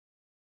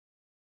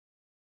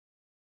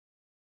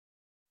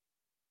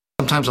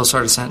Sometimes I'll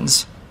start a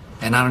sentence,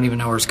 and I don't even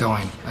know where it's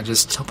going. I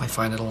just hope I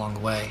find it along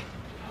the way.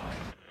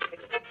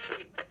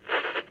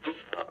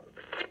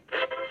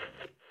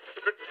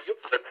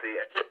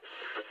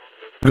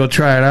 Go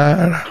try it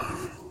out.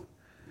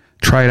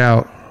 Try it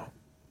out.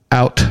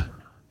 Out.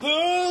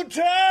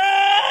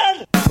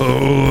 Putin!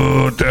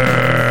 Putin!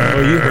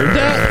 Oh, you heard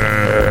that?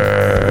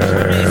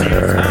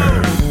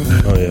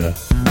 Oh,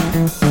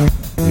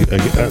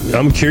 yeah.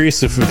 I'm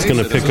curious if it's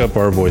going to pick up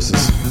our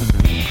voices.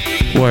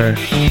 Where?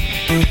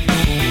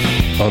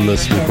 On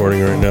this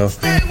recording right now.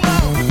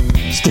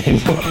 Stay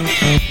woke.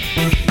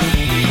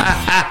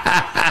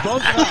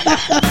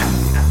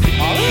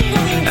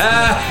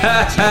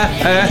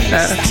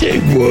 Stay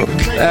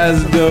woke.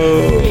 Let's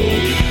go.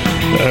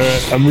 All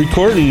right, I'm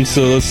recording,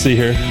 so let's see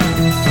here.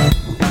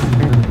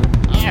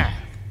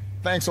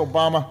 Thanks,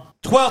 Obama.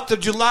 12th of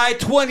July,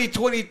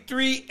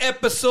 2023,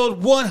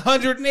 episode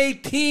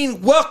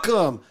 118.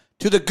 Welcome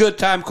to the Good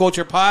Time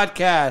Culture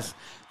Podcast.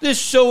 This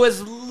show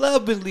is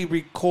lovingly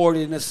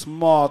recorded in a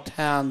small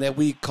town that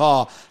we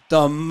call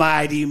the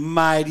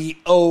Mighty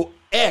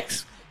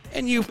OX.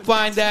 And you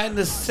find that in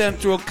the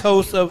central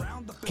coast of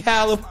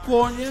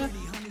California.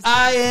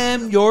 I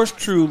am yours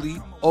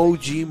truly,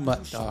 OG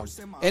Mutt Dog.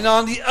 And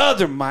on the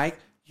other mic,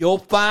 you'll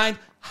find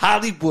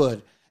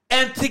Hollywood.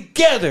 And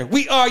together,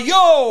 we are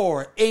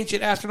your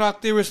ancient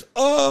astronaut theorists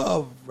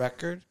of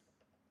record.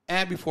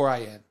 And before I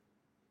end,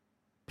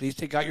 please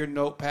take out your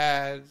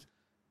notepads.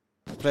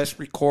 Press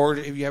record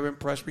if you haven't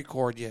pressed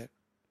record yet.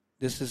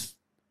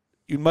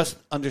 You must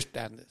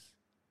understand this.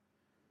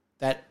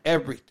 That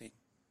everything,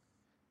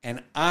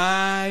 and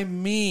I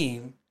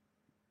mean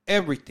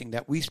everything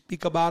that we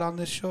speak about on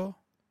this show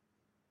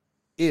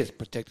is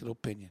protected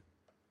opinion.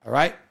 All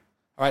right?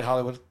 All right,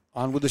 Hollywood.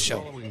 On with the show.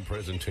 The following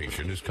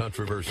presentation is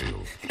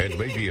controversial and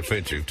may be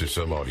offensive to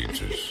some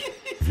audiences.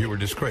 Viewer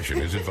discretion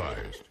is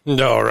advised.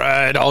 All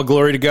right. All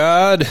glory to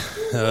God.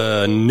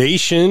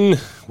 Nation,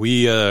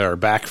 we are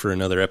back for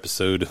another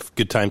episode of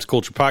Good Times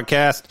Culture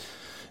Podcast.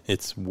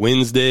 It's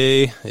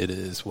Wednesday. It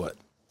is,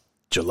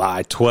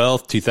 July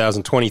 12th,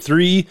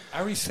 2023. I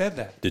already said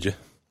that. Did you?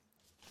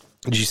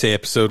 Did you say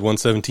episode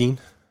 117?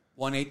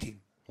 118.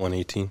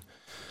 118.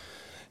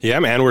 Yeah,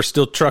 man, we're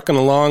still trucking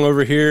along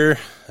over here.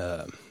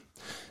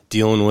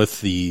 Dealing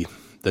with the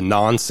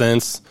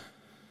nonsense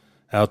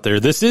out there.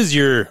 This is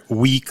your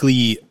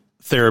weekly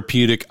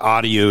therapeutic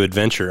audio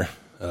adventure.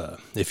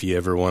 If you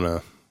ever want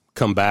to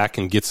come back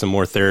and get some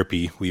more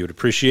therapy, we would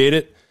appreciate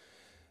it.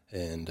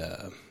 And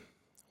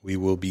we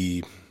will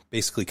be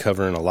basically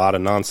covering a lot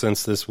of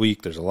nonsense this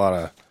week. There's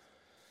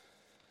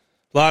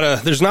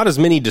there's not as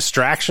many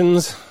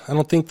distractions, I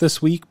don't think, this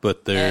week,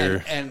 but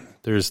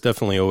there's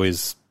definitely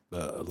always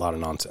a lot of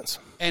nonsense.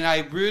 And I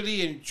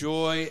really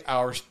enjoy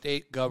our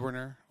state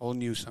governor, old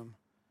Newsom,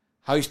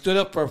 how he stood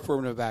up for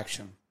affirmative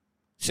action.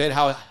 Said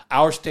how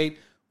our state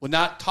would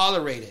not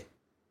tolerate it.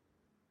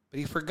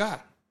 But he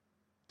forgot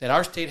that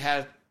our state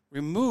had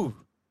removed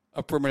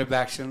affirmative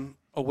action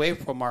away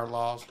from our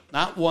laws,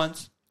 not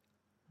once,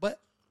 but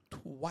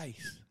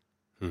twice.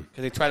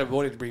 Because they tried to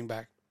vote it to bring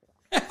back.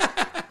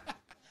 That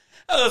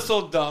was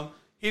so dumb.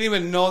 He didn't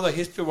even know the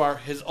history of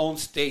his own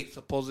state,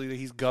 supposedly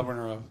he's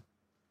governor of.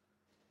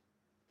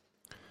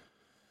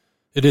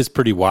 It is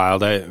pretty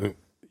wild.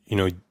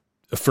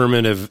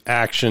 Affirmative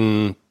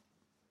action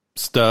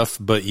stuff,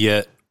 but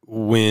yet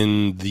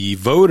when the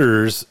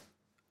voters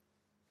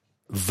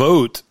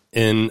vote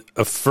and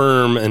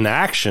affirm an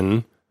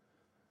action,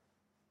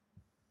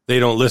 they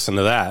don't listen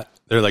to that.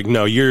 They're like,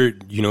 no,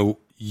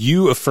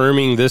 you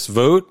affirming this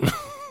vote,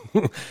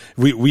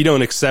 we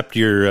don't accept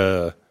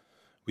your,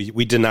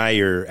 we deny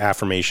your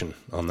affirmation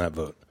on that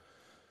vote.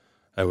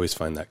 I always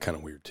find that kind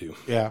of weird too.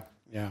 Yeah.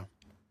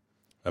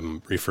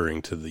 I'm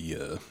referring to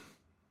the,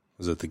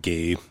 was it the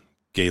gay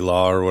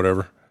law or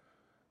whatever?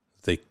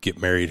 They get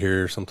married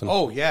here or something?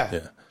 Oh,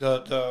 yeah.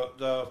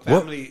 The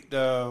family,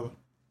 the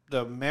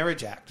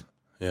Marriage Act.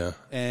 Yeah.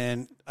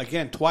 And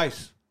again,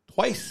 twice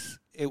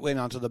it went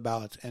onto the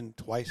ballots and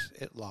twice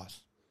it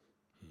lost.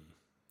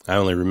 I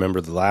only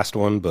remember the last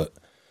one, but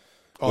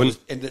who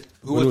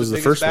was the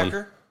first backer?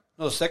 one?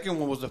 No, the second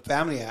one was the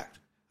Family Act.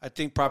 I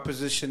think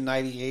Proposition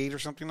 98 or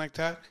something like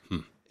that.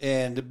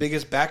 And the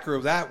biggest backer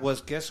of that was,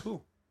 guess who?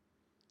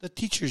 The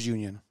teachers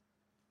union.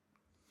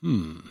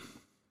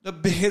 The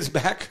biggest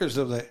backers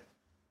of that.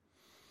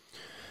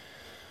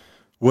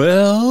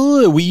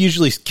 Well, we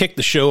usually kick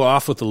the show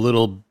off with a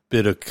little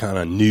bit of kind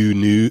of new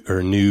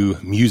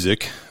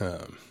music.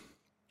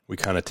 We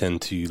kind of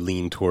tend to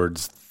lean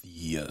towards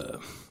the,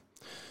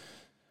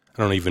 I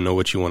don't even know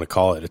what you want to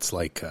call it. It's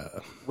like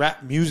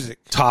rap music.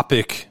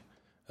 Topic,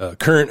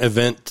 current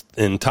event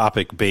and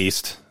topic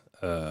based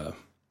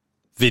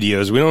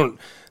videos. We don't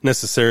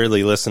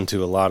necessarily listen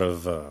to a lot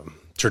of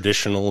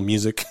traditional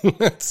music,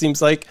 it seems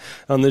like,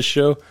 on this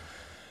show.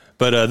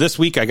 But this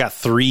week I got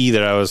 3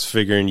 that I was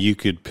figuring you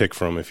could pick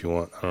from if you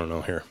want. I don't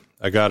know. Here,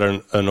 I got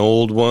an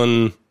old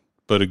one,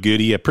 but a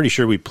goodie. I'm pretty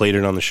sure we played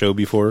it on the show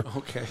before.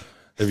 Okay.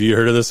 Have you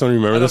heard of this one?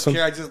 Remember this one?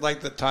 I just like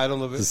the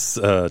title of it. This,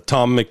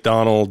 Tom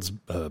McDonald's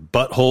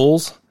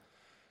Buttholes.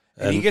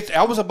 And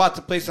I was about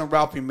to play some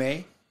Ralphie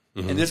May,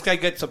 and this guy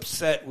gets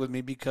upset with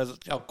me because,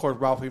 of course,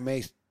 Ralphie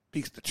May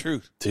speaks the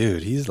truth.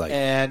 Dude, he's like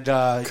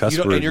cuss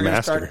word you're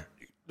master. Start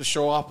the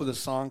show off with a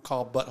song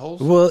called Buttholes?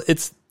 Well,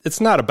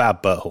 it's not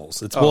about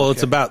buttholes.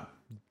 It's about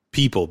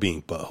people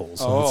being buttholes.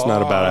 So it's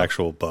not about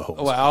actual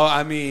buttholes. Well,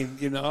 I mean,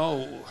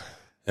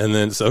 And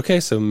then,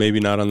 so maybe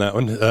not on that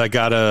one. I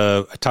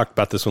talked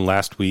about this one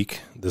last week.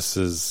 This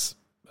is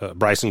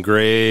Bryson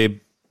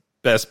Gray,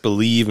 Best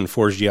Believe, and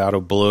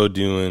Forgiato Blow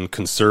doing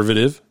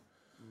Conservative.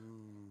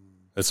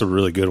 That's a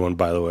really good one,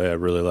 by the way. I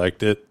really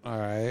liked it. All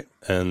right.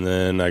 And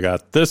then I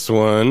got this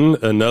one,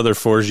 another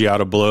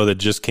Forgiato Blow that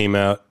just came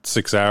out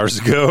 6 hours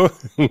ago.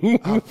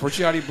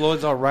 Forgiato Blow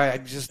is all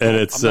right. I'm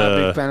not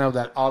a big fan of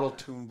that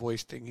auto-tune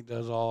voice thing he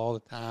does all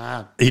the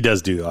time. He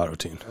does do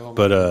auto-tune.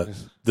 But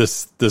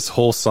this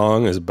whole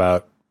song is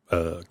about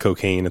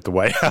cocaine at the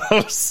White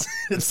House.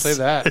 Say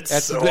that.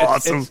 That's so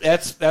awesome.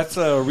 That's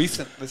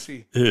recent. Let's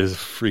see. It is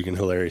freaking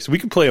hilarious. We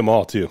can play them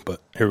all, too,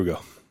 but here we go.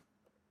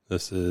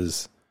 This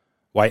is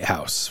White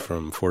House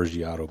from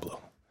Forgiato Blow.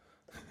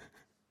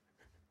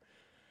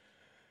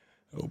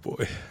 Oh,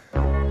 boy.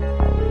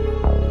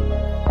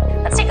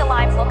 Let's take a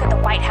live look at the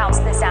White House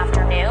this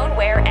afternoon,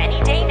 where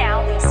any day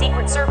now the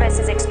Secret Service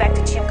is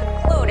expected to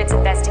conclude its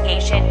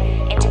investigation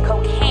into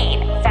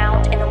cocaine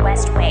found in the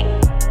West Wing.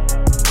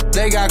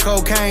 They got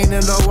cocaine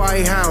in the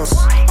White House.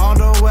 On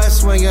the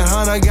West Wing, and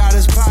Hunter got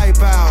his pipe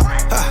out.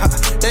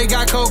 They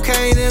got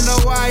cocaine in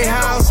the White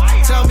House.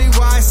 Tell me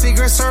why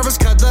Secret Service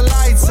cut the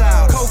lights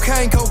out.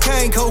 Cocaine,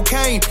 cocaine,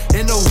 cocaine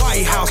in the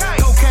White House.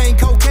 Cocaine,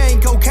 cocaine,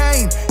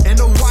 cocaine in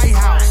the White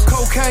House.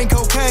 Cocaine,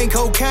 cocaine,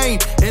 cocaine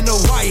in the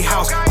White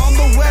House. On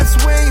the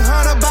West Wing,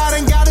 Hunter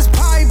Biden got his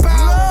pipe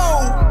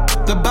out.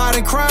 The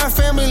Biden crime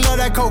family love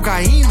that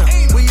cocaine.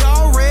 We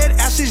all read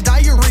Ashley's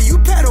diary,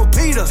 you pedo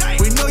Peter.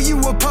 We know you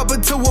a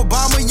puppet to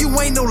Obama, you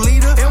ain't no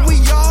leader. And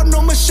we all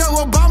know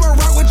Michelle Obama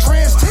right with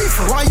trans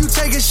Tifa. Why you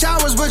taking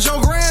showers with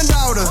your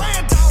granddaughter?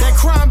 That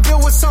crime bill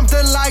was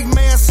something like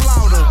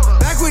manslaughter.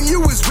 Back when you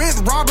was with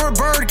Robert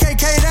Byrd,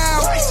 KK'd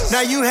out.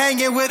 Now you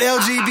hanging with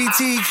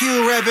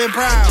LGBTQ, reppin'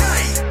 proud.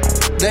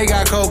 They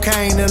got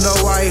cocaine in the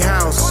White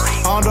House.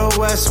 On the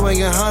West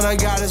Wing, and Hunter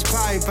got his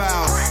pipe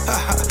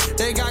out.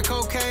 They got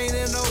cocaine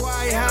in the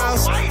White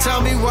House.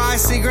 Tell me why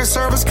Secret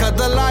Service cut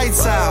the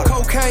lights out.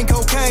 Cocaine,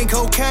 cocaine,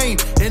 cocaine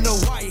in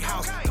the White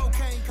House.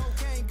 Cocaine,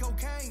 cocaine,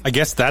 cocaine. I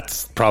guess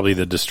that's probably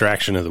the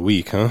distraction of the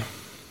week, huh?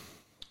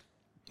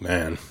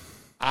 Man.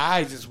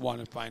 I just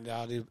want to find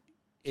out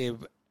if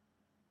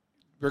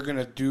we're going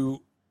to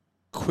do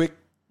quick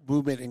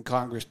movement in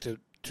Congress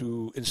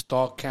to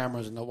install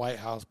cameras in the White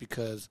House,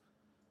 because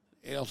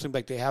it don't seem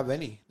like they have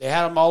any. They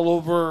had them all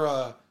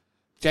over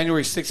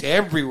January 6th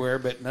everywhere,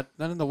 but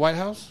none in the White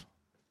House.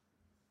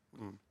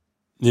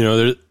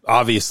 There's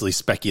obviously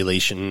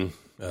speculation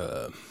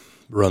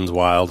runs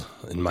wild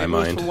in my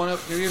mind.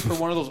 Maybe for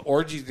one of those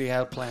orgies they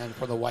had planned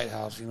for the White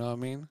House, you know what I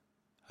mean?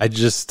 I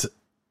just,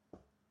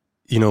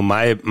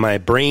 my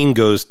brain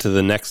goes to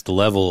the next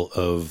level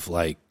of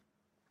like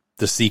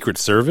the Secret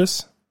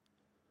Service,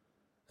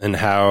 and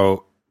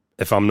how,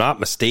 if I'm not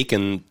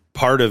mistaken,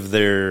 part of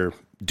their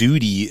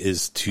duty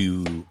is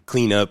to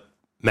clean up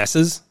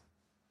messes,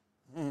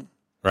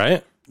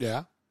 right?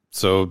 Yeah.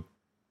 So,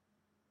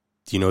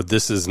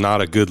 this is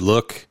not a good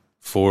look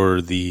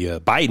for the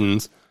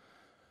Bidens.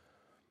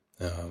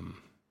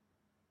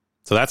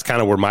 So that's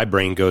kind of where my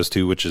brain goes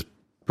to, which is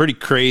pretty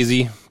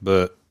crazy,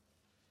 but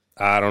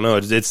I don't know.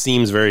 It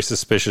seems very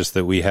suspicious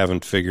that we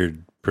haven't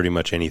figured pretty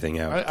much anything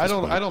out. I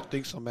don't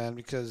think so, man,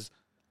 because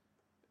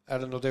I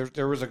don't know.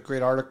 There was a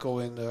great article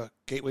in the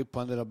Gateway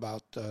Pundit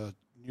about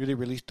newly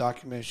released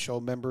documents show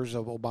members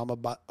of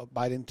Obama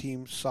Biden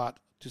team sought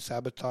to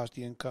sabotage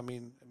the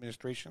incoming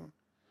administration.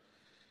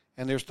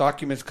 And there's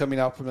documents coming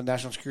out from the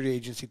National Security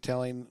Agency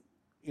telling,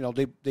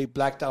 they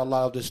blacked out a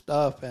lot of this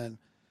stuff, and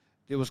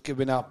it was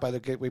given out by the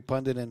Gateway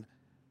Pundit. And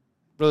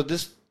brother,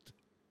 this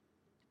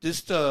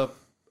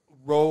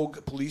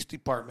rogue police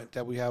department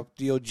that we have,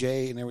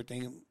 DOJ and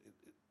everything,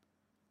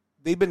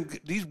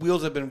 these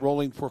wheels have been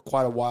rolling for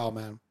quite a while,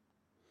 man.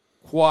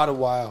 Quite a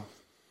while.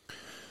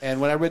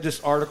 And when I read this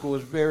article,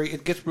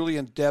 it gets really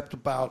in depth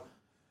about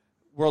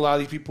where a lot of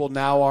these people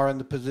now are in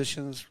the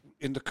positions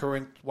in the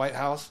current White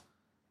House.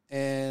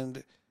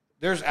 And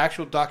there's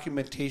actual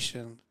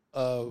documentation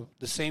of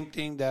the same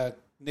thing that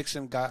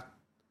Nixon got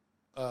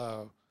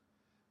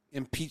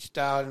impeached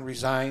out and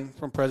resigned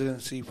from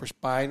presidency for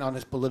spying on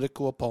his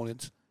political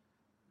opponents.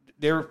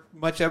 There's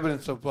much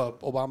evidence of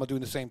Obama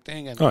doing the same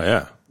thing, and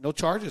no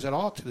charges at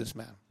all to this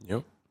man.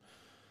 Yep.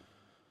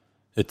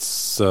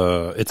 It's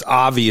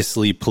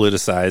obviously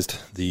politicized.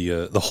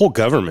 The whole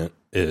government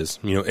is,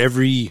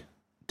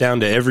 down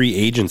to every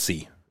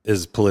agency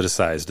is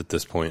politicized at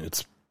this point.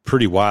 It's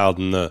pretty wild,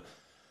 and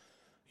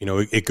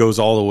it goes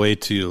all the way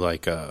to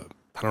like I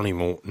don't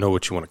even know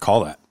what you want to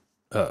call that,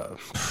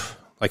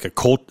 like a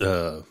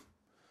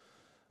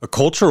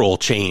cultural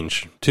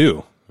change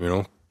too.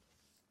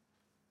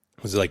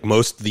 It's like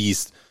most of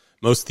these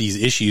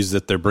issues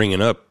that they're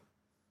bringing up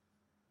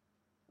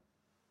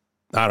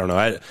I don't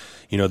know.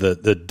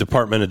 The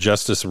Department of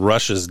Justice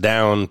rushes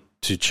down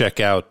to check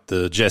out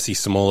the Jussie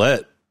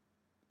Smollett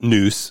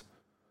noose.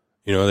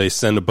 They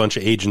send a bunch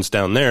of agents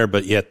down there,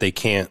 but yet they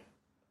can't,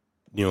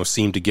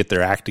 seem to get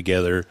their act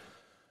together.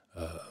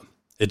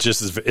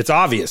 It's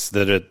obvious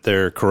that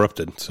they're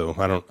corrupted. So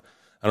I don't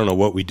know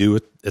what we do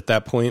at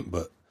that point,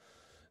 but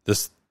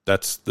this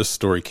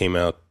story came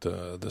out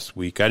this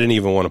week. I didn't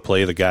even want to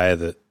play the guy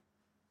that.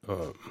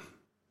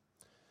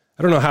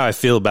 I don't know how I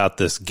feel about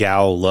this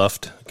Gal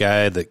Luft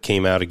guy that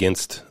came out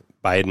against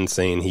Biden,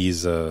 saying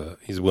he's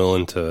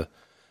willing to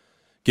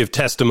give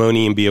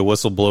testimony and be a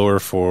whistleblower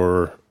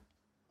for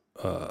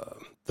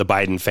the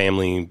Biden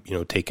family,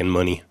 taking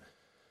money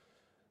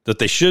that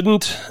they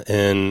shouldn't,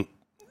 and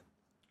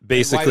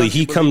basically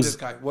he comes. This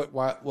guy?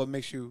 What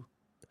makes you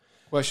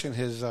question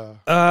his?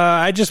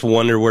 I just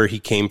wonder where he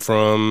came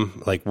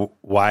from. Like,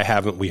 why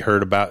haven't we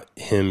heard about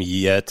him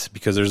yet?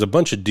 Because there's a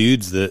bunch of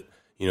dudes that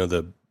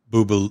the.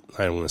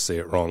 I don't want to say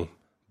it wrong,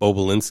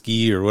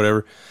 Bobulinski or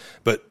whatever.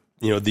 But,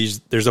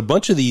 there's a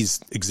bunch of these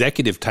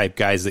executive type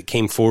guys that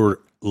came forward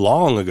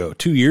long ago,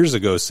 2 years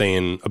ago,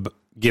 saying,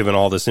 giving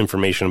all this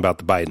information about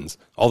the Bidens,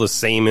 all the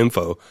same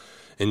info.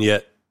 And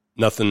yet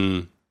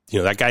nothing,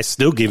 that guy's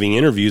still giving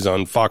interviews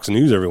on Fox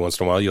News every once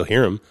in a while. You'll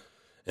hear him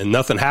and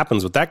nothing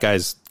happens with that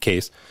guy's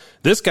case.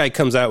 This guy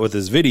comes out with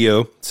his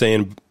video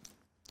saying,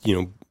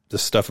 the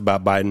stuff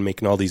about Biden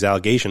making all these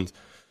allegations.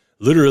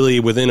 Literally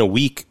within a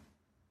week,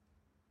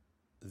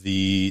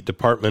 the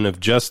Department of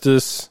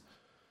Justice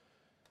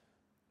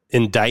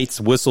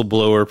indicts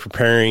whistleblower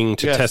preparing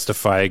to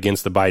testify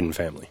against the Biden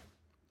family.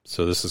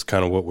 So this is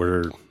kind of what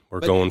we're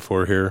going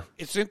for here.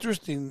 It's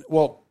interesting.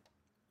 Well,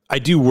 I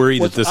do worry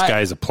that this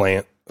guy's a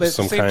plant but of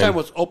some at the same kind.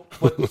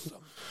 time,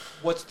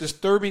 what's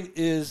disturbing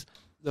is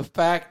the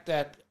fact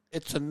that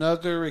it's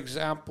another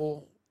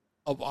example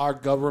of our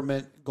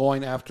government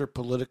going after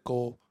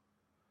political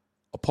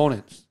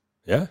opponents.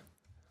 Yeah.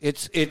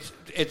 It's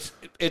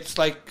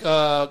like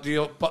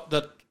the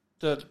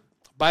Biden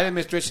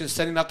administration is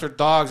sending out their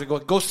dogs and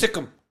going, go sick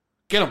them,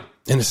 get them.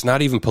 And it's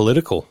not even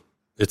political.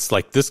 It's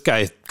like this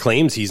guy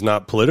claims he's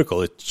not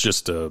political. It's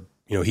just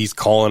he's he's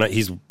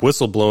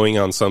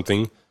whistleblowing on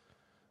something.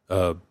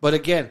 But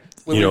again,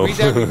 when we read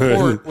that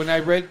report, when I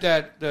read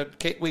the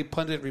Gateway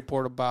Pundit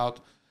report about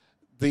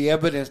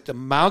the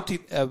mounting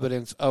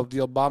evidence of the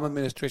Obama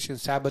administration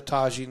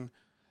sabotaging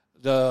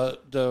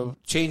the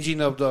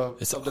changing of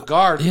the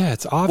guard. Yeah,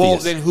 it's obvious. Well,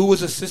 then who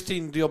was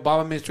assisting the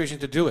Obama administration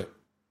to do it?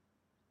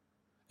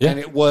 Yeah. And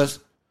it was,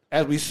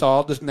 as we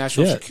saw, this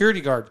National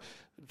Security Guard.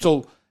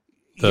 So,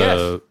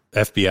 the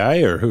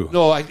FBI or who?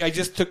 No, I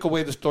just took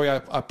away the story. I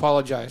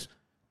apologize.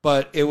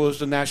 But it was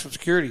the National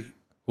Security.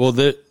 Well,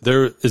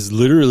 there is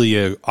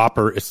literally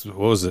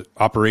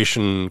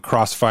Operation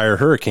Crossfire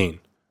Hurricane.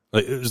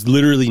 Like, it was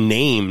literally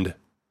named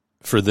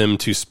for them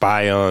to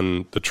spy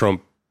on the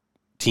Trump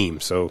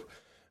team. So,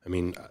 I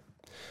mean,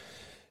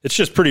 it's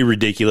just pretty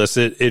ridiculous.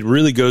 It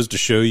really goes to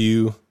show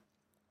you,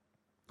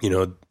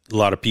 a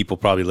lot of people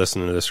probably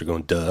listening to this are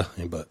going, duh.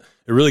 But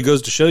it really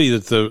goes to show you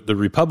that the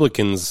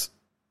Republicans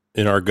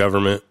in our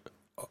government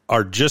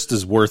are just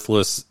as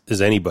worthless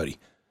as anybody,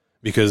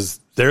 because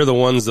they're the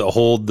ones that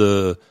hold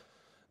the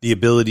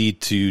ability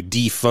to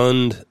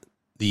defund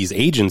these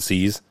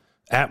agencies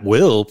at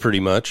will,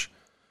 pretty much,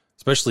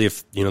 especially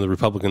if, the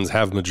Republicans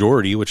have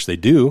majority, which they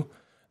do.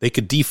 They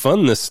could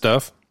defund this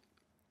stuff.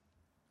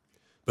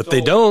 But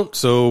they don't.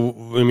 So,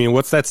 I mean,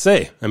 what's that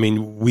say? I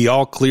mean, we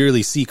all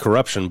clearly see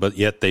corruption, but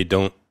yet they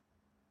don't.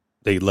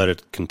 They let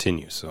it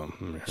continue. So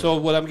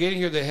what I'm getting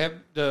here,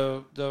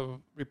 the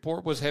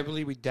report was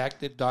heavily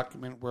redacted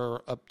document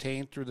were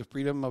obtained through the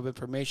Freedom of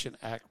Information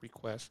Act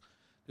request.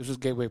 This was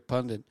Gateway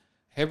Pundit.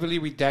 Heavily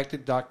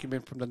redacted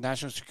document from the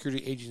National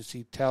Security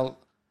Agency tell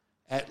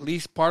at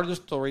least part of the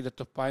story that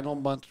the final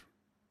month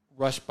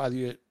rushed by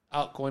the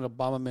outgoing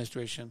Obama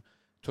administration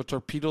to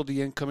torpedo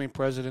the incoming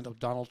president of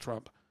Donald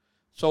Trump.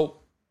 So,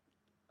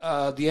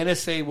 the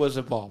NSA was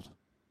involved.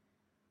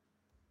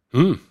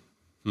 I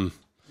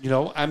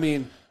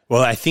mean...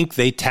 Well, I think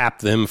they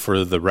tapped them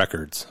for the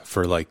records,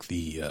 for like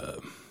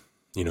the,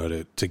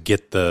 to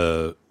get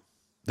the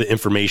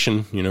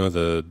information,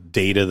 the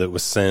data that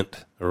was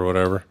sent or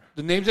whatever.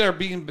 The names that are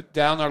being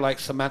down are like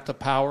Samantha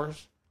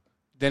Powers,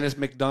 Dennis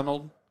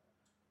McDonald,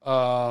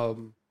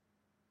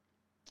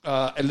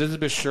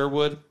 Elizabeth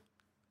Sherwood.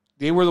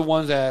 They were the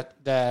ones that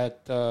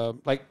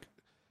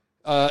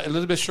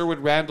Elizabeth Sherwood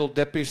Randall,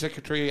 Deputy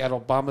Secretary at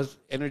Obama's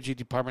Energy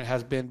Department,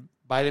 has been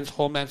Biden's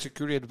Homeland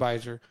Security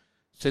Advisor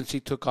since he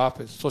took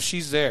office. So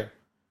she's there.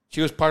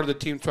 She was part of the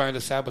team trying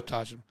to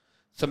sabotage him.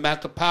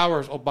 Samantha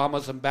Powers,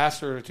 Obama's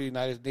ambassador to the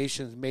United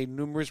Nations, made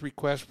numerous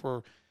requests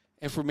for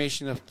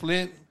information of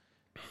Flint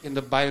in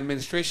the Biden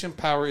administration.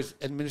 Power is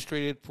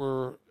administrated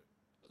for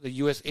the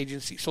U.S.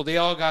 agency. So they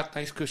all got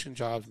nice cushion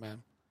jobs,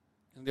 man.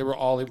 And they were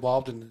all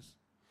involved in this.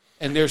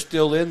 And they're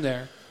still in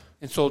there.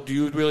 And so do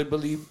you really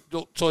believe?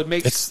 So it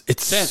makes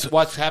sense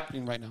what's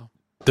happening right now.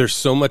 There's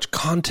so much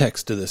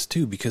context to this,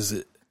 too,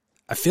 because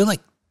I feel like,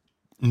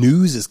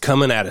 news is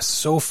coming at us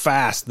so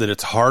fast that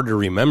it's hard to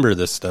remember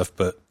this stuff.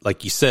 But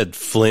like you said,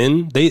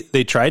 Flynn,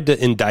 they tried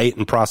to indict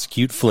and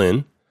prosecute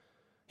Flynn.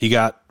 He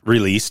got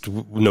released,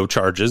 no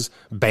charges.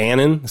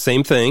 Bannon,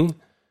 same thing.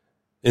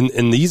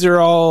 And these are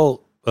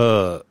all,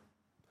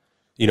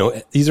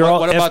 these are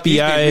all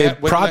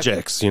FBI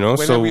projects, When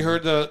have we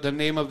heard the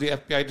name of the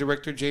FBI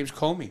director, James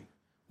Comey?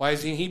 Why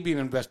isn't he being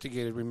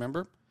investigated,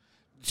 remember?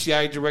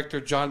 CIA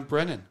Director John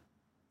Brennan.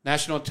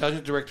 National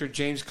Intelligence Director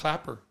James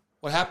Clapper.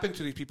 What happened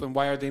to these people, and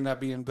why are they not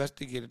being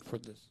investigated for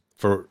this?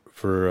 For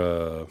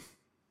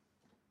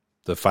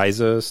the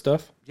FISA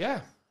stuff?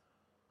 Yeah.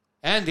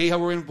 And they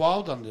were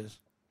involved on this.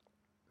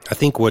 I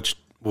think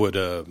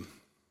they're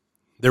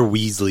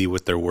Weasley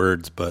with their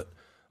words, but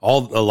a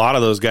lot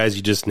of those guys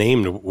you just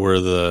named were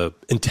the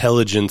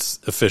intelligence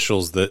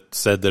officials that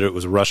said that it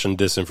was Russian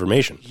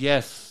disinformation.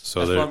 Yes,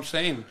 so that's what I'm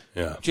saying.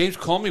 Yeah. James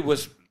Comey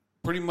was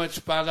pretty much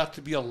found out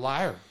to be a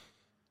liar,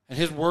 and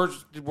his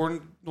words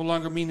no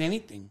longer mean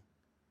anything.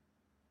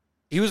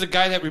 He was a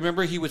guy that,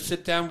 remember, he would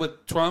sit down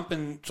with Trump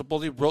and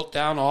supposedly wrote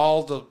down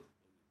all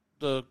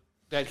the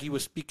that he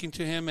was speaking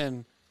to him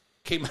and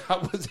came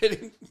out with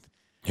it.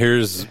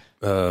 Here's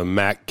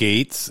Matt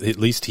Gaetz. At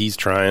least he's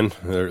trying.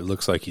 Or it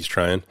looks like he's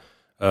trying.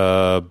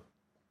 Talking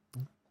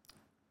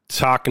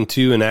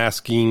to and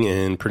asking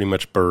and pretty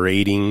much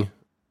berating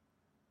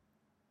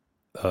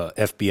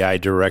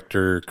FBI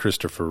Director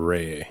Christopher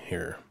Wray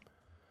here.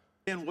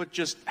 And what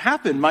just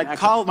happened,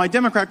 my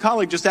Democrat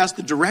colleague just asked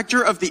the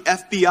director of the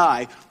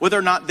FBI whether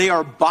or not they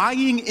are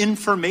buying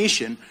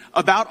information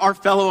about our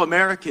fellow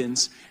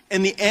Americans.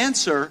 And the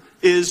answer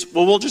is,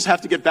 well, we'll just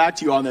have to get back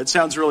to you on that. It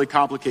sounds really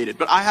complicated.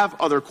 But I have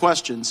other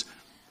questions.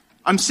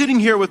 I'm sitting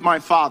here with my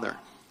father.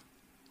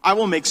 I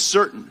will make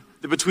certain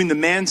that between the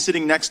man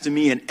sitting next to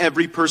me and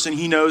every person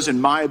he knows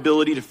and my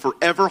ability to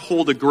forever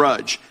hold a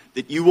grudge,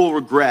 that you will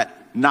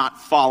regret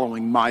not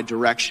following my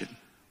direction.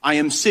 I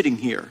am sitting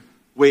here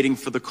waiting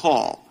for the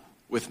call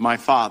with my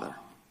father.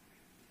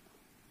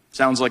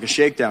 Sounds like a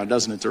shakedown,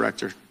 doesn't it,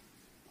 Director?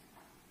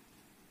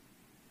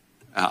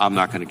 I'm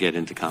not going to get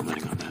into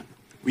commenting on that.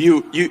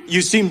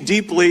 You seem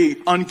deeply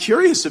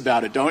uncurious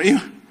about it, don't you?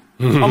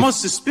 Mm-hmm.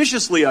 Almost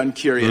suspiciously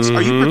uncurious. Mm-hmm.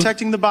 Are you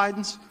protecting the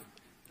Bidens?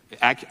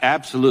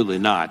 Absolutely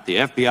not. The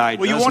FBI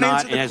does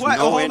not and has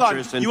no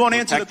interest in You won't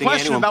answer the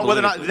question about whether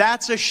or not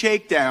that's a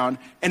shakedown,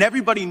 and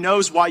everybody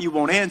knows why you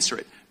won't answer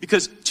it.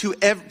 Because to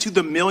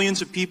the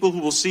millions of people who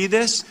will see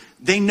this,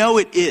 they know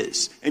it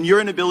is. And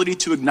your inability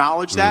to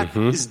acknowledge that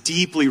is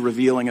deeply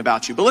revealing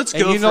about you. But let's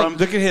go from...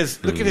 Look at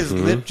his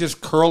lip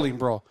just curling,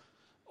 bro.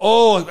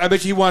 Oh, I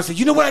bet you want to say,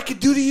 you know what I can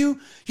do to you?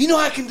 You know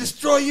I can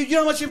destroy you? You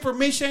know how much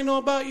information I know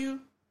about you?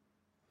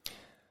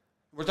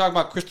 We're talking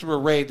about Christopher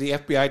Wray, the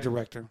FBI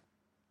director.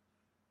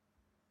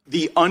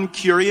 The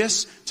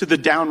uncurious to the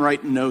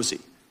downright nosy.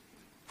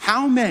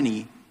 How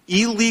many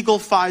illegal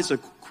FISA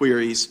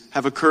queries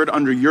have occurred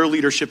under your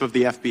leadership of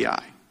the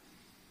FBI?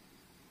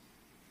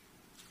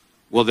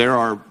 Well, there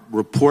are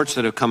reports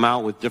that have come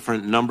out with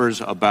different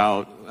numbers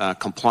about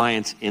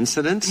compliance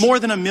incidents. More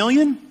than 1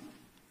 million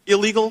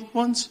illegal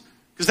ones?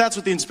 Because that's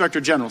what the Inspector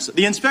General said.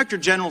 The Inspector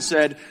General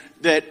said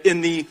that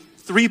in the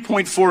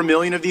 3.4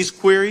 million of these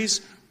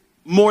queries,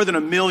 more than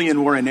 1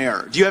 million were in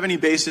error. Do you have any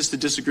basis to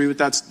disagree with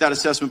that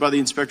assessment by the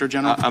Inspector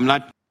General? I'm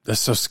not.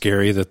 That's so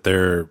scary that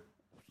they're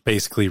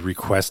basically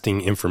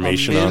requesting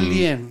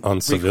information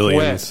on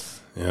civilians.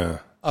 Yeah.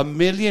 1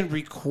 million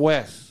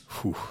requests.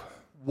 Whew.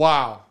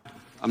 Wow.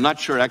 I'm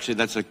not sure. Actually,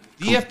 that's the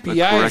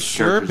FBI is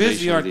sure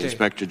busy, aren't the they?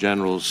 Inspector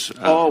General's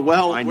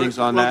findings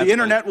on that. The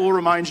internet will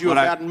remind you of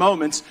that in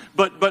moments.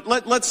 But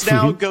let's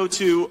now go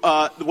to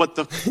what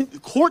the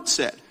court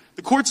said.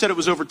 The court said it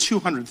was over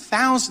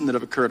 200,000 that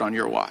have occurred on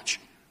your watch.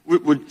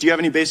 Do you have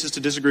any basis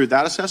to disagree with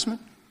that assessment?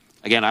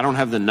 Again, I don't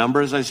have the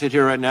numbers I sit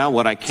here right now.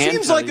 What I can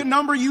Seems like a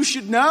number you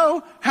should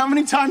know. How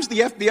many times the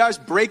FBI is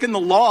breaking the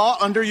law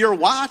under your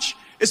watch,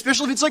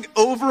 especially if it's like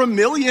over 1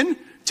 million,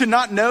 to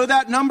not know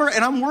that number?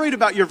 And I'm worried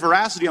about your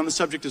veracity on the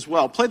subject as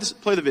well. Play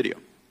the video.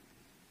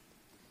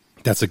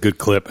 That's a good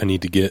clip I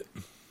need to get.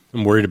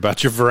 I'm worried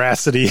about your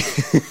veracity.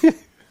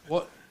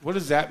 What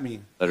does that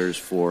mean? Letters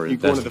for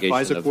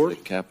investigation of the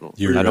Capitol.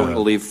 I don't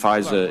believe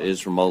FISA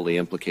is remotely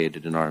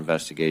implicated in our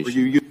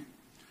investigation.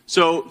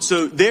 So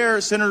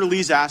there, Senator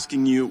Lee's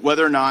asking you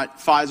whether or not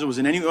FISA was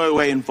in any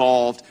way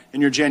involved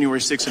in your January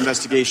 6th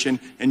investigation,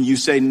 and you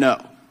say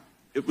no.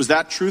 Was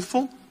that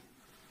truthful?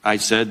 I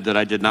said that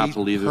I did not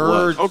believe it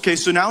was. Okay,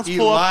 so now let's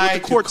pull up what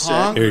the court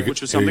said, which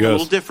was something a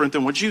little different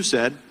than what you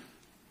said.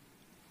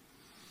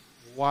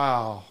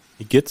 Wow.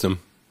 He gets him.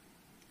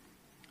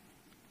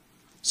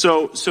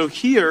 So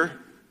here,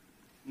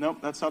 nope,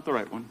 that's not the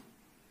right one.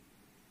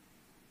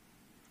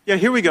 Yeah,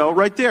 here we go.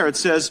 Right there. It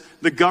says,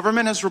 the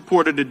government has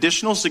reported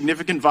additional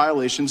significant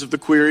violations of the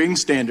querying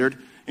standard,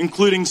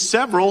 including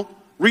several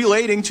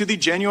relating to the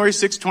January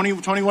 6,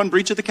 2021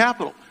 breach of the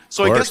Capitol.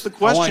 So I guess the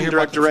question,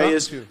 Director Wray,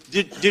 is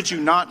did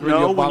you not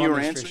know when you were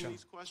answering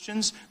these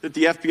questions that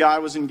the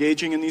FBI was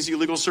engaging in these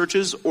illegal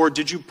searches, or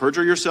did you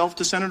perjure yourself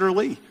to Senator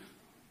Lee?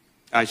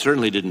 I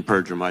certainly didn't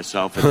perjure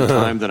myself at the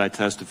time that I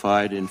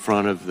testified in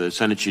front of the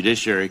Senate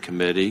Judiciary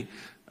Committee.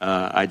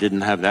 I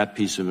didn't have that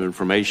piece of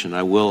information.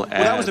 I will add...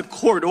 Well, that was a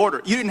court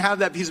order. You didn't have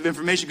that piece of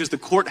information because the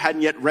court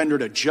hadn't yet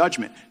rendered a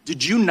judgment.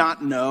 Did you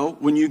not know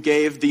when you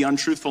gave the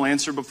untruthful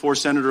answer before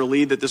Senator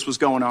Lee that this was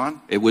going on?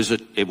 It was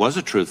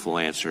a truthful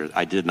answer.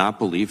 I did not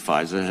believe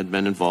FISA had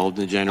been involved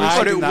in the January 6th.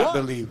 I did not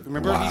believe.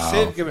 Remember, he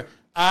said,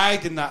 I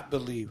did not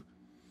believe.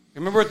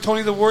 Remember what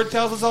Tony the Word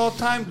tells us all the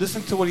time?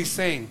 Listen to what he's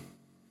saying.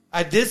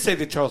 I did say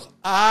to Charles,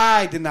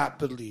 I did not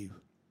believe.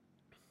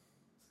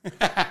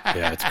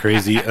 Yeah, it's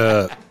crazy.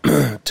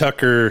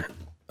 Tucker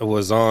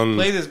was on.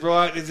 Play this,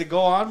 bro. Does it go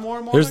on more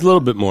and more? There's a little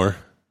bit more.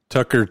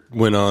 Tucker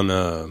went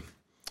on.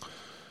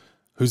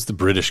 Who's the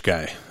British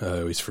guy? I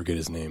always forget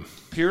his name.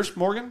 Pierce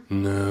Morgan?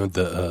 No,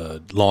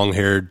 the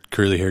long-haired,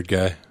 curly-haired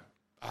guy.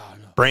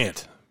 No.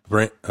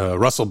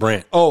 Russell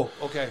Brand. Oh,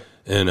 okay.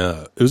 And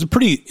it was a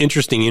pretty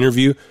interesting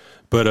interview,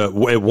 but at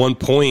one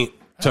point,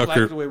 Tucker. I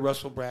like the way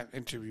Russell Brand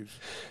interviews.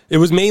 It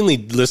was mainly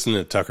listening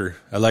to Tucker.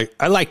 I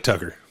like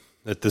Tucker.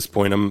 At this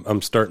point,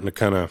 I'm starting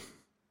to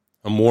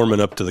I'm warming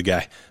up to the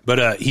guy.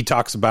 But he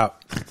talks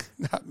about...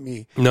 Not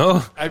me.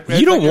 No?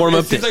 You don't warm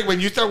up to... It's like when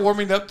you start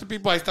warming up to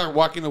people, I start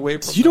walking away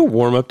from You don't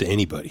warm up to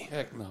anybody.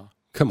 Heck no.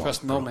 Come on.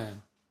 Trust no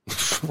man.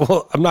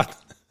 Well, I'm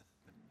not...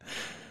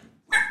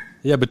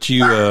 Yeah, but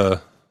you...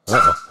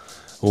 Uh-oh.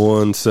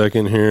 1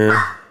 second here.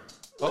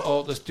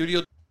 Uh-oh, the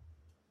studio...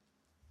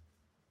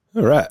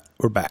 All right,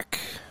 we're back.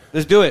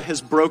 Let's do it.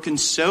 Has broken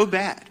so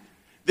bad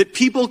that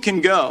people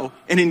can go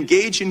and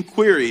engage in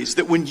queries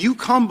that when you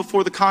come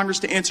before the Congress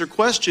to answer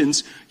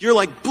questions, you're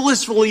like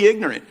blissfully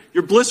ignorant.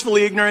 You're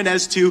blissfully ignorant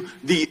as to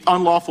the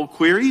unlawful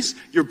queries.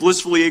 You're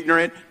blissfully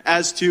ignorant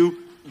as to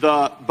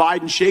the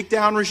Biden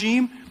shakedown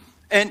regime.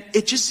 And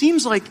it just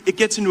seems like it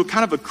gets into a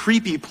kind of a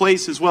creepy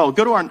place as well.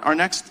 Go to our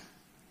next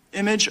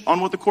image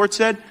on what the court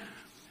said.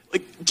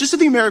 Like, just so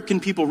the American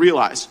people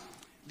realize,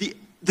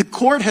 the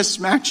court has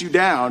smacked you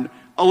down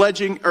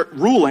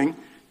ruling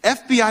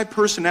FBI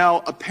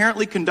personnel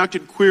apparently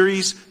conducted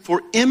queries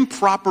for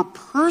improper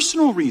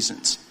personal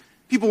reasons.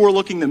 People were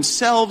looking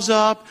themselves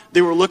up.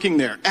 They were looking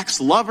their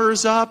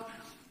ex-lovers up.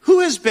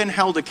 Who has been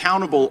held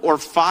accountable or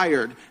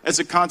fired as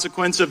a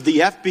consequence of the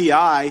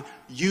FBI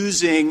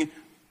using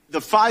the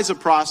FISA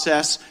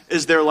process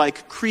as their,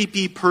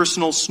 creepy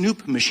personal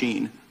snoop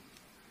machine?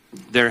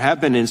 There have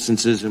been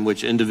instances in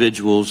which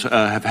individuals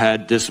have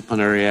had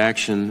disciplinary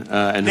action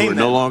and who are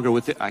no longer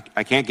with it. I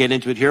can't get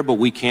into it here, but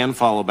we can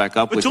follow back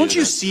up with it. Don't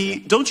you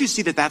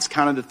see that that's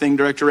kind of the thing,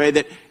 Director Wray,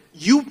 that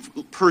you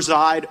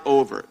preside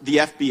over the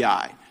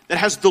FBI that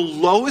has the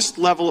lowest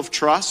level of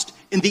trust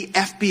in the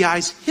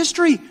FBI's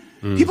history?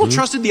 Mm-hmm. People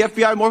trusted the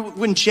FBI more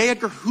when J.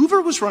 Edgar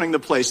Hoover was running the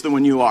place than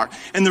when you are.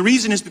 And the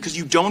reason is because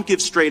you don't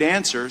give straight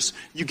answers.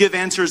 You give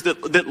answers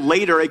that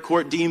later a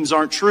court deems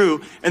aren't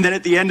true. And then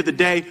at the end of the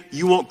day,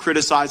 you won't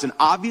criticize an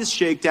obvious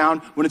shakedown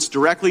when it's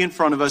directly in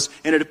front of us.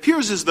 And it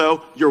appears as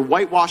though you're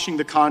whitewashing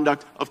the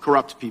conduct of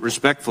corrupt people.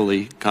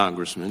 Respectfully,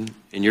 Congressman,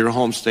 in your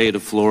home state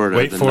of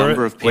Florida, the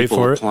number of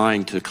people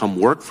applying to come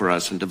work for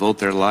us and devote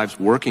their lives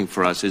working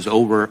for us is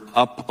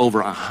up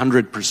over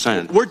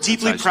 100%. We're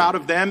deeply proud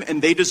of them,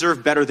 and they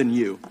deserve better than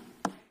you.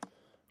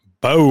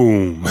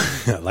 Boom.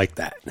 I like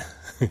that.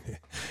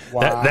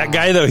 Wow. That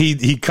guy, though,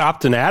 he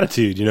copped an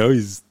attitude,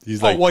 he's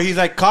like... well, he's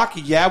like cocky.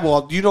 Yeah,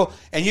 well, you know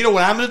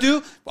what I'm going to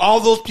do?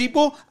 All those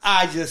people,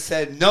 I just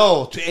said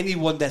no to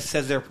anyone that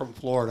says they're from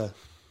Florida.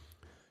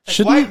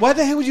 Why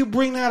the hell would you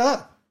bring that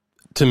up?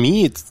 To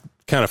me, it's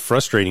kind of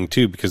frustrating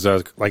too, because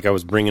I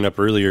was bringing up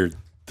earlier,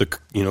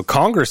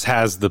 Congress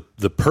has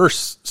the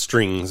purse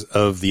strings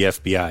of the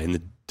FBI and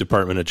the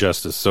Department of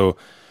Justice. So,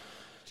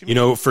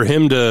 for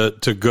him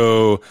to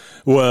go,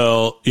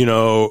 well,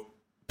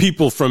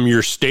 people from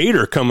your state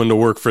are coming to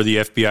work for the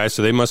FBI,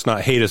 so they must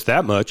not hate us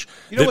that much.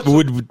 That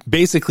would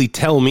basically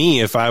tell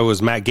me, if I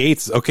was Matt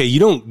Gaetz, okay,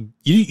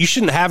 you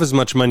shouldn't have as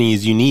much money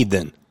as you need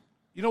then.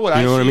 You know what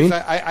I mean?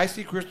 I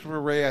see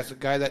Christopher Wray as a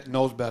guy that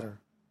knows better.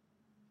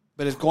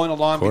 But it's going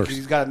along because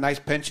he's got a nice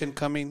pension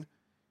coming.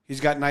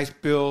 He's got nice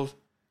bills.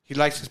 He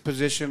likes his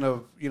position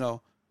of,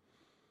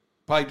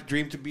 probably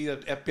dreamed to be an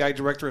FBI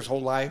director his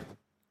whole life.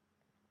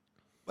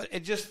 But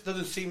it just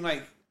doesn't seem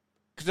like...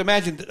 Because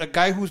imagine a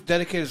guy who's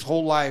dedicated his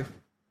whole life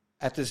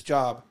at this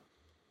job,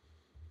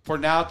 for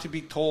now to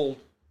be told,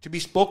 to be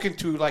spoken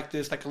to like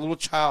this, like a little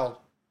child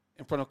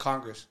in front of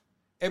Congress.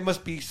 It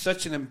must be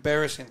such an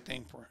embarrassing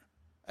thing for him.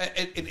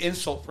 An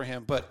insult for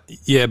him, but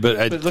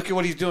look at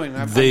what he's doing.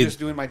 I'm just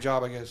doing my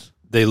job, I guess.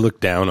 They look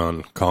down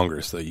on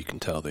Congress, though. You can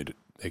tell they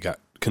got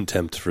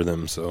contempt for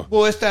them. So,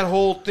 well, it's that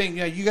whole thing.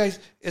 Yeah, you guys.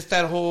 It's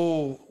that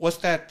whole. What's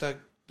that?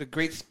 The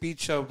great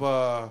speech of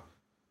A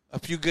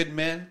Few Good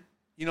Men.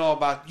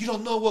 About you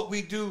don't know what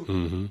we do.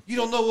 Mm-hmm. You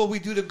don't know what we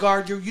do to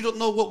guard you. You don't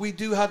know what we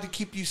do, how to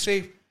keep you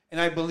safe. And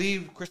I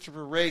believe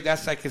Christopher Wray.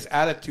 That's like his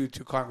attitude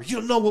to Congress. You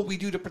don't know what we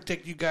do to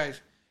protect you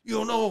guys. You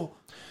don't know.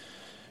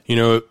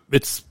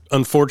 It's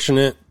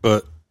unfortunate,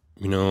 but,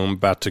 I'm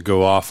about to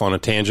go off on a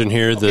tangent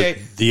here.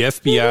 Okay. The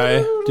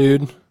FBI,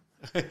 dude.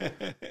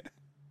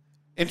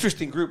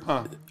 Interesting group,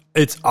 huh?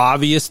 It's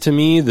obvious to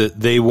me that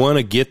they want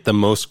to get the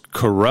most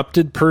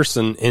corrupted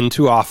person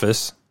into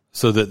office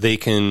so that they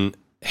can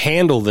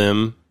handle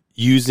them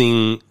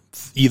using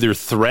either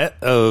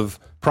threat of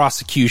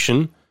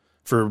prosecution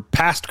for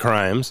past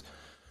crimes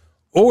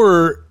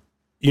or,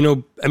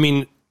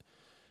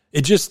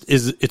 it just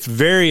is, it's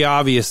very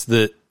obvious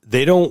that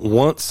they don't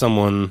want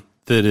someone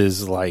that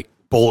is like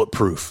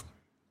bulletproof.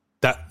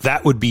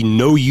 That would be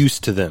no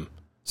use to them.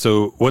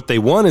 So what they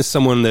want is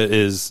someone that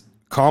is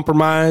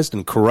compromised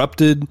and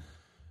corrupted.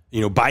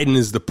 Biden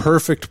is the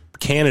perfect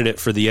candidate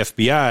for the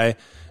FBI.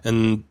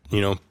 And,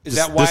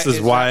 this is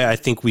why I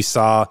think we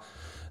saw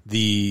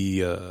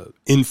the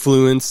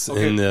influence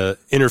and the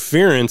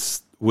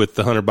interference with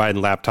the Hunter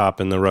Biden laptop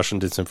and the Russian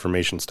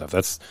disinformation stuff.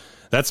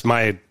 That's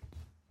my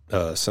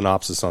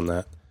synopsis on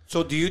that.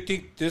 So do you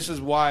think this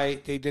is why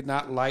they did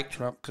not like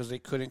Trump? Because they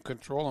couldn't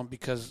control him,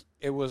 because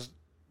it was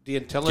the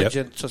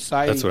intelligent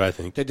society. That's what I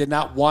think. They did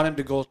not want him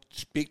to go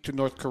speak to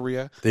North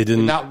Korea. They did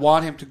not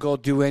want him to go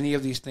do any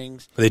of these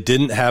things. They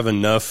didn't have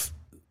enough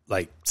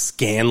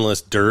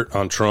scandalous dirt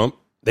on Trump.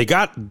 They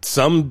got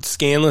some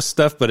scandalous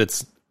stuff, but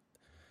it's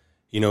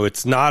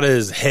not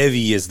as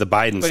heavy as the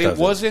Biden stuff. But it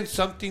wasn't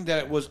something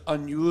that was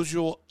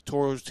unusual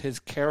towards his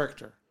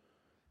character.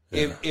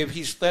 Yeah. If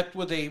he slept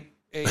with a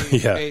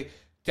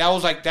that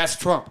was that's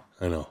Trump.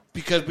 I know.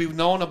 Because we've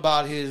known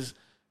about his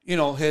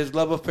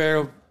love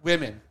affair with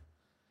women.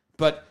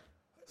 But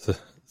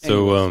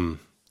so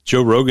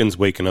Joe Rogan's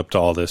waking up to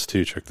all this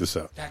too. Check this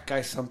out. That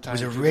guy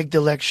sometimes it was a rigged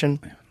election.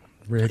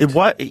 Rigged.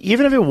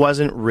 Even if it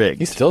wasn't rigged.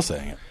 He's still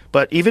saying it.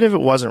 But even if it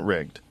wasn't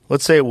rigged,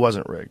 let's say it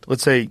wasn't rigged.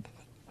 Let's say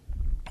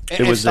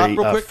it was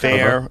a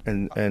fair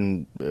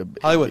and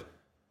Hollywood.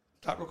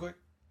 Stop real quick.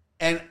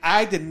 And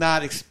I did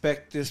not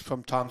expect this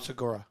from Tom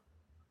Segura.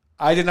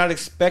 I did not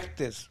expect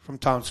this from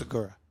Tom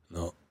Segura.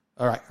 No.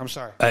 All right. I'm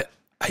sorry.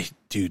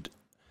 Dude,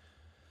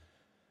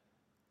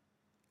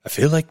 I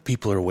feel like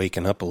people are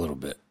waking up a little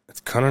bit.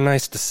 It's kind of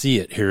nice to see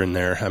it here and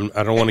there.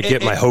 I don't want to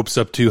get my hopes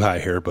up too high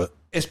here, but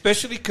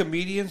especially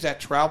comedians that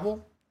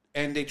travel,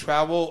 and they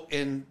travel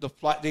in the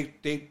fly.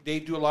 They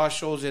do a lot of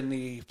shows in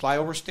the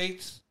flyover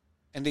states,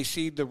 and they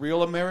see the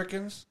real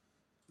Americans.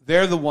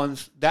 They're the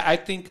ones that I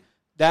think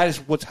that is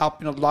what's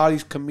helping a lot of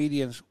these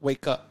comedians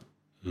wake up.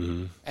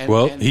 Mm-hmm.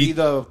 And be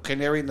the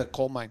canary in the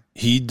coal mine.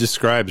 He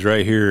describes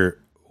right here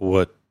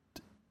what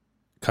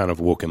kind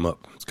of woke him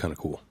up. It's kind of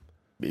cool.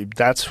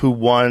 That's who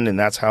won, and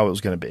that's how it was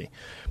going to be.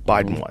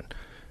 Biden won.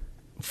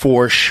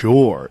 For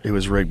sure, it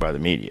was rigged by the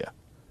media.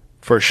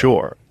 For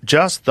sure.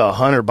 Just the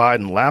Hunter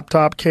Biden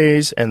laptop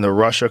case and the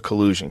Russia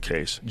collusion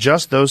case.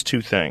 Just those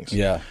two things.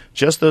 Yeah.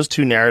 Just those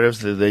two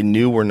narratives that they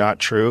knew were not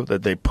true,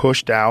 that they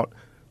pushed out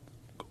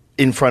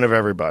in front of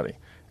everybody,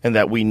 and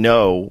that we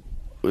know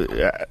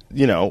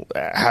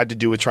had to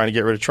do with trying to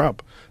get rid of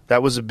Trump.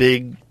 That was a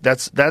big.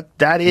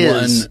 That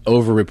is one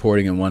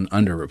over-reporting and one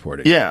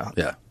under-reporting. Yeah.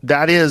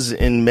 That is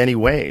in many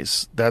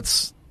ways.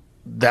 That's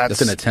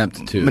an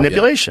attempt to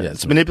manipulation. Yeah,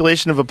 it's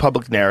manipulation of a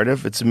public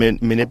narrative. It's a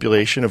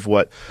manipulation of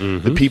what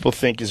the people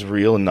think is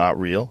real and not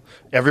real.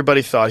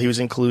 Everybody thought he was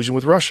in collusion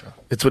with Russia.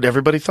 It's what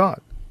everybody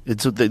thought.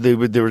 It's they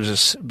were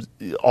just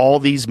all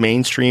these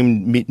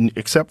mainstream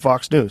except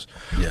Fox News.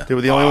 Yeah. They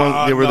were the only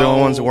ones. They were the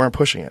only ones that weren't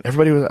pushing it.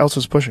 Everybody else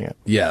was pushing it.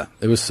 Yeah,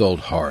 it was sold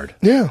hard.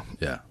 Yeah.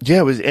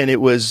 It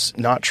was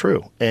not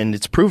true, and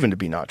it's proven to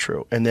be not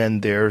true. And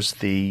then there's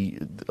the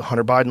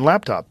Hunter Biden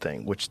laptop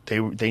thing, which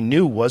they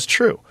knew was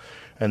true,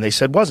 and they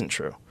said wasn't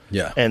true.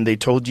 Yeah. And they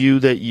told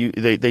you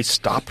that they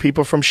stopped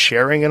people from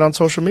sharing it on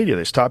social media.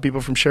 They stopped people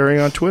from sharing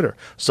it on Twitter.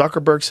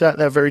 Zuckerberg sat in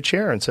that very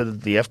chair and said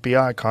that the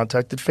FBI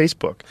contacted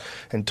Facebook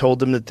and told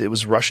them that it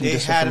was Russian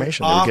disinformation.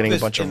 They were getting a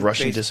bunch of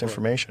Russian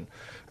disinformation.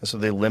 And so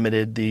they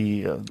limited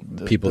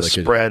the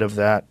spread of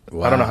that.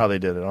 Wow. I don't know how they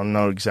did it. I don't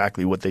know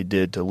exactly what they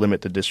did to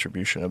limit the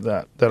distribution of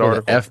that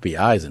article. The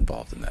FBI is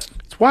involved in that.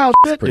 It's wild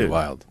shit, pretty dude.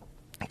 Wild.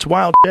 It's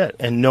wild shit,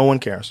 and no one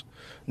cares.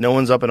 No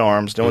one's up in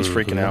arms. No one's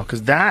freaking out,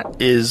 because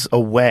that is a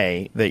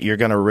way that you're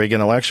going to rig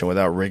an election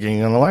without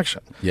rigging an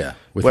election. Yeah.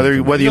 Whether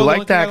you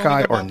like that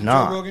guy or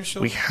not.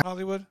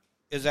 Hollywood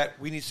is that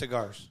we need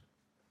cigars.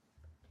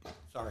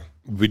 Sorry.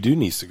 We do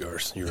need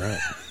cigars. You're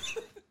right.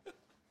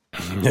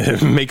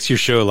 It makes your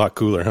show a lot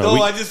cooler, huh?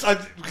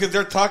 No, because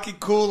they're talking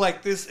cool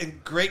like this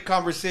in great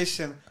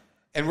conversation,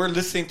 and we're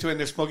listening to it and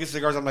they're smoking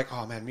cigars. I'm like,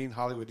 oh man, me and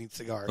Hollywood need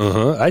cigars.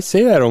 I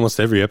say that almost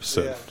every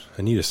episode. Yeah.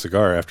 I need a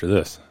cigar after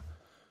this.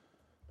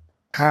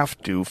 Have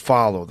to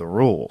follow the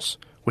rules.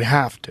 We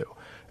have to.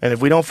 And if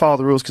we don't follow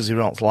the rules because we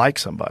don't like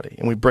somebody,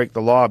 and we break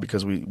the law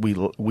because we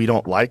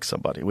don't like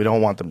somebody, we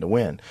don't want them to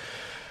win.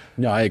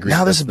 No, I agree.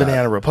 Now this is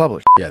Banana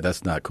Republic. Yeah,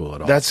 that's not cool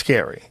at all. That's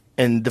scary.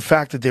 And the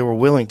fact that they were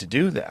willing to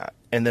do that,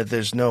 and that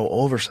there's no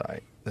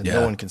oversight, that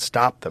no one can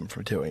stop them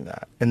from doing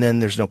that, and then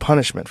there's no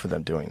punishment for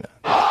them doing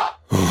that.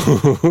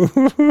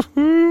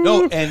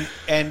 No,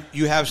 and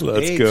you have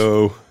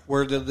states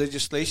where the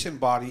legislation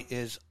body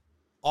is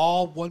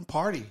all one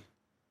party.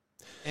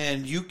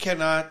 And you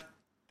cannot.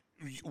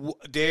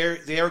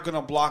 They are going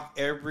to block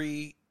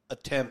every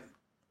attempt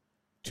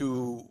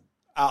to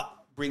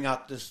bring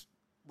out this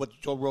what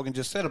Joe Rogan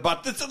just said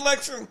about this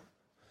election.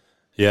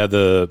 Yeah,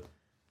 the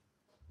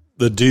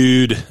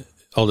dude,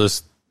 I'll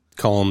just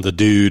call him the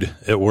dude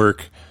at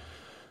work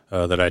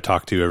that I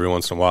talk to every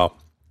once in a while.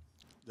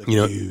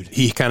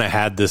 He kind of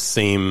had this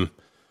same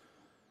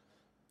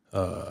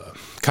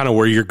kind of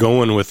where you're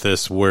going with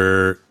this,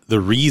 where the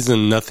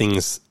reason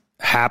nothing's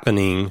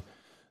happening,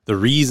 the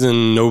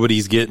reason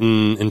nobody's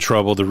getting in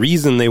trouble, the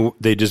reason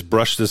they just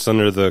brushed this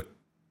under the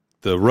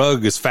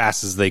rug as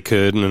fast as they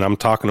could, and I'm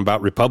talking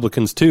about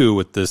Republicans too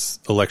with this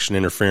election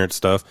interference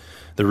stuff,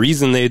 the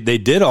reason they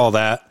did all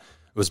that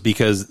was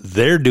because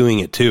they're doing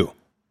it too,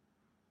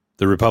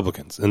 the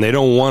Republicans, and they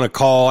don't want to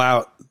call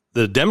out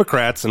the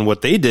Democrats and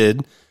what they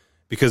did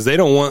because they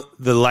don't want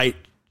the light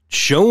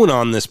shown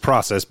on this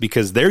process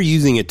because they're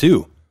using it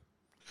too.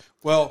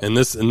 Well, and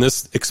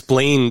this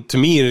explained to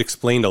me, it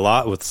explained a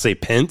lot with, say,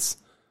 Pence.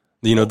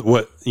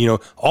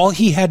 All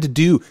he had to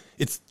do,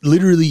 it's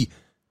literally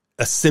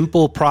a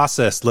simple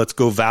process. Let's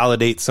go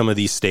validate some of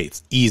these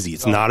states. Easy.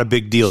 It's not a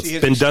big deal. It's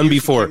been done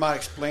before.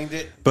 Explained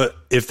it. But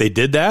if they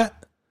did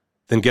that,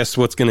 then guess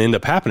what's going to end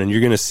up happening?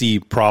 You're going to see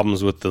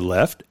problems with the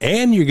left,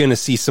 and you're going to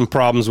see some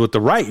problems with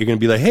the right. You're going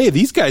to be like, hey,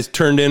 these guys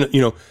turned in,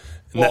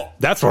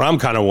 that's what I'm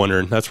kind of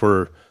wondering. That's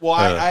where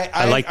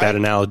I like that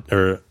analogy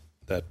or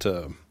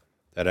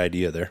that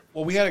idea there.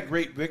 Well, we had a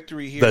great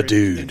victory here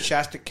in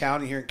Shasta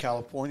County here in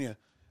California,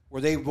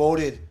 where they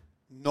voted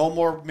no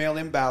more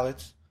mail-in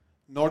ballots,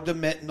 no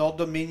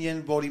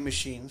Dominion voting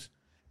machines,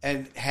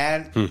 and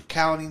hand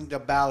counting the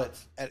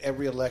ballots at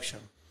every election.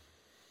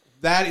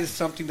 That is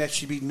something that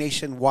should be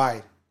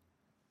nationwide.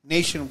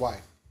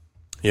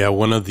 Yeah,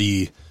 one of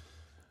the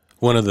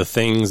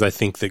things I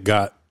think that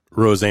got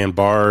Roseanne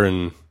Barr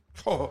and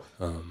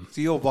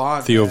Theo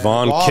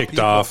Vaughn kicked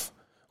off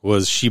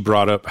was she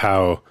brought up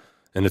how,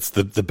 and it's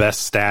the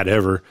best stat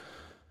ever,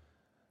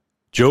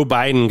 Joe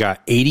Biden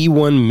got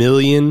 81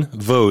 million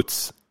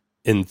votes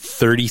in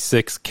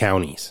 36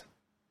 counties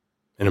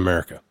in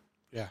America.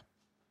 Yeah.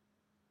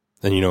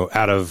 And,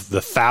 out of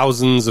the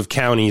thousands of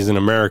counties in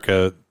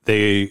America,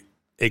 it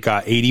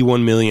got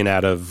 81 million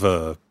out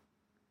of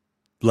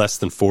less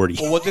than 40.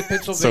 Well, what did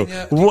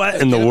Pennsylvania... So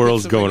what in the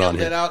world's going on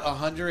here? Let out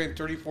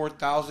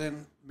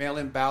 134,000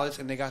 mail-in ballots,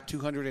 and they got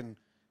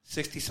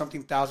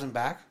 260-something thousand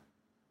back.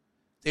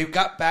 They've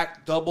got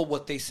back double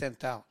what they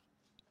sent out.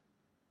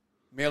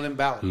 Mail-in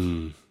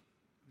ballots.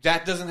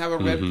 That doesn't have a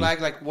red flag.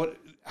 Like, what?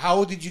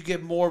 How did you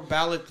get more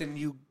ballots than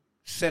you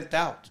sent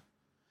out?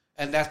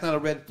 And that's not a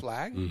red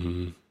flag?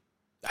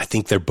 I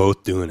think they're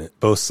both doing it.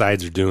 Both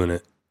sides are doing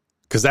it.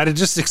 Because that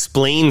just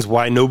explains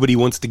why nobody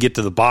wants to get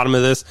to the bottom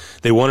of this.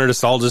 They wanted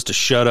us all just to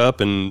shut up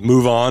and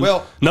move on.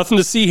 Well, nothing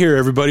to see here,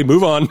 everybody.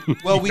 Move on.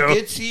 Well, we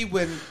did see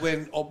when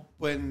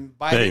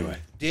Biden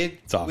did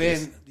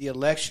win the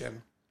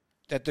election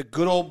that the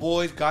good old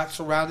boys got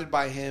surrounded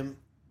by him,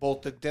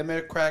 both the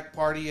Democratic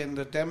Party and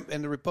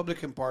the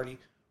Republican Party,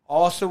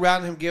 all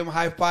surrounded him, gave him a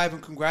high five,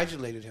 and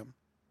congratulated him.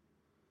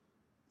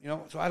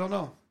 So I don't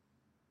know.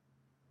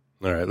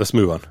 All right, let's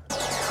move on.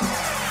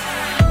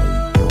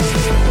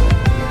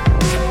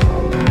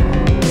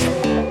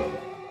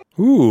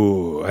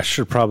 Ooh, I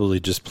should have probably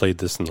just played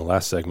this in the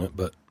last segment,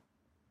 but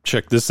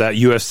check this out.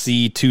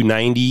 UFC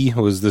 290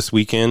 was this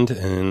weekend,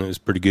 and it was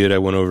pretty good. I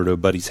went over to a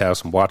buddy's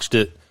house and watched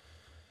it.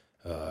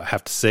 I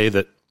have to say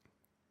that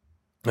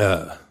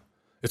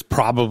it's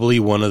probably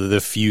one of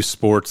the few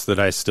sports that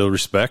I still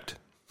respect.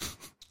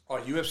 Oh,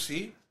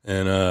 UFC?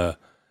 And that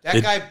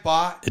guy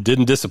bought... It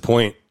didn't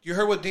disappoint. You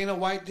heard what Dana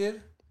White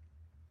did?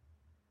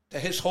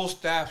 That his whole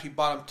staff, he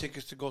bought him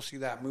tickets to go see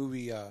that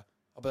movie...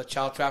 about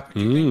child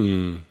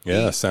trafficking.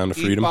 Sound of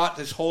Freedom. He bought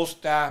his whole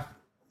staff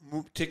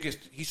tickets.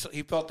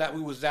 He felt that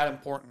movie was that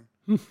important.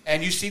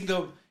 And you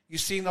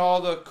seen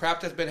all the crap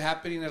that's been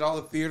happening at all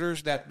the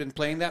theaters that's been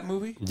playing that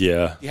movie?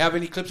 Yeah. You have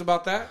any clips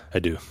about that? I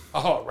do.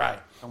 Oh, right.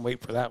 I'm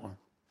waiting for that one.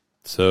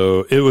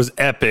 So it was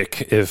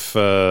epic. If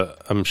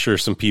I'm sure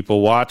some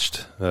people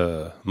watched,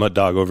 Mud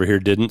Dog over here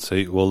didn't. So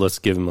let's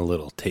give him a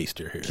little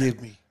taster here.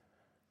 Give me.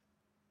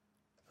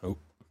 Oh.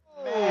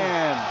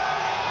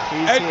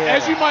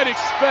 As you might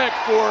expect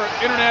for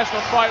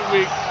International Fight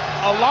Week,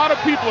 a lot of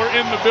people are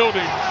in the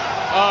building,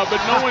 but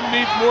no one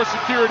needs more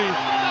security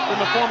than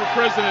the former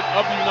president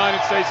of the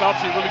United States,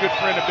 obviously a really good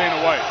friend of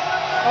Dana White.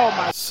 Oh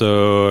my!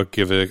 So,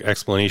 give an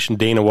explanation.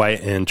 Dana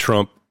White and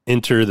Trump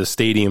enter the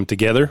stadium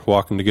together,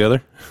 walking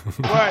together.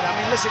 Right.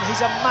 I mean, listen,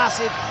 he's a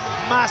massive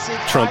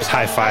Trump's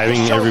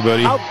high-fiving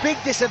everybody. How big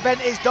this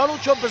event is.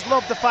 Donald Trump has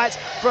loved the fights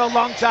for a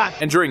long time.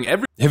 And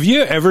have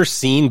you ever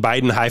seen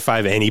Biden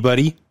high-five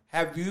anybody?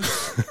 Have you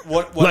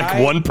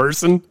one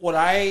person? What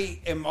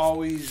I am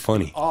always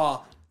funny,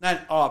 but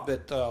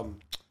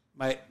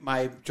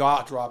my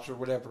jaw drops or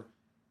whatever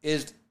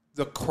is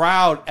the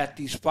crowd at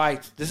these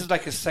fights. This is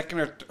like his second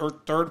or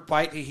third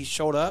fight he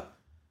showed up.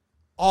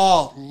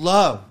 All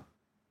love,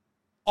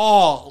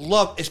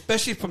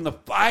 especially from the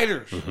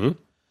fighters. Mm-hmm.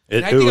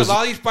 And I think a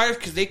lot of these fighters,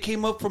 because they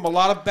came up from a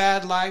lot of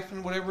bad life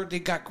and whatever, they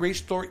got great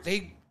stories.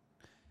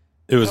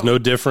 It was no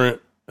different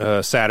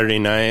Saturday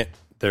night.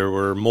 There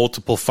were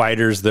multiple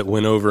fighters that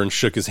went over and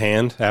shook his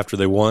hand after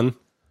they won.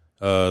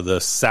 the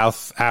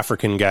South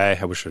African guy.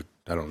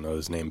 I don't know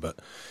his name, but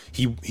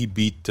he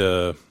beat.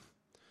 It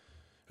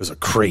was a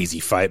crazy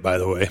fight, by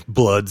the way.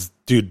 Bloods,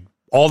 dude.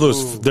 All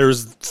those.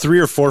 There's 3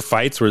 or 4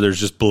 fights where there's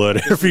just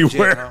blood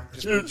everywhere.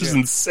 It's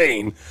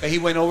insane. But he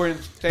went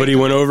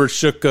over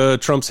shook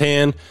Trump's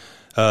hand.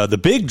 The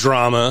big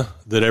drama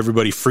that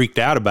everybody freaked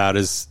out about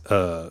is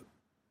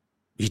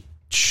he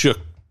shook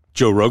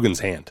Joe Rogan's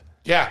hand.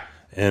 Yeah.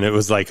 And it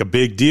was like a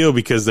big deal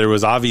because there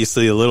was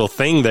obviously a little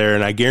thing there,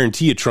 and I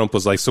guarantee you Trump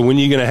was like, so when are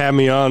you going to have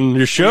me on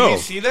your show? You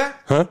didn't see that?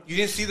 Huh? You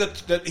didn't see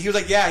the he was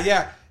like,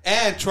 yeah.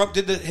 And Trump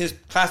did his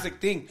classic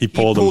thing. He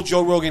pulled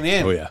Joe Rogan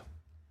in. Oh, yeah.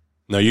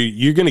 No,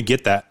 you're going to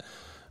get that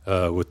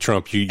with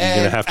Trump. You're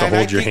going to have to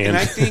hold your hand.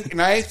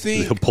 And I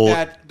think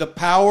that the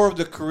power of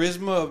the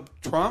charisma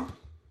of Trump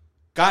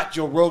got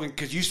Joe Rogan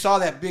because you saw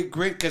that big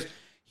grin because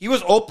he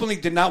was openly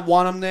did not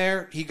want him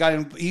there.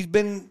 He's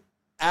been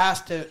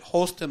asked to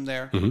host him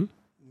there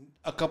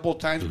a couple of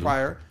times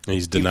prior. And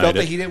he's denied he felt it.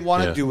 that he didn't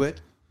want to do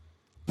it.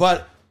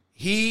 But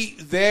the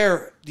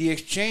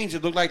exchange,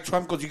 it looked like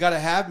Trump goes, you got to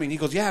have me. And he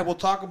goes, yeah, we'll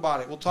talk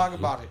about it. We'll talk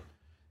about it.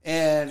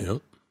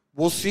 And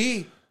we'll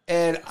see.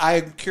 And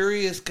I'm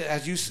curious,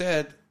 as you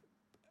said,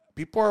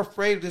 people are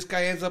afraid this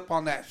guy ends up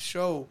on that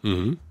show.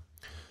 Mm-hmm.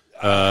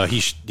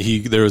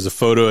 There was a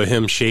photo of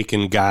him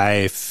shaking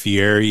Guy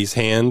Fieri's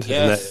hand,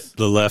 and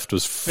the left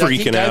was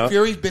freaking out. Guy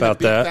Fieri's been about a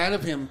big that. fan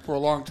of him for a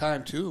long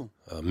time too.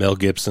 Mel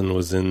Gibson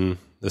was in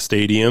the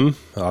stadium,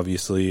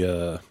 obviously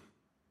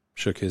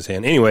shook his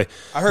hand. Anyway,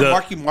 I heard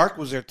Marky Mark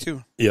was there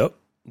too. Yep.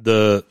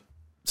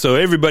 So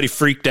everybody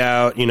freaked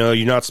out. You know,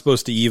 you're not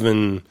supposed to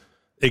even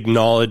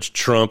acknowledge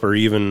Trump or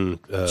even,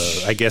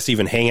 I guess,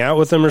 even hang out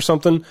with him or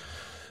something.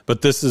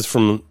 But this is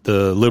from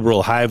the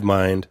liberal hive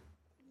mind.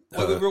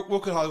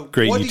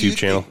 Great YouTube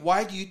channel.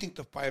 Why do you think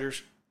the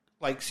fighters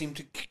seem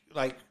to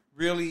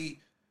really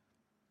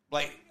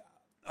like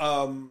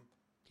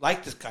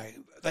this guy?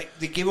 Like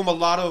they give him a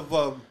lot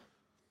of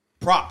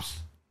props.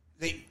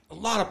 A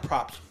lot of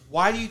props.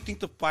 Why do you think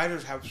the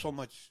fighters have so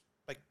much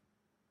they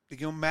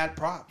give him mad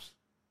props?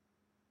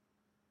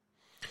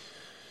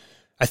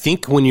 I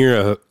think when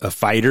you're a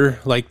fighter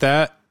like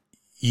that,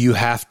 you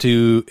have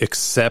to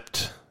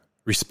accept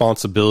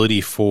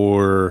responsibility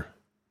for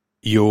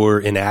your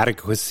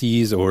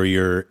inadequacies or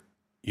your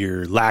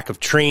lack of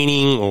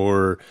training,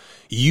 or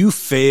you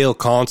fail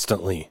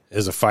constantly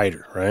as a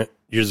fighter, right?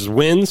 There's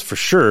wins for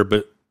sure,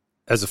 but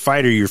as a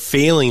fighter, you're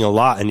failing a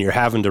lot and you're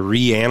having to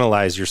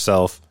reanalyze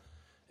yourself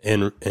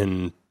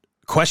and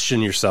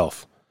question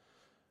yourself,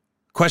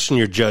 question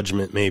your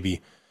judgment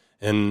maybe.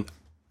 And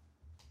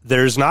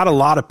there's not a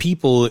lot of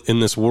people in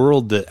this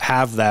world that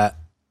have that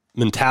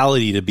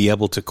mentality to be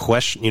able to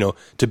question,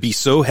 to be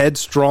so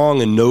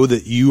headstrong and know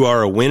that you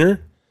are a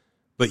winner,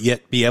 but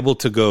yet be able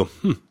to go,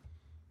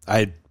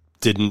 I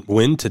didn't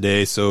win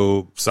today,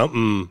 so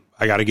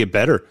I got to get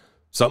better.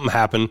 Something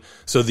happened.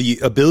 So the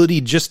ability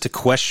just to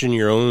question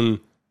your own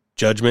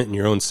judgment and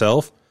your own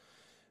self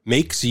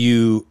makes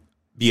you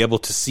be able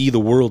to see the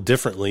world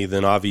differently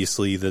than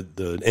obviously the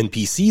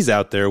NPCs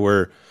out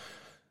there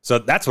so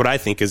that's what I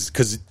think is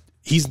because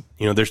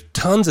there's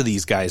tons of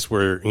these guys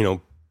where,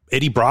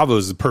 Eddie Bravo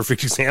is a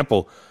perfect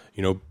example,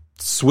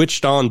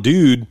 switched on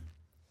dude,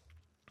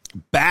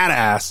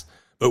 badass.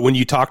 But when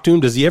you talk to him,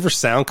 does he ever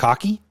sound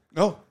cocky?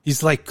 No.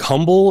 He's like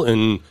humble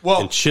and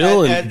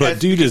chill, but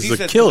dude is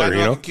a killer, I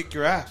can kick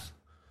your ass.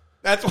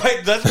 That's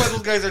why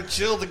those guys are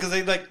chill because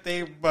I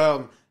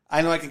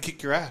know I can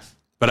kick your ass.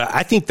 But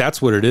I think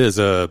that's what it is.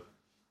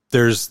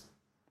 There's,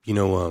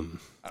 I'm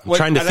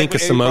trying to think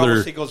of some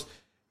other. He goes,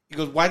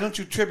 why don't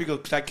you trip? He goes,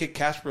 because I kick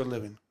cash for a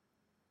living.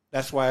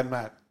 That's why I'm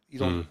not. You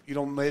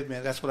don't live,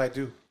 man. That's what I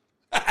do.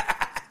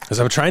 Because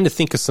I'm trying to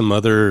think of some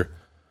other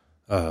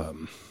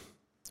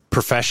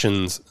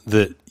professions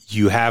that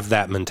you have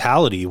that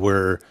mentality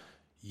where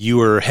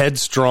you are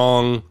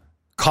headstrong,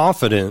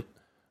 confident,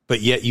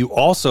 but yet you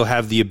also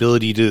have the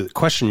ability to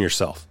question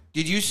yourself.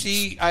 Did you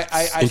see?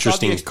 I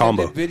interesting saw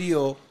the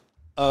video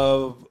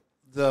of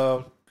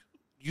the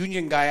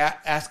union guy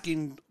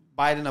asking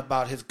Biden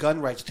about his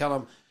gun rights. Tell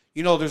him,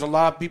 there's a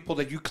lot of people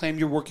that you claim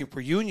you're working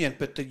for union,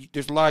 but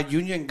there's a lot of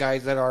union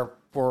guys that are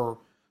for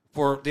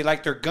they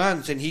like their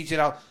guns. And he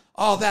said,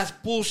 "Oh, that's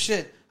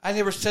bullshit. I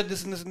never said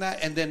this and this and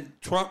that." And then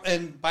Trump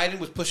and Biden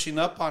was pushing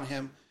up on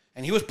him,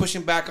 and he was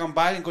pushing back on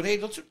Biden, going, "Hey,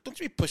 don't you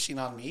be pushing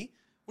on me?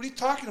 What are you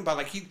talking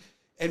about?"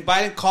 And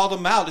Biden called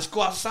him out. Let's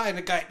go outside. And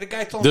the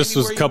guy told him, this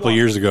was a couple of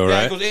years ago,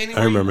 right? He goes,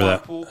 I remember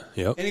that.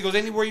 Yep. And he goes,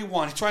 anywhere you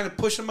want. He's trying to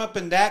push him up,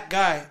 and that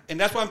guy, and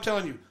that's what I'm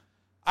telling you.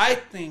 I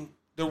think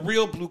the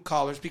real blue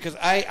collars, because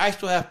I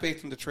still have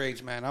faith in the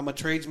trades, man. I'm a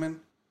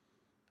tradesman.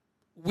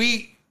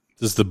 This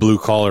is the blue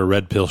collar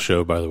red pill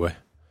show, by the way.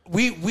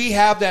 We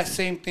have that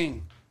same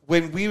thing.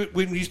 When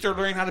you start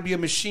learning how to be a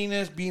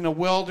machinist, being a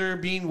welder,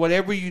 being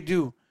whatever you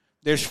do,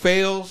 there's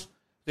fails.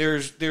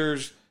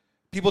 There's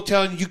people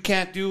telling you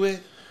can't do it.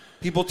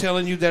 People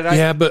telling you that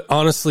Yeah, but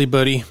honestly,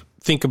 buddy,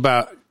 think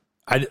about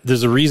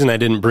there's a reason I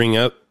didn't bring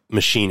up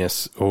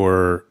machinists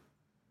or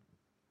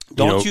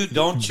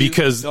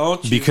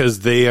because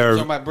they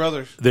are my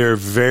brothers. They're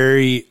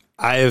very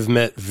I have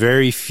met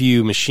very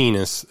few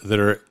machinists that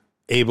are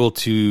able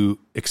to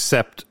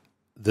accept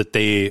that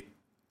they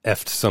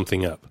effed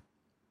something up.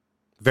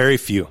 Very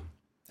few.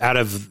 Out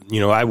of,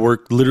 I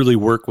literally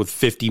work with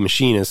 50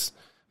 machinists.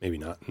 Maybe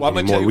not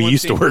anymore. We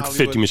used to work with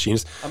 50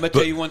 machinists. I'm going to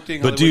tell you one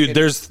thing. But dude,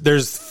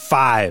 there's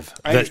 5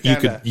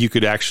 that you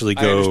could actually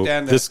go,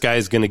 this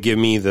guy's going to give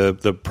me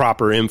the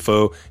proper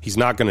info. He's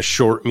not going to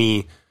short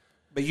me.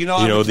 But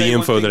the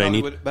info that I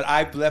need. But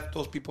I've left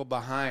those people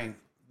behind.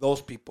 Those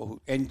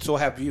people, and so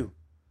have you.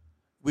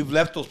 We've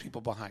left those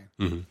people behind.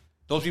 Mm-hmm.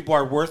 Those people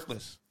are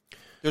worthless.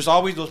 There's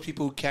always those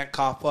people who can't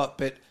cough up.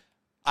 But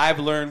I've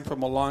learned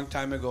from a long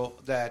time ago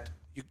that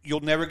you'll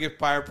never get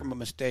fired from a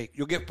mistake.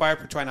 You'll get fired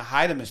for trying to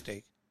hide a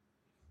mistake.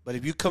 But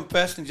if you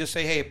confess and just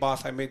say, hey,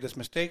 boss, I made this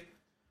mistake,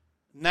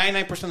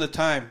 99% of the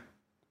time,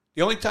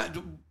 the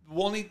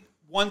only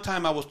one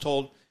time I was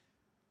told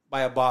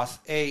by a boss,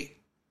 hey,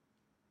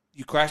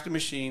 you crashed the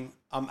machine,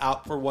 I'm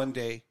out for 1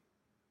 day.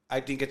 I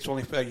think it's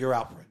only fair you're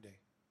out for a day.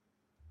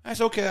 I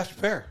said, okay, that's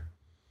fair.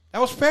 That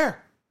was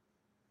fair.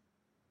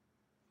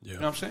 Yeah. You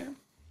know what I'm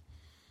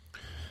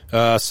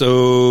saying?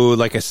 So,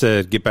 like I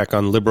said, get back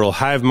on liberal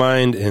hive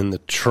mind and the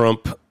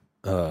Trump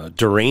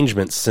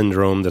derangement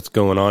syndrome that's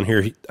going on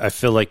here. I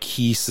feel like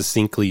he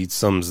succinctly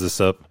sums this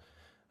up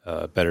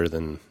better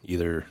than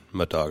either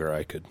Mud Dog or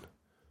I could.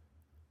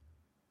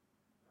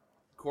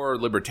 Core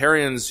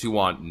libertarians who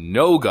want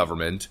no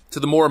government to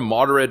the more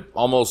moderate,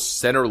 almost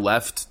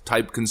center-left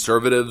type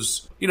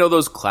conservatives.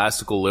 Those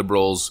classical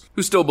liberals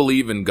who still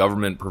believe in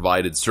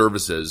government-provided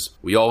services.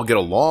 We all get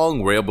along,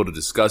 we're able to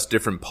discuss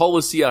different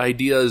policy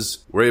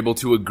ideas, we're able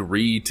to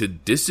agree to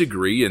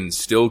disagree and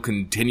still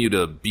continue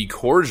to be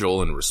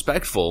cordial and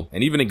respectful,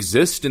 and even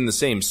exist in the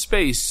same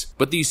space,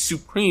 but these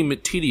supreme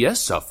TDS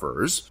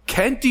sufferers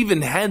can't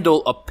even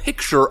handle a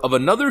picture of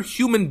another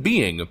human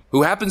being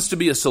who happens to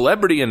be a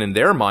celebrity, and in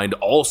their mind,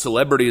 all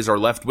celebrities are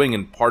left-wing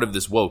and part of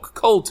this woke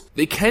cult.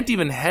 They can't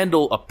even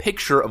handle a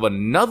picture of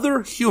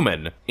another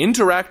human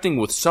interacting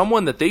with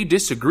someone that they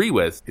disagree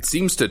with. It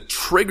seems to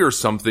trigger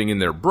something in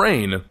their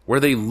brain where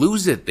they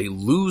lose it. They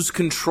lose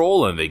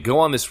control and they go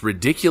on this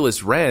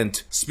ridiculous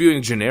rant,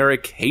 spewing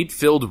generic,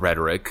 hate-filled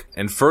rhetoric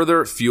and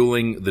further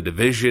fueling the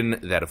division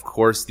that, of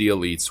course, the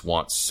elites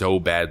want so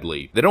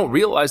badly. They don't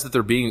realize that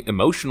they're being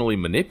emotionally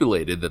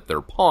manipulated, that they're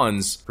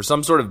pawns for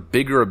some sort of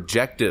bigger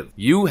objective.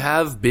 You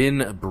have been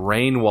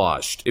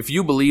brainwashed. If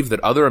you believe that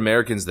other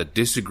Americans that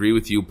disagree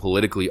with you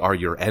politically are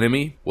your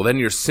enemy, well, then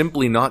you're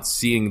simply not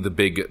seeing the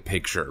big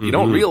picture. You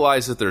don't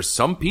realize that there's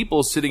some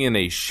people sitting in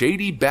a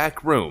shady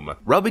back room,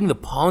 rubbing the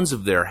palms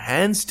of their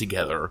hands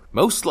together,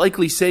 most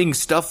likely saying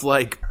stuff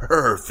like,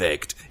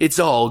 perfect, it's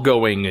all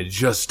going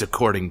just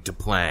according to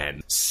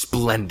plan,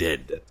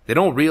 splendid. They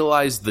don't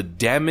realize the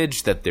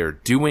damage that they're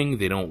doing.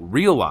 They don't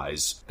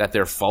realize that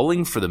they're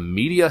falling for the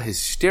media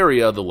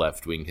hysteria, the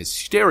left-wing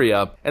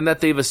hysteria, and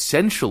that they've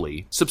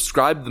essentially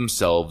subscribed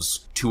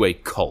themselves to a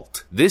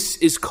cult. This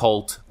is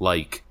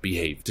cult-like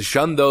behavior. To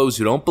shun those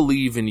who don't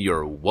believe in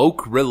your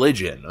woke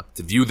religion,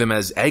 to view them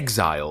as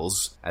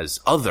exiles, as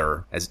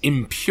other, as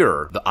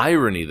impure. The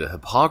irony, the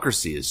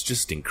hypocrisy is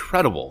just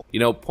incredible.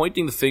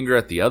 Pointing the finger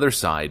at the other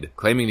side,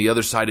 claiming the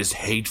other side is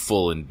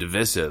hateful and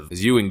divisive.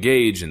 As you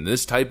engage in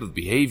this type of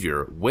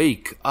behavior,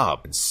 wake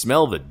up and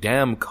smell the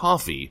damn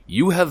coffee.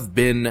 You have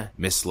been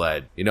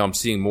misled. I'm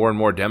seeing more and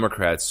more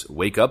Democrats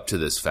wake up to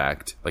this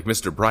fact, like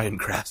Mr. Brian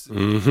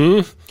Krasny.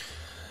 Mm-hmm.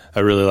 I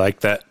really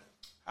like that.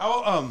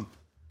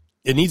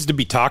 It needs to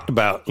be talked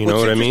about, you know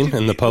what I mean,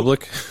 in the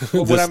public.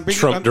 This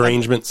Trump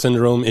derangement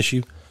syndrome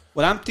issue.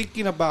 What I'm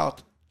thinking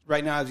about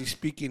right now as he's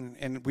speaking,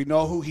 and we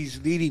know who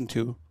he's leading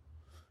to,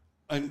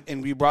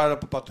 and we brought it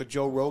up about the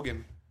Joe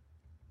Rogan.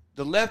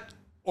 The left,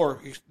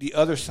 or the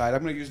other side,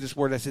 I'm going to use this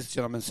word as this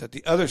gentleman said,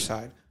 the other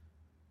side,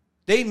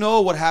 they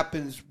know what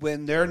happens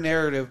when their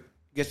narrative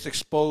gets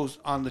exposed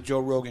on the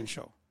Joe Rogan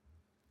show.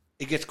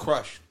 It gets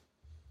crushed.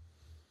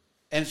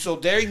 And so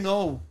they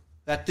know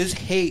that this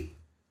hate,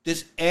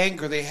 this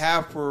anger they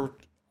have for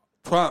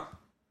Trump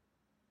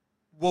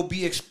will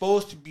be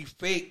exposed to be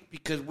fake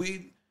because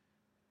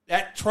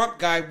that Trump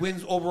guy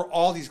wins over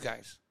all these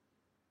guys.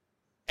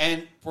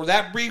 And for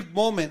that brief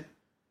moment,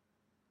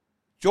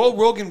 Joe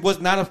Rogan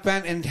was not a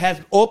fan and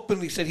has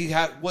openly said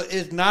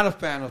is not a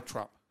fan of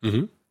Trump.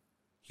 Mm-hmm.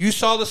 You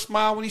saw the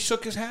smile when he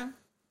shook his hand?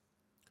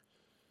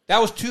 That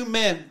was two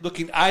men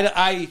looking eye to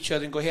eye at each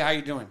other and go, hey, how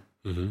you doing?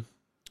 Mm-hmm.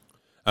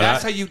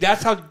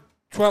 That's how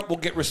Trump will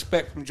get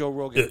respect from Joe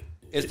Rogan.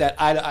 Is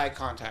that eye-to-eye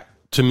contact.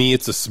 To me,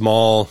 it's a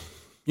small,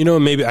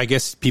 maybe I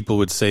guess people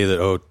would say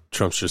that,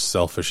 Trump's just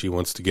selfish. He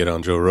wants to get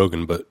on Joe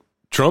Rogan. But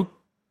Trump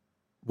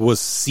was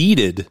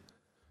seated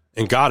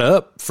and got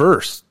up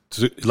first.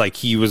 Like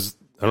he was,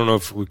 I don't know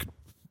if we could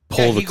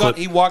pull the clip.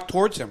 He walked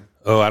towards him.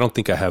 Oh, I don't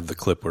think I have the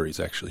clip where he's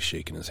actually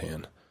shaking his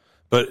hand.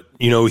 But,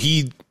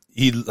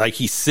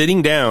 he's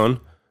sitting down,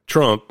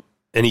 Trump,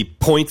 and he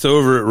points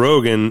over at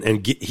Rogan,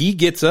 and he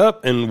gets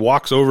up and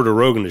walks over to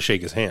Rogan to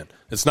shake his hand.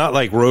 It's not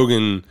like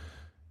Rogan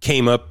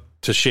came up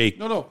to shake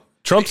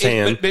Trump's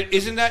hand. But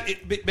isn't that?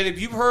 But if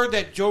you've heard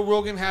that Joe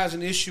Rogan has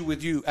an issue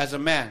with you as a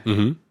man,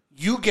 mm-hmm.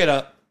 you get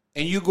up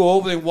and you go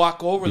over and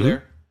walk over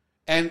there,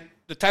 and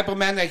the type of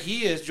man that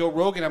he is, Joe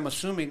Rogan, I'm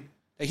assuming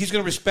that he's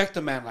going to respect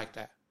a man like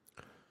that.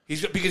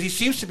 Because he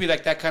seems to be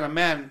like that kind of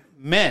man.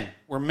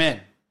 We're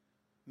men.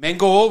 Men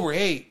go over,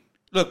 hey,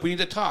 look, we need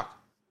to talk.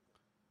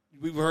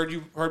 We've heard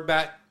you heard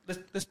back.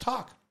 Let's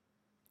talk.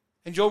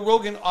 And Joe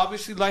Rogan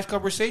obviously likes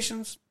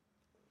conversations.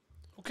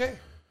 Okay.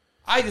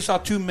 I just saw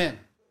two men.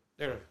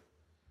 There.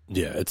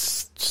 Yeah,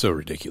 it's so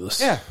ridiculous.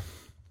 Yeah.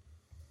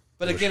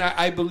 But again,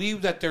 I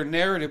believe that their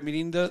narrative,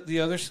 meaning the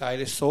other side,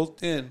 is so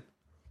thin.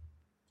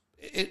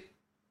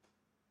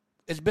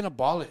 It's been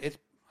abolished.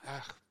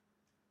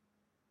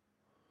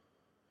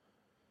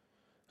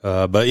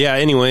 But yeah,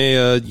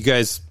 anyway, you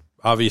guys,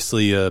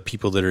 obviously,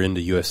 people that are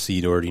into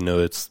UFC already know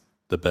it's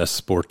the best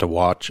sport to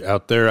watch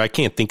out there. I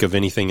can't think of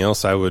anything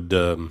else. I would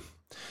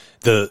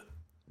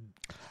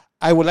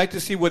I would like to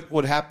see what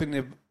would happen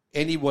if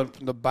anyone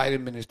from the Biden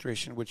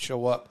administration would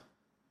show up.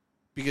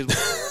 Because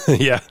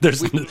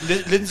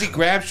Lindsey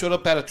Graham showed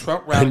up at a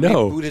Trump rally and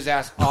booed his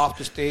ass off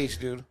the stage,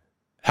 dude.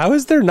 How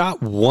is there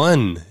not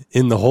one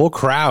in the whole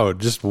crowd?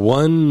 Just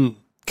one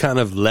kind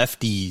of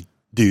lefty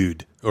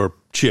dude or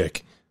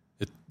chick.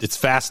 It's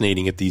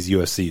fascinating at these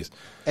UFCs.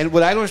 And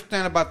what I don't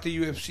understand about the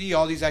UFC,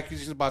 all these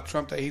accusations about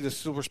Trump that he's a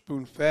silver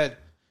spoon fed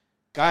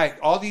guy,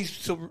 all these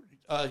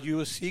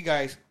UFC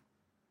guys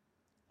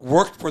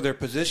worked for their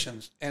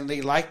positions and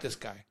they like this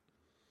guy.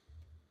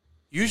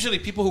 Usually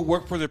people who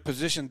work for their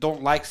position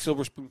don't like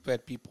silver spoon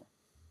fed people.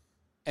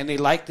 And they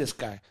like this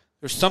guy.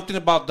 There's something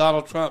about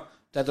Donald Trump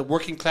that the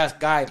working class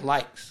guy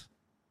likes.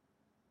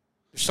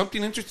 There's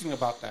something interesting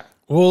about that.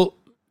 Well,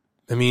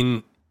 I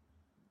mean,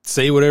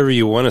 say whatever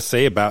you want to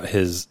say about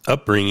his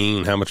upbringing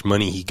and how much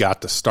money he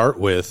got to start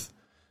with.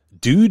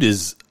 Dude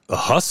is a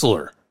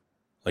hustler.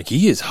 Like,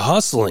 he is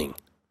hustling.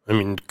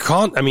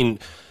 I mean,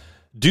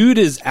 dude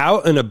is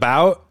out and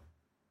about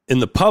in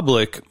the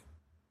public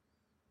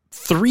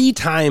 3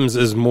 times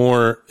as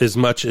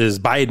much as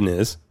Biden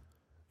is.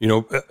 You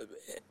know,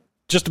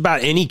 just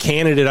about any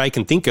candidate I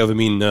can think of. I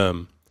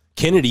mean,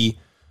 Kennedy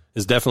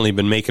has definitely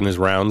been making his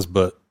rounds,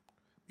 but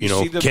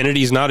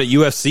Kennedy's not at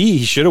UFC.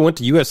 He should have went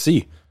to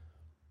UFC.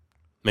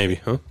 Maybe,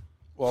 huh?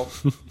 Well,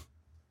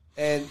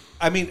 and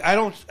I mean, I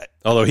don't.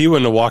 Although he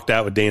wouldn't have walked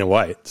out with Dana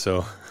White,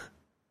 so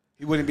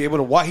he wouldn't be able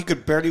to walk. He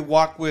could barely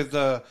walk with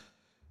the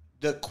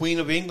Queen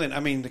of England. I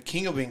mean, the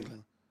King of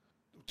England.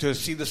 To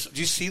see this, do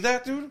you see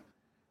that, dude?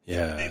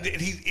 Yeah.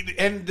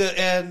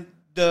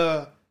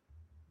 The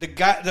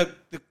guy, the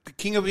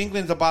King of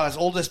England's about as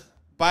old as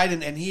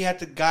Biden, and he had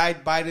to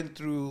guide Biden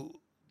through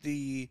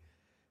the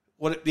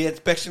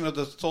inspection of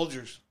the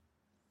soldiers.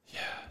 Yeah.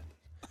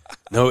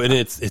 No, and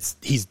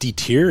he's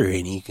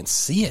deteriorating. You can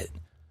see it.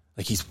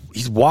 Like he's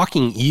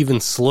walking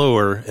even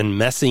slower and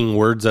messing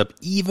words up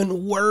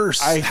even worse.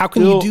 How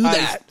can you do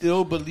that? I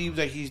still believe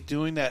that he's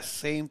doing that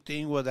same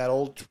thing what that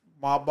old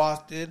mob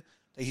boss did.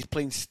 That he's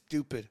playing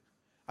stupid.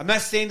 I'm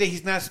not saying that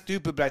he's not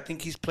stupid, but I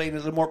think he's playing a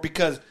little more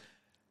because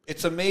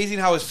it's amazing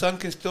how his son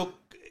can still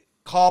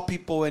call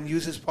people and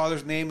use his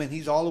father's name, and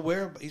he's well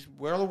aware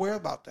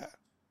about that.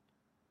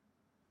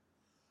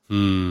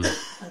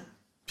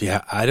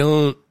 Yeah, I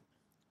don't.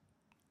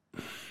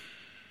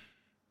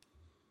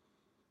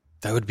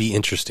 That would be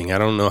interesting. I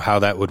don't know how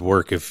that would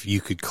work if you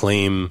could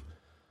claim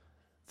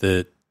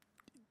that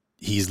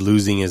he's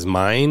losing his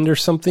mind or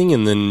something,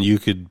 and then you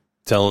could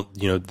tell,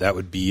 that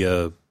would be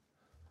I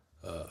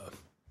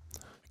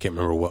can't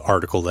remember what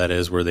article that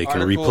is, where they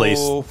can replace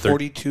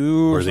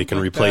 42, where they can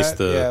replace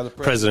the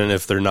president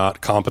if they're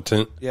not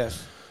competent.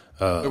 Yes,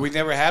 but we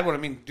never had one. I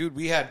mean, dude,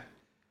 we had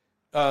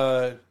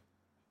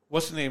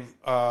what's the name?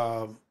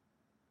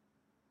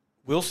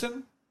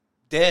 Wilson,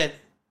 dead.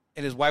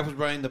 And his wife was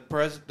running the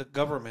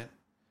government.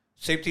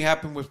 Same thing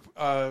happened with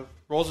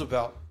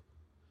Roosevelt.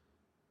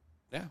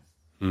 Yeah.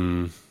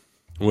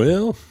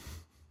 Well,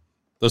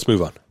 let's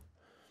move on.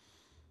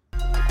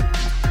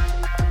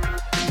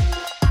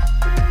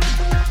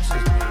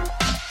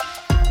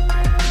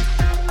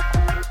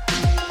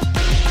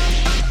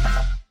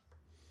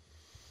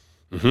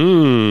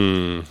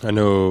 I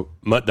know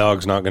Mutt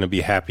Dog's not going to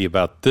be happy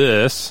about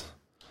this,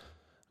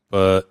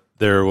 but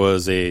there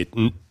was a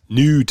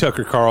new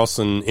Tucker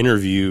Carlson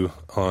interview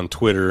on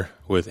Twitter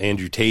with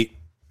Andrew Tate.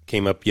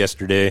 Came up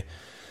yesterday.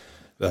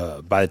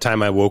 By the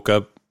time I woke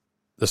up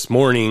this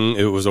morning,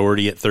 it was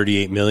already at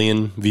 38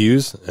 million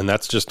views, and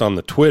that's just on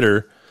the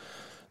Twitter.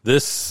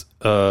 This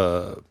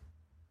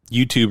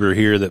YouTuber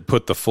here that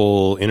put the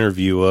full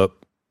interview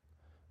up,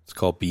 it's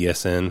called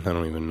BSN. I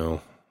don't even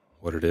know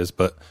what it is,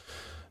 but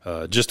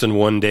just in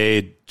one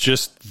day,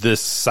 just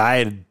this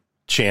side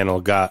channel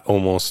got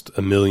almost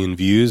 1 million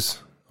views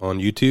on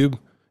YouTube.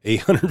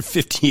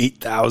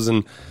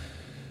 858,000.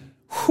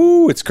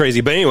 Whew, it's crazy.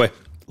 But anyway,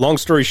 long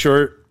story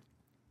short,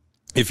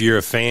 if you're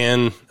a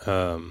fan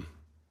of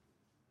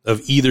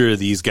either of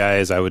these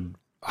guys, I would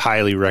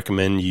highly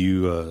recommend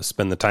you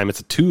spend the time. It's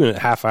a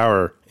 2.5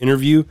 hour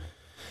interview.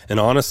 And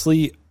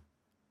honestly,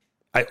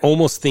 I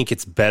almost think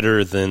it's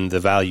better than the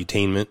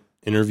Valuetainment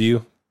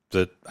interview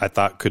that I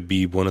thought could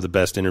be one of the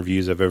best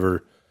interviews I've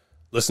ever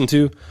listened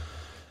to.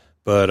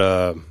 But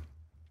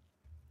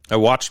I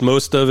watched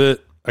most of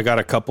it. I got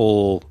a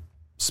couple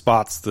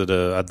spots that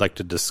I'd like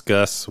to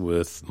discuss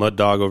with Mud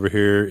Dog over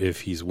here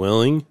if he's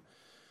willing.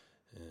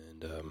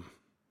 And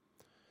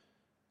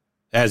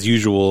as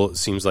usual, it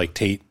seems like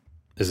Tate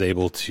is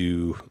able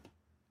to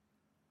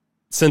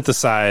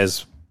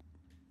synthesize,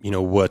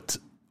 what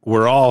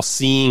we're all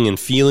seeing and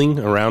feeling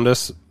around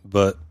us,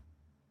 but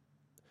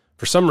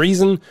for some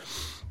reason,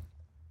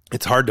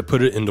 it's hard to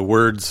put it into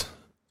words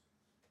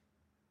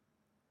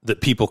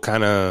that people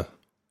kind of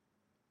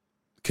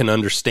can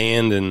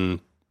understand. And,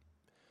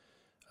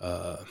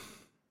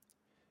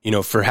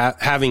 for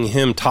having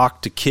him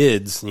talk to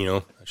kids,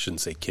 I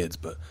shouldn't say kids,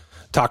 but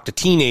talk to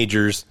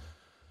teenagers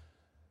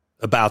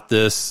about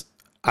this,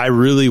 I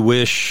really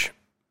wish,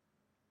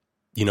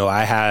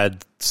 I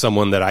had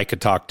someone that I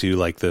could talk to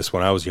like this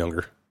when I was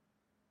younger.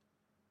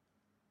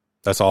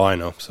 That's all I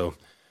know. So,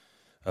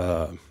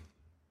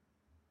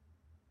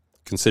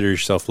 consider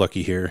yourself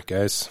lucky here,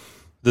 guys.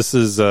 This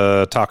is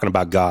talking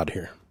about God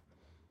here.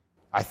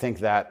 I think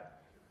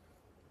that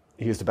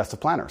he is the best of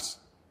planners.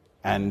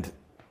 And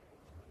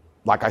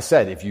like I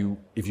said, if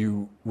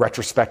you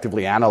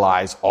retrospectively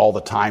analyze all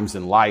the times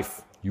in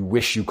life you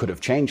wish you could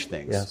have changed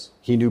things, yes,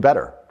 he knew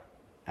better.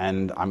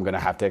 And I'm going to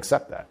have to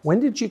accept that. When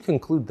did you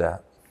conclude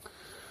that?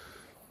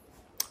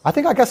 I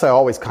guess I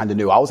always kind of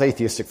knew. I was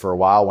atheistic for a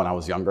while when I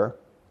was younger.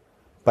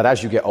 But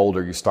as you get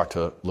older, you start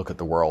to look at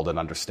the world and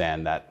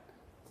understand that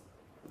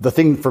the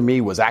thing for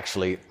me was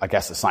actually, I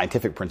guess, a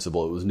scientific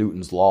principle. It was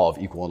Newton's law of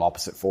equal and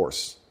opposite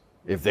force.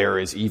 If there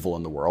is evil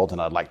in the world,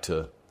 and I'd like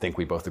to think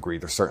we both agree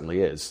there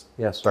certainly is,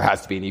 yes, there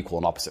has to be an equal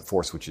and opposite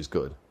force, which is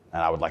good.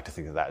 And I would like to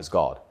think that is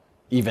God.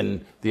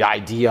 Even the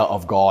idea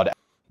of God.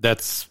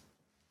 That's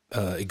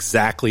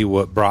exactly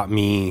what brought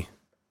me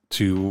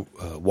to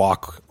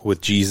walk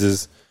with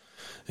Jesus.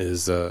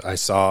 Is I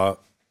saw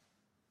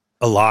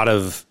a lot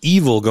of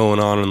evil going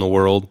on in the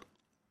world,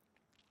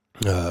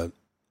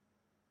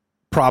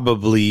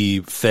 probably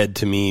fed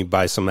to me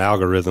by some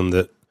algorithm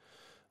that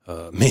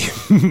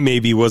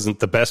maybe wasn't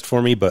the best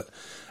for me, but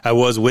I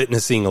was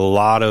witnessing a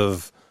lot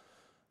of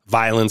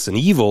violence and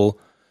evil,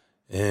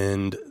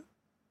 and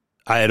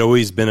I had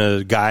always been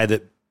a guy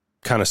that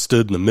kind of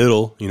stood in the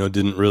middle,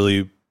 didn't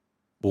really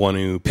want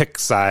to pick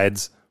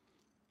sides,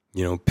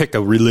 pick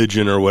a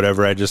religion or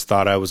whatever. I just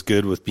thought I was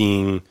good with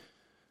being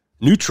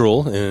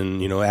neutral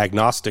and,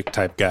 agnostic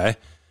type guy.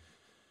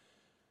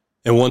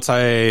 And once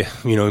I,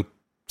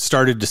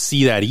 started to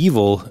see that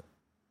evil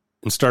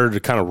and started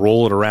to kind of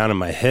roll it around in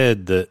my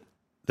head that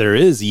there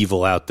is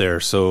evil out there.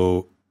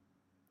 So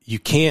you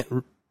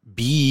can't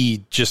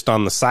be just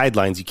on the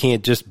sidelines. You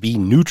can't just be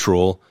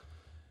neutral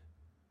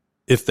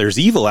if there's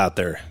evil out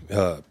there.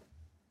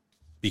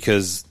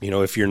 Because,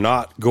 if you're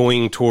not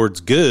going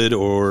towards good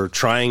or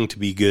trying to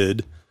be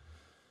good,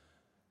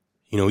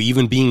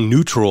 even being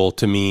neutral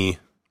to me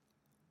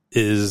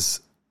is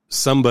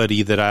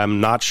somebody that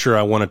I'm not sure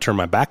I want to turn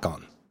my back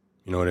on.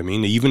 You know what I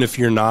mean? Even if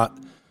you're not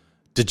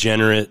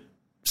degenerate,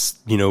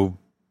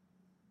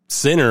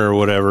 sinner or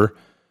whatever,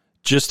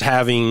 just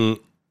having,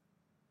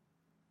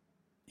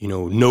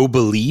 no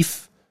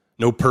belief,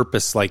 no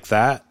purpose like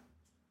that,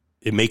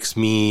 it makes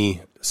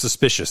me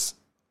suspicious,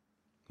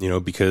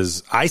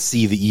 because I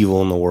see the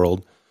evil in the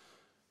world,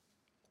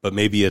 but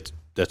maybe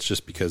that's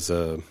just because,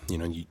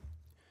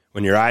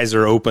 when your eyes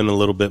are open a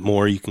little bit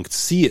more, you can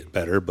see it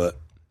better, but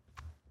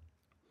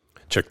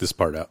check this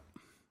part out.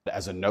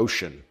 As a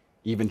notion,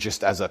 even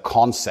just as a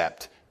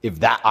concept, if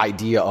that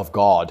idea of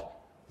God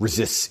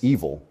resists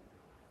evil,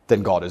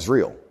 then God is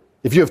real.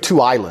 If you have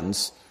two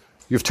islands,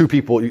 you have two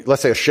people,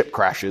 let's say a ship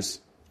crashes,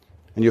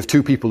 and you have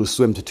two people who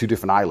swim to two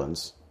different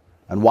islands,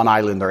 and one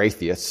island they're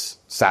atheists,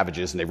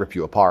 savages, and they rip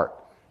you apart,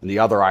 and the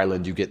other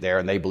island you get there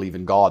and they believe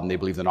in God and they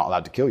believe they're not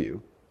allowed to kill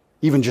you.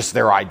 Even just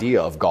their idea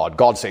of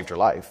God saved your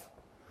life.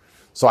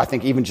 So I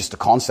think even just the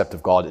concept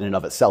of God in and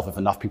of itself, if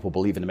enough people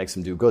believe in it makes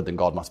them do good, then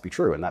God must be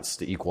true. And that's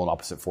the equal and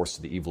opposite force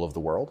to the evil of the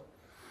world.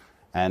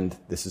 And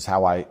this is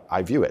how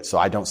I view it. So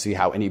I don't see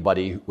how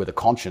anybody with a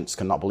conscience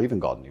cannot believe in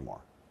God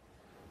anymore.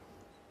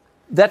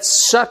 That's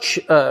such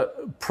a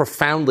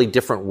profoundly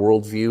different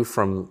worldview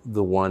from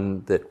the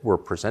one that we're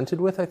presented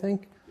with, I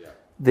think.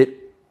 Yeah.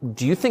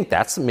 Do you think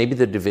that's maybe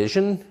the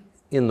division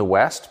in the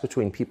West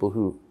between people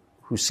who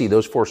see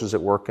those forces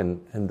at work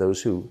and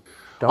those who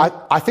don't?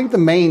 I think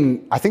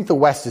the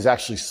West is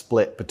actually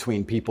split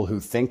between people who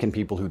think and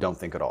people who don't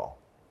think at all.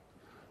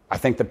 I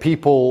think the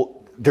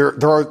people,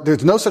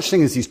 there's no such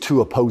thing as these two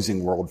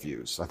opposing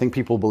worldviews. I think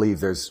people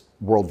believe there's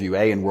worldview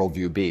A and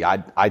worldview B.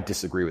 I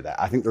disagree with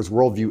that. I think there's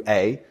worldview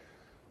A,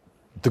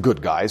 the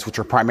good guys, which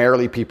are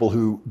primarily people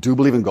who do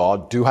believe in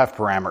God, do have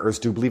parameters,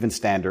 do believe in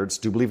standards,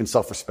 do believe in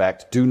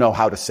self-respect, do know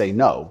how to say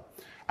no.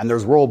 And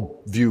there's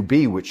worldview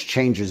B, which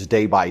changes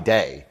day by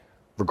day,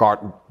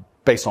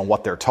 based on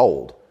what they're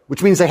told,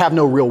 which means they have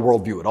no real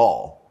worldview at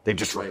all. They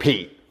just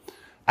repeat.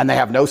 And they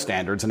have no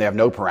standards and they have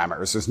no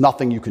parameters. There's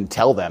nothing you can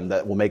tell them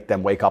that will make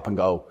them wake up and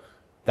go,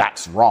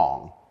 that's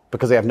wrong,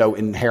 because they have no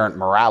inherent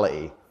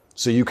morality.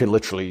 So you can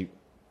literally,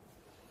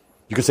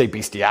 You could say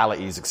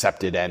bestiality is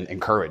accepted and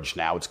encouraged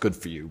now. It's good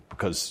for you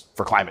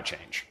for climate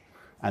change.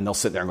 And they'll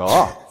sit there and go,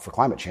 oh, for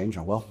climate change,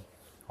 oh, well,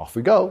 off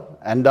we go.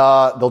 And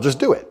they'll just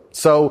do it.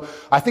 So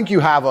I think you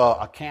have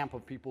a camp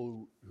of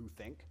people who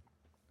think.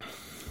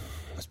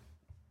 It's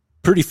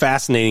pretty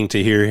fascinating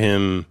to hear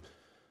him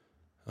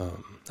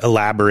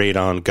elaborate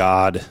on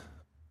God,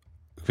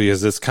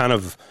 because it's kind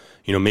of,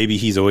 maybe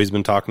he's always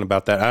been talking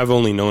about that. I've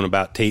only known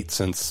about Tate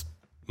since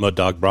Mud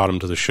Dog brought him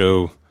to the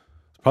show,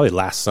 probably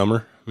last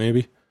summer,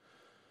 maybe.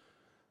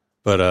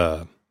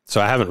 But so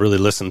I haven't really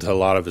listened to a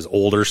lot of his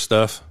older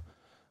stuff,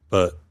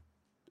 but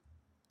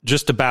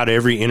just about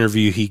every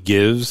interview he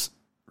gives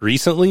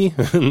recently,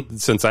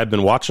 since I've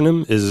been watching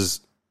him, is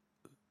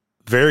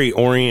very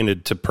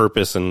oriented to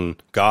purpose and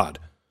God.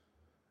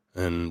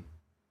 And,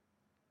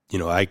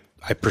 I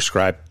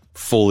prescribe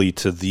fully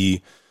to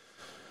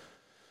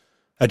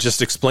I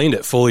just explained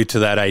it fully to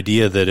that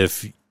idea that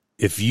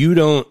if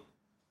you're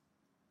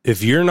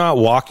not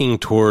walking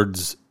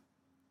towards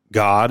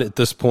God at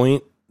this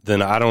point,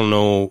 then I don't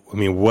know. I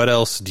mean, what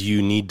else do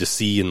you need to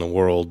see in the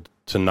world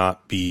to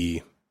not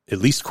be at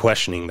least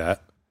questioning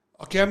that?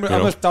 Okay, I'm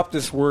going to stop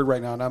this word right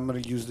now, and I'm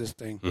going to use this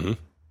thing. Mm-hmm.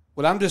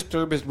 What I'm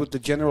disturbed is with the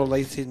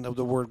generalization of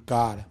the word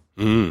God.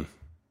 Mm.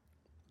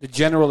 The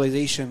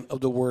generalization of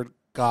the word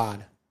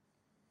God.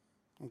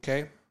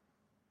 Okay?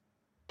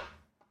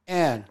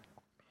 And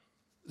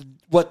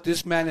what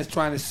this man is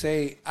trying to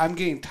say, I'm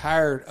getting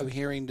tired of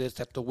hearing this,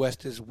 that the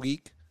West is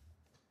weak,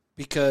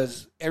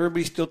 because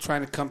everybody's still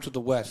trying to come to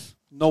the West.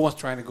 No one's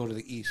trying to go to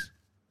the East.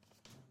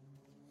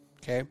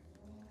 Okay?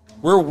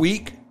 We're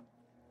weak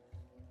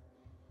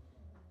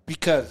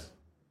because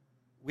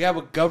we have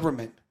a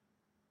government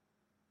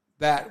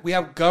we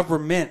have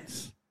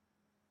governments,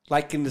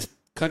 like in the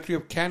country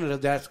of Canada,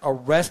 that's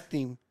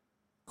arresting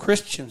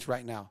Christians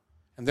right now.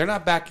 And they're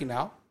not backing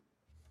out.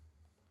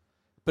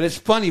 But it's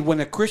funny, when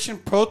a Christian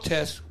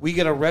protests, we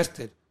get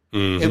arrested.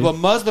 Mm-hmm. If a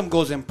Muslim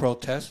goes in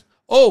protest,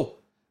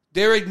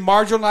 they're a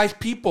marginalized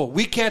people.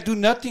 We can't do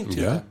nothing to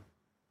them.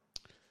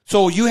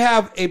 So you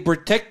have a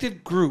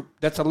protected group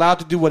that's allowed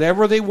to do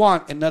whatever they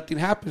want and nothing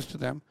happens to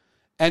them,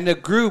 and a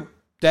group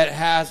that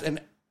has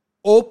an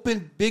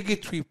open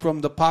bigotry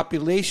from the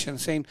population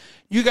saying,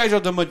 you guys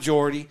are the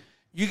majority,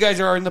 you guys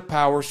are in the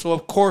power, so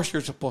of course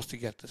you're supposed to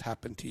get this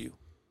happen to you.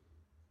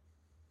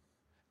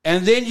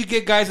 And then you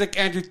get guys like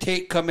Andrew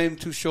Tate come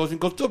into shows and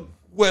go, the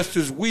West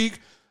is weak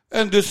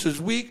and this is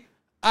weak.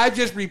 I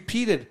just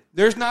repeated,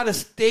 there's not a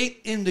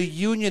state in the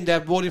union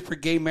that voted for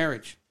gay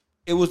marriage.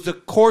 It was the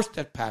courts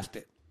that passed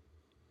it.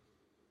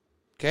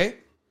 Okay?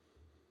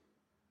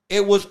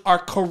 It was our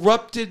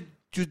corrupted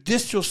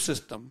judicial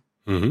system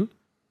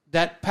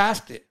that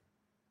passed it.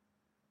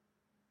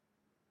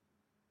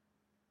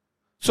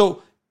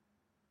 So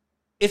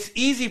it's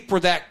easy for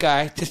that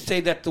guy to say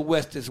that the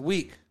West is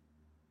weak.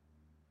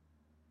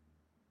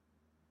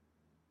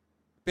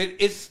 But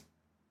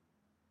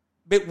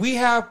we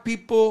have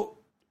people,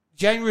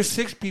 January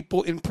 6th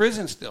people in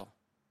prison still.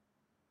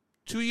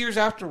 2 years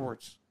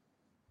afterwards.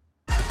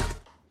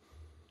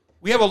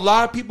 We have a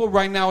lot of people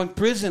right now in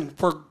prison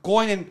for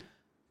going and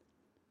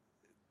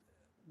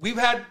we've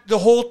had the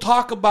whole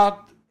talk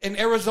about in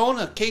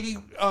Arizona, Katie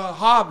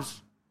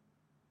Hobbs,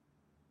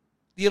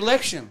 the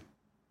election,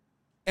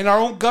 and our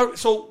own government.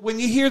 So when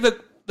you hear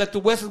that the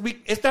West is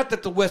weak, it's not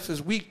that the West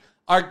is weak.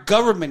 Our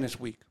government is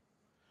weak.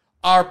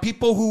 Our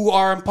people who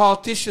are in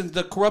politicians,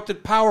 the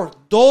corrupted power,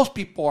 those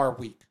people are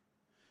weak.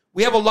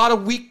 We have a lot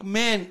of weak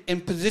men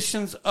in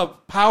positions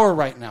of power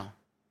right now.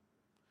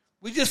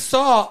 We just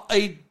saw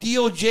a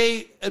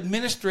DOJ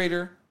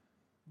administrator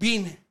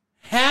being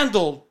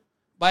handled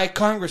by a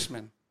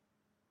congressman.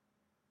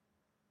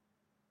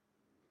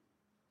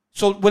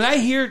 So when I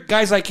hear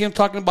guys like him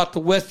talking about the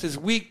West is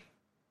weak,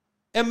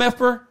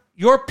 MFer,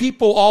 your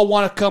people all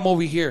want to come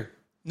over here.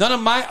 None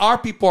of our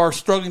people are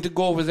struggling to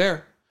go over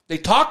there. They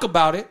talk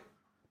about it,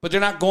 but they're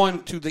not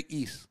going to the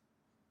East.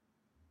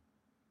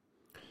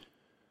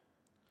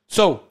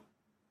 So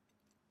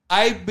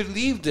I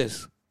believe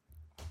this.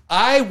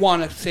 I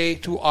want to say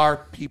to our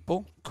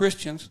people,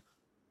 Christians,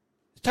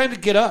 it's time to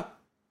get up.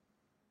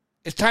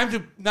 It's time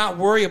to not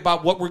worry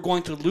about what we're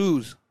going to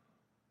lose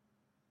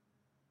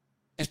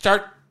and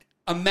start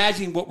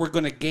imagining what we're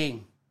going to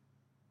gain.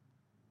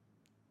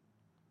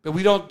 But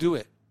we don't do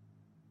it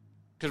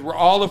because we're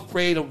all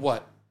afraid of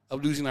what?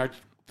 Of losing our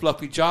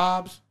fluffy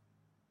jobs,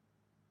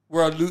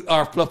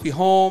 our fluffy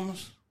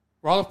homes.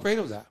 We're all afraid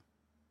of that.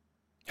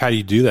 How do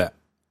you do that?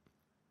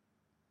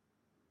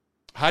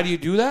 How do you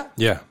do that?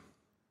 Yeah.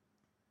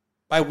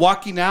 By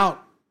walking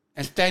out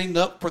and standing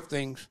up for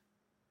things.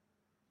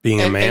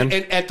 Being a man?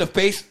 And at the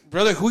face,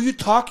 brother, who are you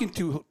talking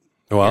to?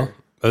 Well.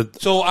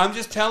 So I'm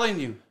just telling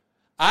you,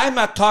 I'm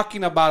not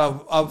talking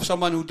about of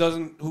someone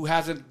who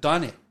hasn't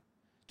done it.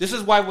 This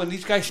is why when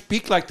these guys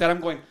speak like that, I'm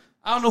going,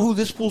 I don't know who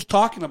this fool's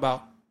talking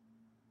about.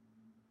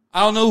 I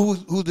don't know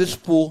who this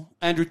fool,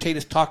 Andrew Tate,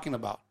 is talking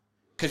about.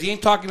 Because he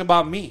ain't talking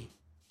about me.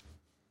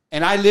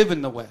 And I live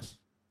in the West.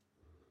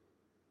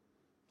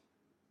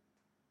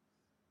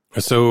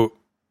 So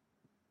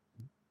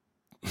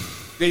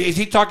Is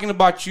he talking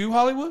about you,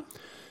 Hollywood?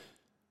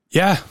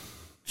 Yeah.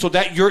 So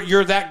that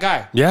you're that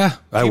guy. Yeah,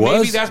 I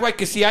was. Maybe that's why.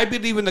 Because I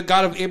believe in the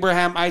God of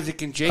Abraham,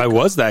 Isaac, and Jacob. I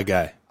was that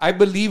guy. I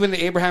believe in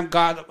the Abraham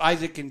God of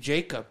Isaac and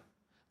Jacob.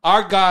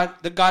 Our God,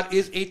 the God,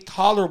 is a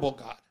tolerable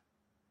God.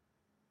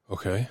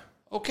 Okay.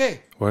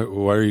 Okay. Why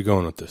are you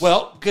going with this?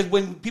 Well, because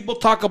when people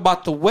talk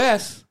about the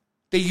West,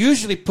 they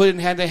usually put it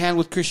hand in hand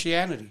with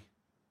Christianity.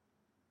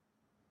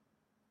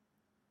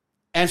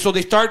 And so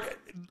they start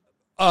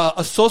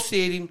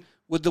associating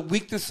with the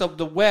weakness of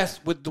the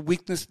West with the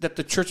weakness that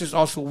the church is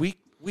also weak,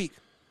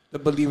 the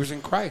believers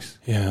in Christ.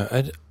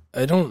 Yeah,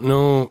 I don't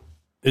know.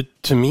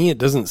 To me, it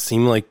doesn't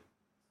seem like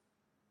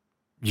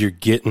you're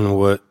getting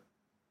what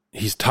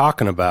he's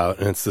talking about.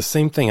 And it's the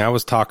same thing I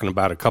was talking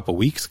about a couple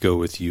weeks ago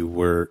with you,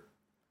 where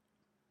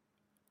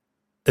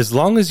as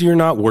long as you're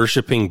not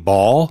worshiping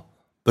Baal,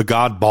 the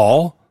god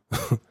Baal,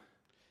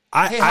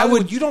 I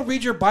would. You don't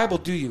read your Bible,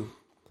 do you?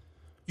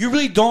 You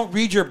really don't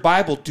read your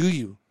Bible, do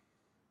you?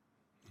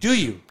 Do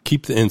you?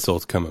 Keep the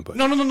insults coming, buddy.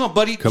 No,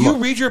 buddy. Do you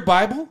read your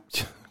Bible?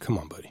 Come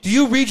on, buddy. Do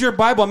you read your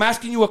Bible? I'm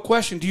asking you a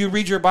question. Do you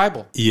read your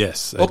Bible?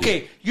 Yes.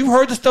 Okay. You've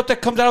heard the stuff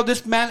that comes out of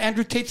this man,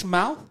 Andrew Tate's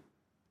mouth?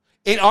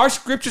 In our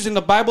scriptures in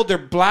the Bible, they're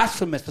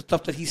blasphemous, the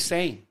stuff that he's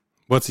saying.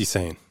 What's he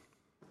saying?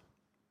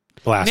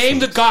 Blasphemous. Name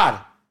the God.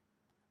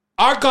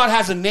 Our God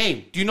has a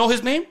name. Do you know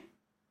his name?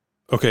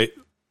 Okay.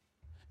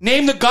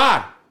 Name the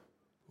God.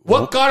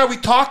 What God are we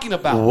talking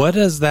about? What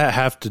does that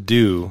have to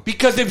do?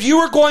 Because if you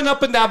were going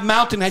up in that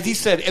mountain, as he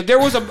said, if there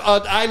was an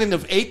island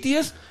of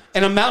atheists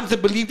and a mountain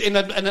that believed in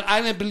and an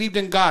island that believed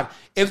in God,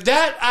 if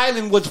that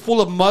island was full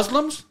of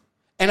Muslims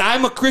and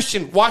I'm a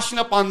Christian washing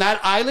up on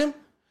that island,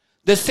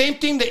 the same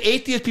thing the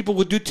atheist people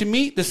would do to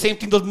me, the same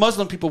thing those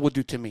Muslim people would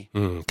do to me.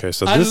 Okay,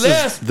 so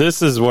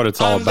this is what it's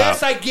all about.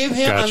 Unless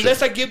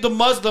I give the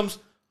Muslims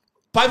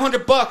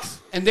 $500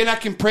 and then I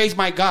can praise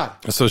my God.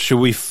 So should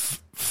we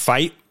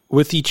fight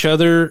with each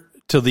other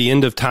till the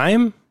end of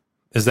time?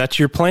 Is that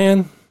your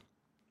plan?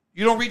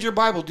 You don't read your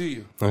Bible, do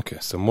you? Okay,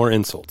 so more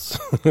insults.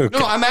 Okay.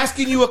 No, I'm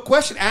asking you a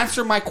question.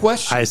 Answer my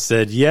question. I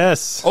said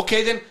yes.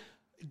 Okay, then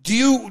do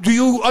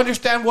you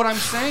understand what I'm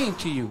saying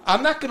to you?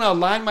 I'm not going to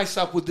align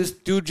myself with this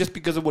dude just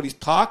because of what he's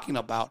talking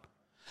about.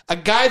 A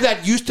guy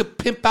that used to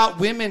pimp out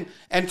women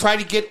and try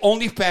to get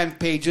OnlyFans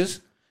pages,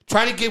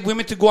 try to get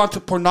women to go onto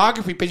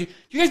pornography pages.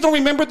 You guys don't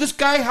remember this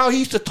guy, how he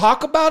used to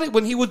talk about it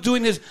when he was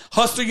doing his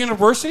Hustler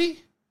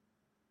University?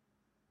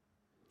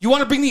 You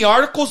want to bring the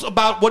articles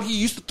about what he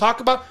used to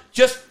talk about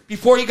just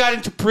before he got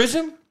into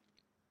prison?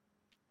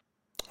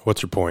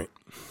 What's your point?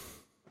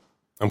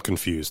 I'm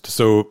confused.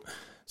 So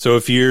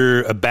if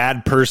you're a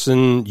bad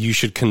person, you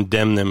should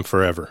condemn them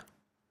forever.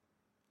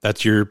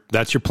 That's your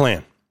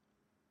plan.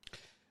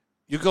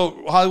 You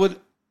go, Hollywood,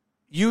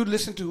 you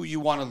listen to who you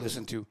want to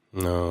listen to.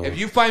 No. If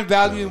you find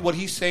value in what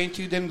he's saying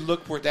to you, then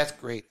look for it. That's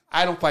great.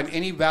 I don't find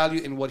any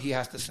value in what he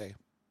has to say.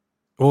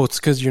 Well,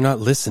 it's because you're not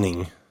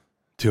listening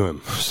to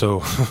him.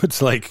 So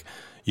it's like,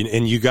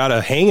 and you got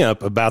a hang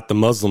up about the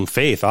Muslim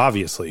faith,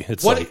 obviously.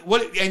 It's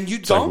and you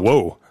don't? Like,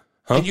 whoa.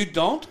 Huh? And you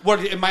don't? What,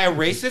 am I a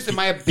racist? Am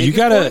I a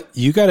bigot?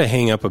 You gotta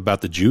hang up about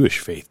the Jewish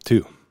faith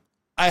too.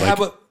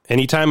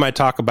 Anytime I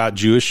talk about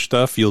Jewish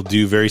stuff, you'll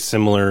do very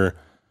similar.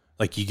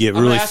 Like you get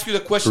I'm really, gonna ask you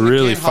the question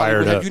really again,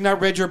 fired up. Have you not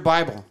read your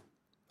Bible?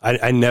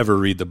 I never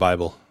read the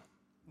Bible.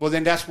 Well,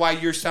 then that's why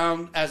you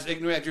sound as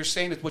ignorant as you're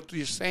saying is what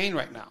you're saying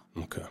right now.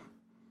 Okay.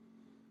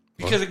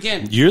 Because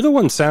again, you're the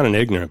one sounding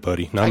ignorant,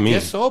 buddy, not me. I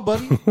guess so,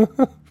 buddy.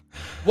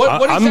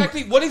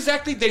 What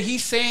exactly that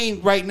he's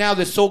saying right now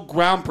that's so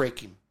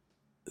groundbreaking?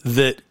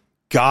 That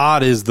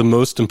God is the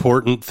most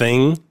important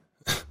thing.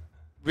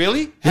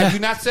 Really? Yeah. Have you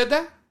not said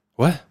that?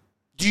 What?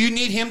 Do you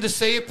need him to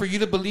say it for you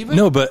to believe it?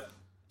 No, but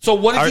so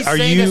what is he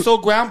saying that's so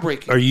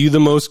groundbreaking? Are you the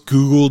most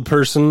Googled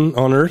person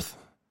on earth?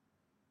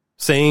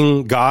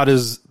 Saying God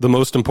is the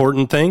most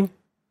important thing?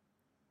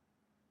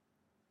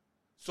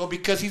 So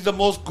because he's the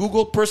most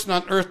Googled person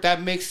on earth,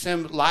 that makes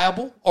him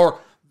liable or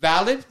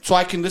valid? So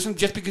I can listen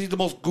just because he's the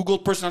most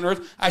Googled person on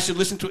earth, I should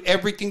listen to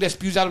everything that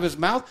spews out of his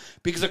mouth?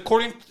 Because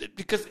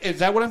is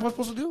that what I'm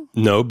supposed to do?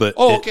 No, but...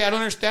 okay, I don't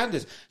understand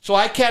this. So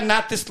I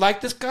cannot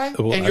dislike this guy?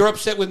 And you're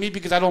upset with me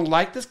because I don't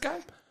like this guy?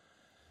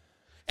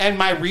 And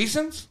my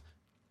reasons?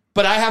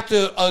 But I have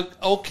to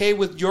okay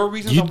with your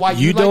reasons on why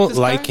you like this guy? You don't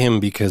like him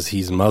because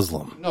he's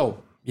Muslim.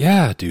 No.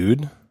 Yeah,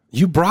 dude.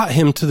 You brought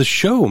him to the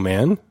show,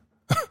 man.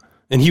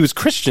 And he was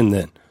Christian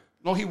then.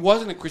 No, he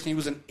wasn't a Christian. He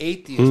was an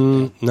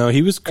atheist. No,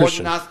 he was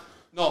Christian.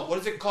 What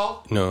is it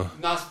called? No.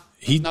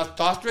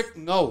 Gnostic?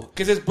 No.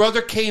 Because his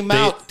brother came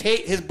out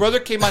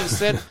and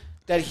said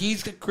that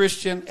he's a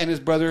Christian and his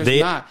brother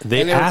is not.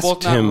 They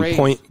asked him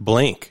point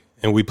blank,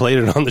 and we played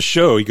it on the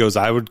show. He goes,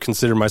 I would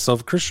consider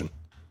myself a Christian.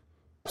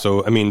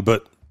 So, I mean,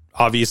 but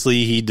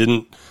obviously he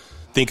didn't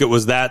think it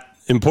was that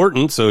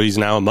important, so he's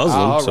now a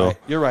Muslim.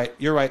 Right.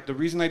 You're right. The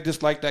reason I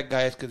dislike that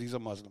guy is because he's a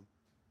Muslim.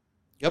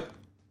 Yep.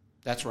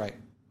 That's right.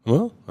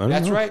 Well, I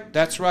don't know. Right.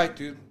 That's right,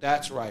 dude.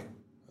 That's right.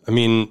 I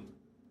mean...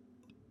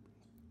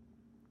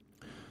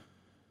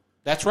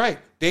 That's right.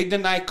 They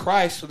deny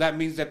Christ, so that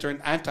means that they're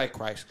an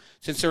antichrist.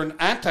 Since they're an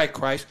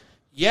antichrist,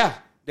 Yeah,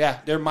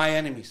 they're my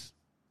enemies.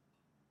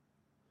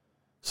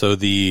 So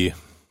they're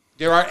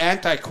our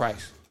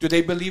antichrist. Do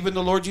they believe in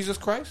the Lord Jesus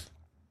Christ?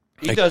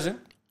 He doesn't.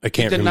 I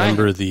can't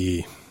remember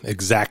the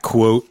exact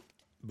quote,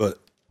 but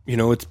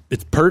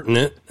it's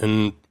pertinent,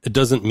 and it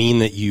doesn't mean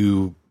that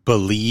you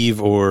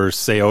believe or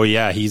say, "Oh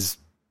yeah,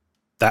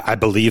 I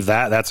believe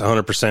that. That's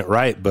 100%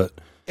 right." But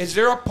is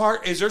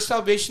there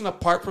salvation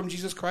apart from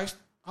Jesus Christ,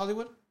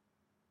 Hollywood?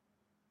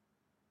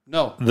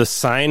 No. The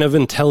sign of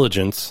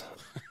intelligence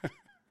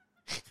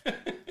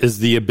is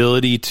the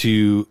ability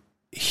to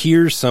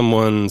hear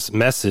someone's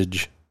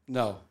message.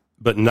 No.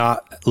 But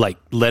not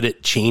let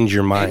it change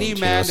your mind. Any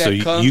man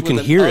that comes you can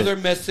with hear another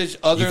message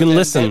other than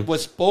that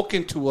was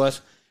spoken to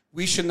us,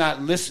 we should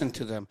not listen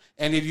to them.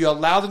 And if you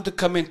allow them to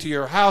come into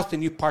your house,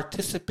 then you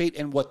participate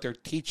in what they're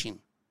teaching.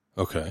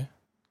 Okay.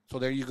 So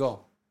there you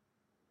go.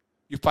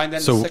 You find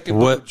that in the second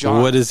book of John.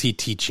 So what is he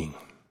teaching?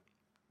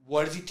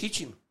 What is he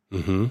teaching?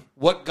 Mm-hmm.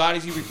 What God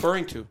is he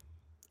referring to?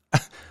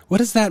 What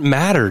does that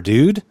matter,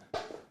 dude?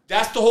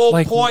 That's the whole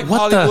point,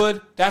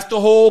 Hollywood. That's the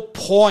whole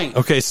point.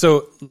 Okay,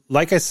 so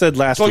like I said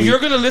last week. So you're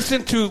going to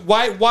listen to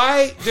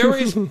why there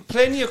is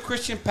plenty of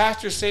Christian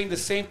pastors saying the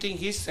same thing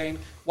he's saying.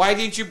 Why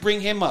didn't you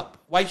bring him up?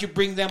 Why did you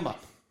bring them up?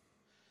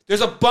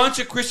 There's a bunch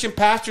of Christian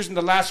pastors in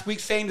the last week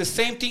saying the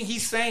same thing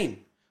he's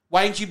saying.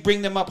 Why didn't you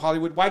bring them up,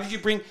 Hollywood? Why did you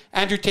bring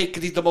Andrew Tate?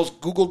 Because he's the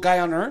most Googled guy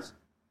on earth?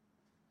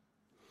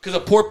 Because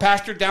a poor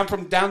pastor down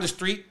the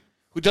street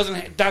who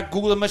doesn't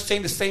Google much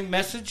saying the same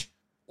message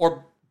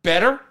or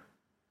better?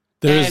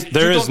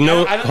 There is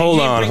no.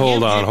 Hold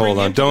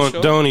on.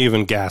 Don't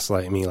even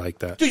gaslight me like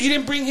that. Dude, you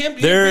didn't bring him.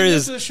 There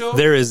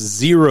is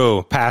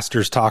zero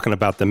pastors talking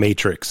about the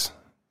Matrix.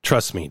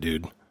 Trust me,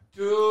 dude.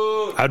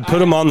 I'd put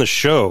them on the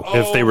show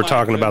if they were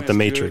talking about the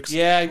Matrix. Dude.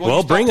 Yeah,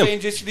 well bring him.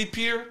 Playing JCD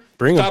Peter.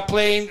 Bring him. Stop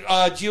playing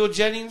Geo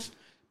Jennings,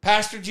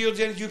 Pastor Geo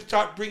Jennings. You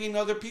start bringing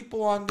other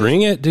people on.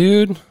 Bring it,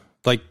 dude.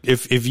 Like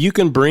if you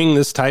can bring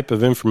this type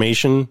of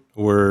information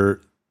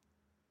where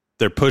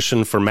they're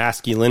pushing for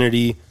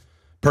masculinity,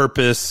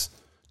 purpose,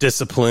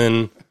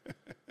 discipline,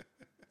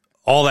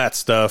 all that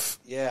stuff.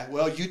 Yeah,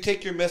 well, you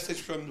take your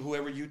message from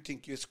whoever you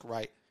think is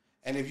right.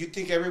 And if you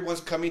think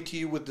everyone's coming to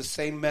you with the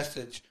same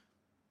message,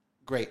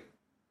 great.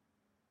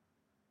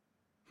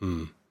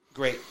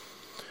 Great.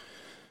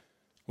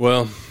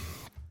 Well,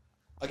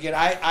 again,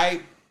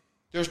 I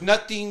there's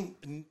nothing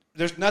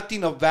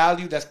of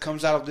value that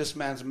comes out of this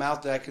man's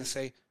mouth that I can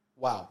say,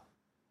 wow.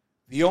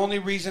 The only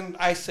reason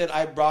I said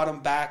I brought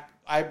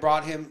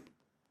him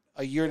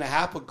a year and a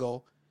half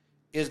ago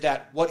is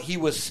that what he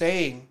was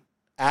saying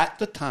at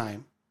the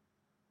time,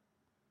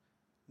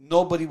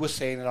 nobody was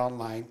saying it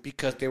online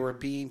because they were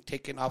being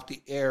taken off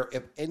the air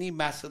if any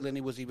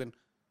masculinity was even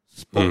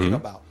spoken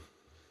about.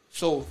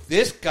 So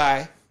this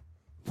guy,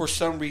 for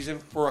some reason,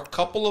 for a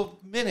couple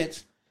of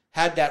minutes,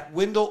 had that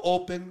window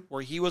open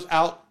where he was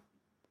out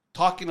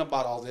talking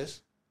about all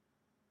this,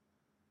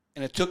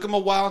 and it took him a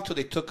while until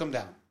they took him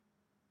down.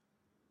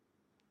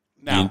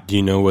 Now, do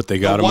you know what they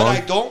got him on? What I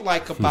don't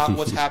like about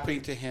what's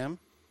happening to him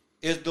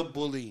is the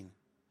bullying.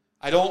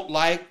 I don't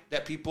like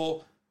that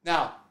people...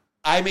 Now,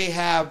 I may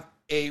have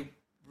a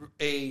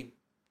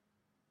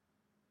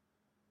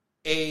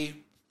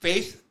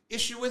faith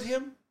issue with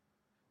him,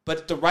 but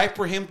it's the right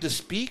for him to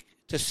speak,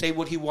 to say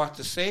what he wants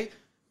to say,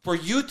 for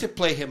you to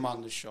play him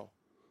on the show.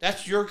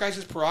 That's your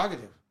guys'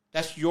 prerogative.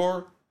 That's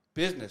your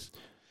business.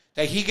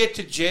 That he get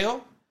to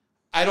jail,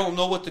 I don't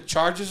know what the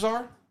charges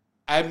are.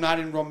 I'm not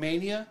in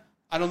Romania.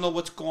 I don't know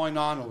what's going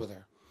on over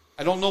there.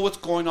 I don't know what's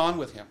going on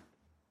with him.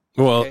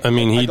 Well, okay? I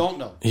mean, I don't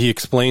know. He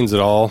explains it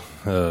all,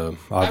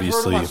 obviously. I've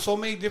heard him on so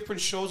many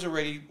different shows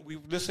already.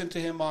 We've listened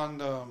to him on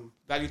the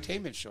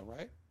Valuetainment show,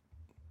 right?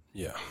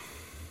 Yeah.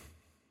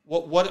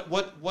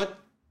 What?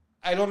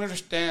 I don't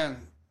understand.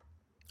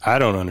 I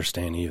don't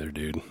understand either,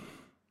 dude.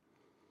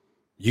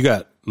 You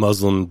got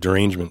Muslim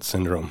derangement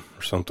syndrome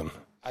or something.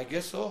 I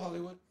guess so,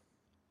 Hollywood.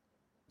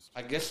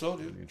 I guess so,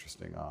 dude.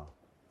 Interesting.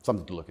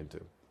 Something to look into.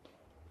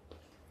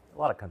 A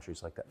lot of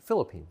countries like that.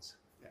 Philippines,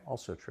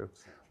 also true.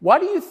 Why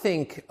do you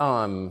think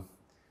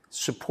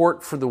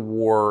support for the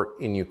war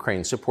in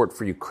Ukraine, support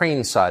for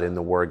Ukraine's side in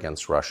the war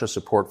against Russia,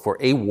 support for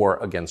a war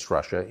against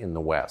Russia in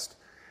the West,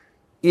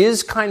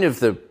 is kind of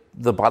the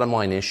bottom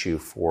line issue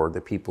for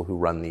the people who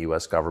run the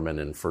U.S. government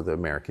and for the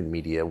American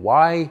media?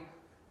 Why?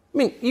 I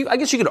mean, I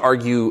guess you could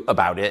argue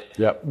about it,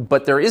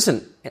 but there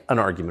isn't an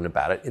argument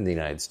about it in the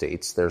United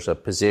States. There's a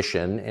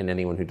position, and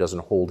anyone who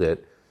doesn't hold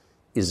it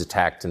is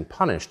attacked and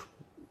punished.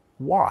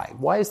 Why?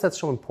 Why is that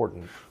so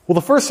important? Well,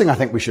 the first thing I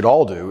think we should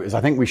all do is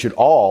I think we should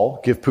all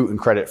give Putin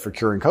credit for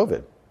curing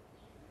COVID,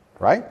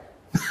 right?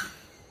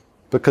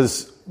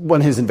 Because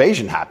when his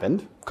invasion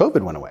happened,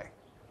 COVID went away.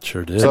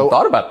 Sure did. So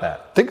thought about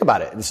that. Think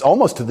about it. It's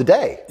almost to the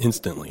day.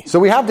 Instantly. So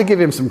we have to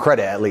give him some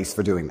credit at least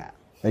for doing that.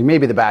 He may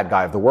be the bad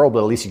guy of the world, but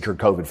at least he cured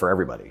COVID for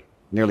everybody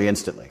nearly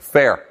instantly.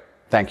 Fair.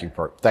 Thank you,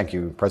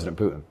 President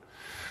Putin.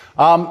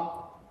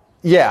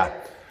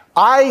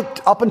 I,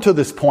 up until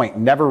this point,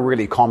 never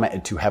really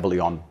commented too heavily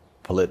on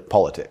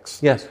politics.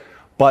 Yes.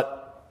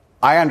 But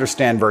I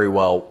understand very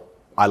well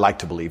I like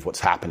to believe, what's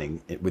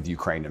happening with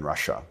Ukraine and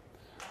Russia.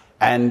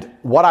 And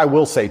what I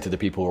will say to the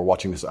people who are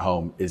watching this at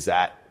home is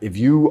that if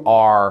you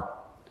are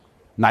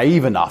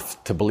naive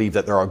enough to believe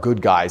that there are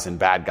good guys and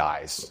bad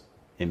guys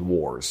in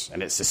wars,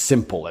 and it's as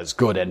simple as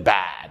good and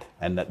bad,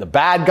 and that the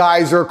bad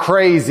guys are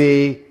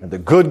crazy and the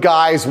good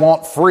guys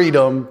want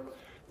freedom,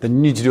 then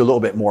you need to do a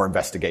little bit more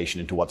investigation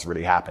into what's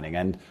really happening.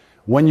 And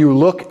when you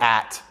look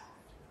at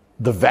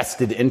the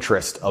vested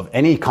interest of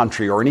any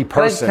country or any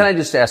person... Can I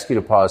just ask you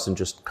to pause and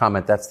just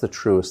comment? That's the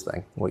truest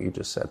thing, what you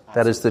just said.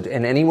 That is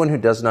and anyone who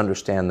doesn't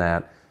understand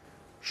that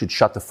should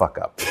shut the fuck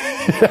up.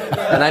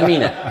 And I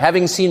mean it.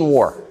 Having seen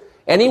war.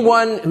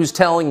 Anyone who's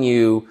telling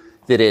you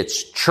that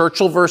it's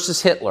Churchill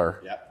versus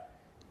Hitler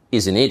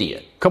is an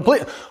idiot.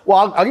 Well,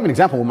 I'll give you an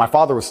example. When my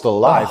father was still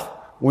alive...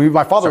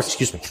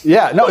 Excuse me.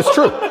 Yeah, no, it's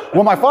true.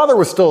 When my father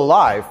was still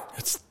alive...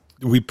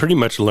 We pretty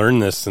much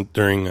learned this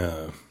during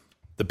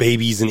the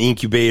babies and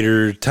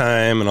incubator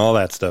time and all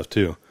that stuff,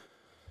 too.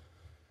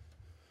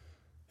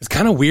 It's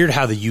kind of weird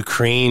how the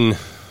Ukraine...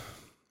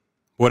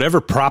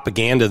 Whatever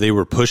propaganda they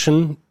were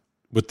pushing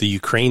with the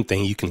Ukraine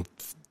thing, you can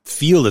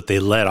feel that they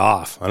let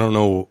off. I don't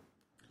know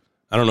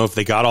if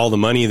they got all the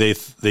money they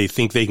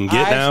think they can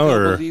get now,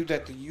 or... I believe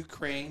that the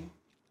Ukraine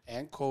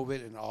and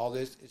COVID and all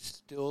this is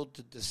still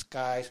to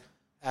disguise,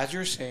 as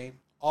you're saying,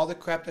 all the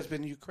crap that's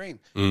been in Ukraine.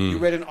 You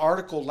read an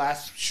article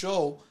last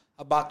show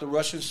about the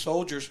Russian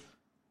soldiers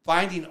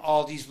finding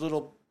all these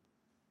little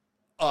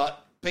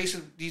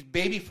these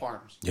baby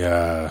farms.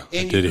 Yeah,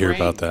 I did hear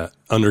about that.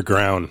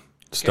 Underground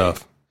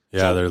stuff.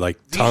 Yeah, so they're like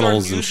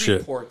tunnels and shit.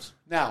 Reports.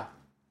 Now,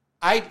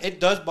 it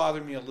does bother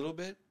me a little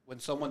bit when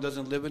someone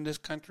doesn't live in this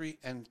country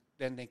and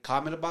then they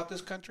comment about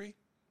this country.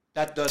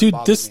 That does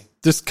bother me.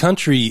 This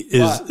country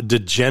is a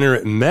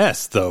degenerate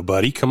mess, though,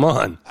 buddy. Come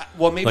on.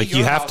 Well, maybe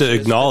you have to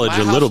acknowledge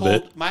a little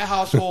bit. My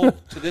household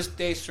to this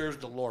day serves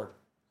the Lord.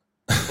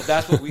 So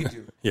that's what we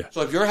do. Yeah.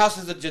 So if your house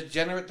is a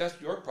degenerate, that's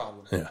your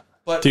problem. Yeah.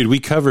 But dude, we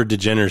cover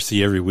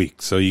degeneracy every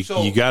week, so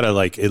you got to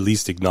at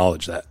least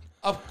acknowledge that.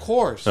 Of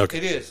course, it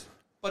is.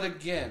 But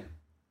again,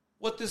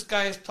 what this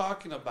guy is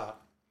talking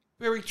about,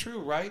 very true,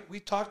 right? We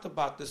talked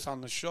about this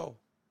on the show.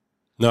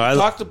 No, we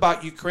talked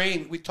about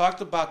Ukraine. We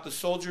talked about the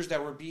soldiers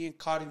that were being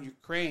caught in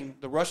Ukraine,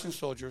 the Russian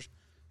soldiers,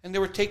 and they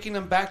were taking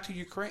them back to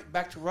Ukraine,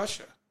 back to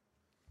Russia.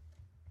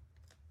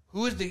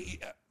 Who is the...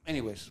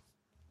 Anyways,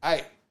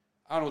 I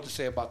don't know what to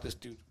say about this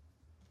dude.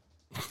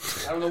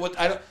 I don't know what...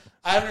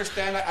 I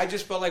understand. I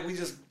just felt like we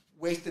just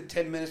wasted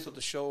 10 minutes of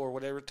the show or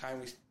whatever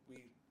time we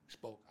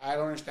spoke. I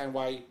don't understand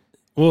why...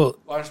 Well...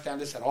 I don't understand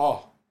this at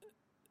all.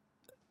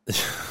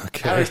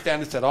 Okay. I don't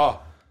understand this at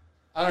all.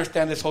 I don't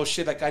understand this whole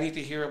shit. Like, I need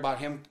to hear about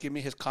him give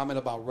me his comment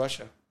about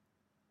Russia.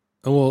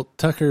 Well,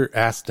 Tucker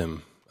asked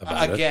him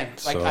about it. Again,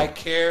 I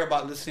care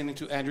about listening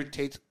to Andrew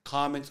Tate's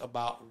comments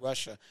about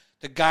Russia.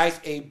 The guy's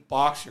a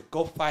boxer.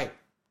 Go fight.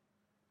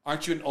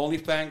 Aren't you an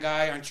OnlyFans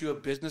guy? Aren't you a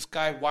business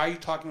guy? Why are you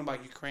talking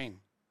about Ukraine?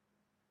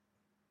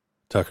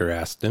 Tucker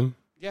asked him.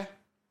 Yeah.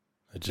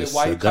 I just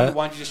why said you come? that.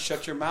 Why don't you just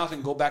shut your mouth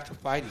and go back to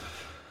fighting?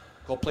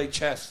 Go play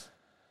chess.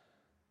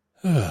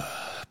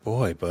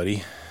 Boy,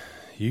 buddy,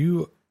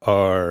 you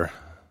are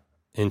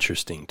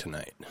interesting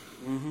tonight.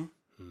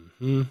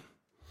 Mm-hmm.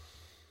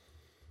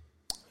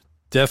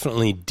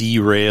 Definitely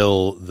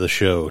derail the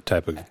show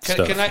type of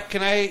stuff.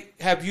 Can I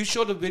have you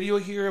show the video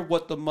here of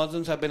what the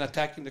Muslims have been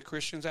attacking the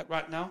Christians at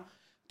right now?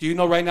 Do you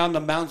know right now in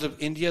the mountains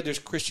of India there's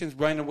Christians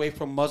running away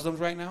from Muslims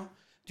right now?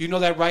 Do you know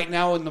that right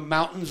now in the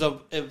mountains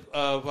of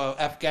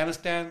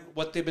Afghanistan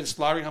what they've been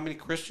slaughtering, how many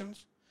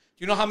Christians?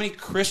 Do you know how many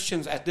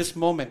Christians at this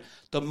moment,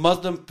 the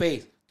Muslim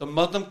faith, the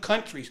Muslim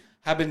countries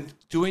have been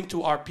doing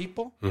to our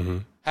people? Mm-hmm.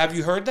 Have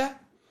you heard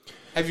that?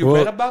 Have you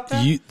read about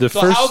that?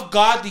 How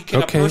godly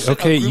can a person, a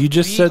group you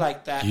just be said,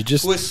 like that, you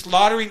just, who is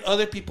slaughtering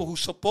other people who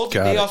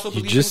supposedly they also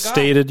believe in God? You just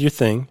stated your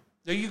thing.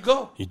 There you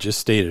go. You just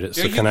stated it.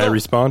 There so can I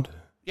respond?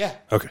 Yeah.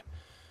 Okay.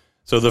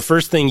 So the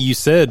first thing you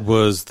said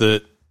was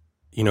that,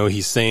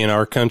 he's saying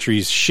our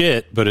country's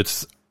shit, but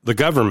it's the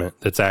government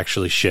that's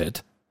actually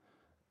shit.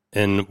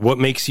 And what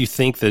makes you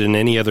think that in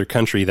any other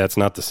country that's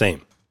not the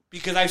same?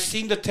 Because I've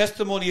seen the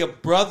testimony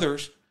of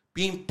brothers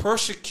being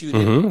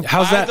persecuted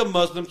by the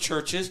Muslim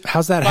churches.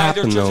 How's that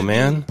happen, though,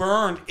 man?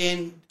 Burned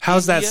in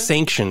How's India. that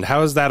sanctioned?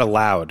 How is that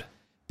allowed?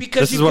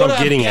 Because this you is go what I'm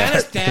to getting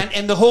Afghanistan at.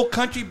 and the whole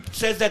country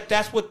says that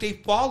that's what they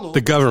follow. The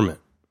government,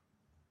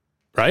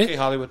 right? Okay,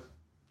 Hollywood.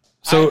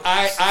 So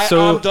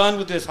I'm done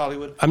with this,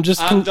 Hollywood. I'm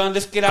done.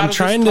 Let's get out of this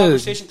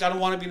conversation. I don't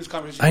want to be in this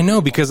conversation. I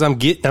know, because I'm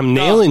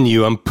nailing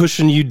you. I'm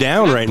pushing you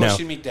down right now.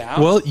 Pushing me down.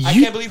 Well, I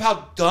can't believe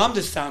how dumb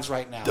this sounds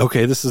right now.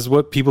 Okay, this is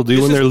what people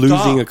do when they're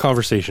losing a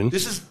conversation.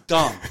 This is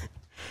dumb.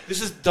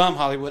 This is dumb,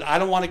 Hollywood. I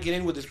don't want to get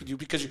in with this with you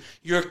because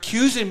you're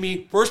accusing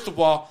me, first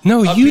of all,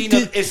 of being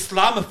an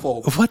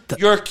Islamophobe. What the?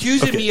 You're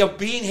accusing me of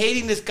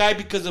hating this guy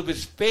because of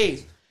his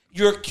faith.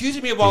 You're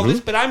accusing me of all this,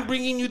 but I'm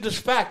bringing you this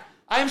fact.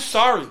 I'm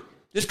sorry.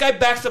 This guy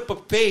backs up a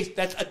faith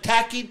that's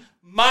attacking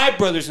my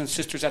brothers and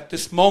sisters at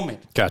this moment.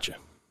 Gotcha.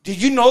 Did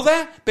you know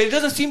that? But it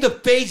doesn't seem to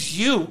faze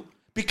you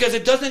because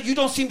you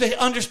don't seem to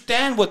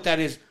understand what that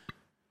is.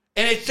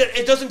 And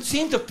it doesn't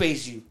seem to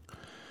faze you.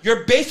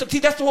 You're based on, see,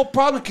 that's the whole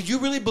problem, because you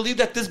really believe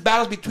that this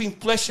battle is between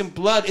flesh and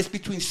blood. It's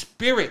between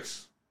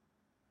spirits.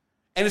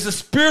 And it's a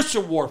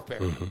spiritual warfare.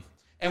 Mm-hmm.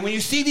 And when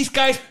you see these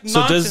guys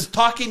nonsense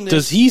talking this...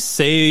 Does he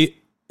say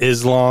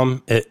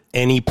Islam at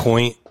any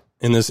point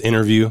in this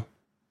interview?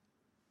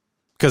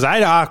 Because I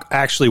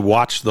actually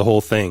watched the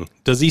whole thing.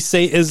 Does he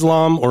say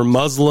Islam or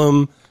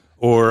Muslim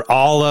or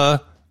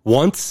Allah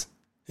once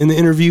in the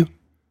interview?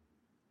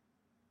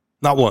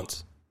 Not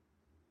once.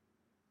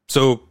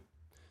 So,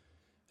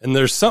 and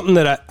there's something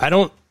that I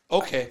don't...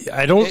 Okay.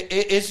 I don't...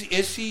 Is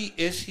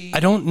he... I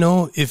don't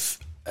know if...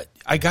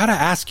 I got to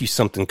ask you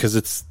something,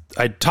 because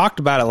I talked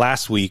about it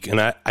last week, and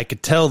I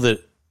could tell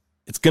that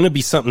it's going to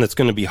be something that's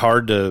going to be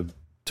hard to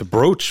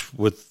broach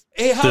with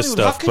this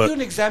stuff. How can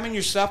you examine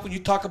yourself when you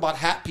talk about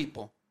hat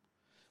people?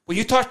 When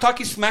you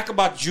talking smack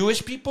about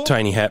Jewish people?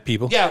 Tiny hat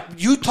people? Yeah,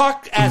 you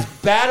talk as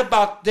bad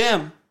about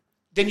them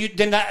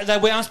than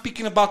that way I'm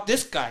speaking about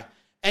this guy.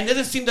 And it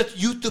doesn't seem that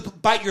you to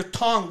bite your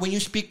tongue when you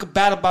speak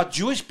bad about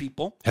Jewish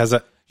people. Has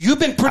that... You've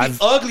been pretty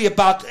ugly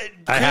about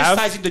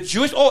criticizing the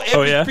Jewish.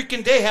 Every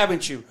freaking day,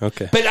 haven't you?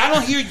 Okay. But I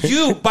don't hear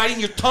you biting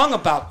your tongue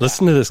about that.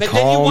 Listen to this calm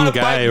guy over here.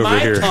 Then you want to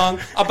bite my tongue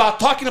about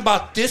talking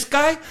about this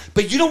guy,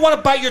 but you don't want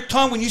to bite your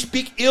tongue when you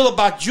speak ill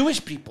about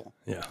Jewish people.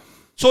 Yeah.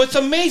 So it's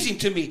amazing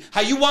to me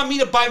how you want me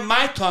to bite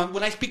my tongue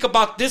when I speak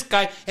about this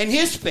guy and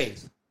his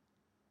faith.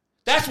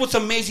 That's what's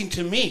amazing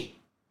to me.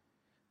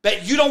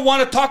 That you don't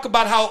want to talk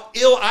about how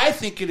ill I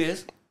think it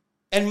is,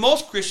 and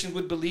most Christians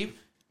would believe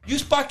you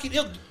speaking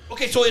ill.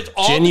 Okay, so it's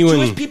all the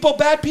Jewish people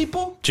bad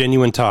people?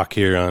 Genuine talk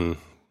here on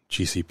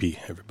GCP,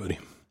 everybody.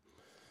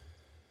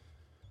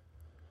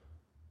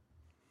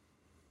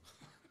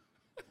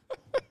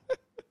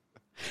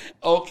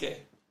 Okay,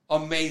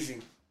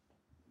 amazing.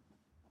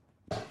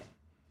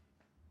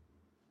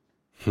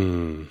 I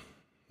don't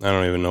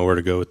even know where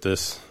to go with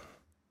this.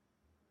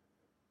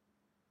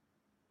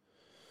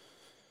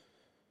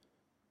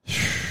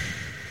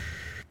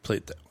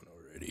 Played that one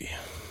already.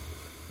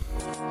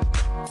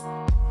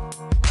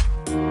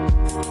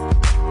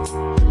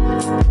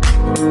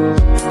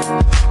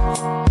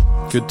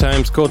 Good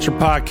Times Culture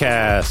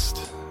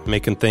Podcast,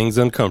 making things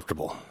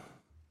uncomfortable.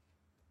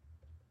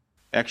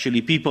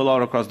 Actually, people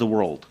all across the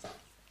world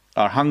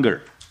are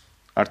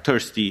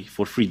thirsty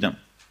for freedom.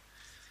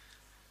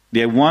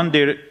 They want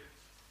their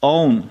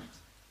own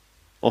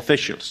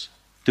officials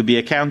to be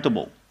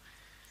accountable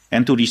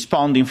and to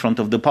respond in front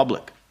of the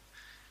public.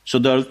 So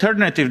the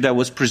alternative that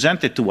was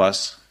presented to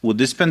us with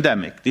this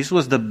pandemic, this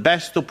was the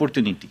best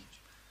opportunity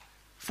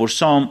for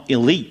some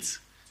elites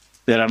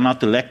that are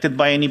not elected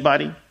by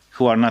anybody,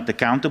 who are not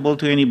accountable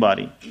to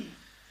anybody,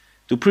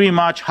 to pretty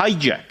much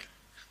hijack,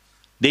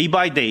 day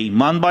by day,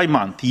 month by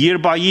month, year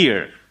by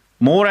year,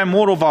 more and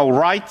more of our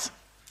rights,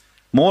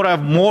 more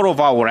and more of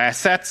our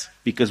assets,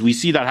 because we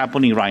see that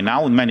happening right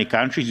now in many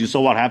countries. You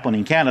saw what happened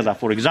in Canada,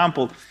 for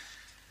example,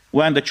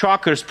 when the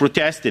truckers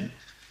protested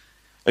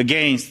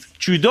against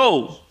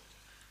Trudeau.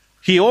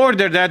 He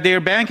ordered that their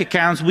bank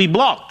accounts be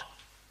blocked.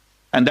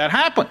 And that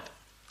happened.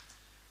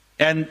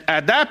 And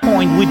at that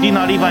point, we did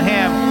not even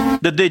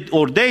have,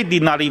 they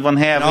did not even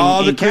have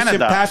in Canada. Christian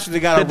pastors that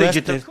got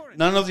arrested.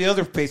 None of the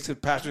other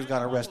pastors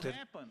got arrested.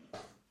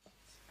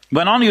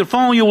 But on your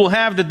phone, you will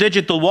have the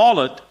digital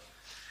wallet,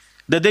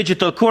 the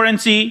digital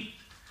currency,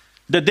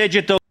 the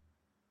digital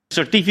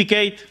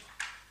certificate.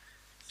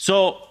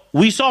 So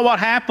we saw what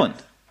happened.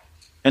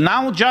 And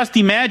now just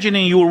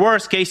imagining your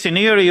worst case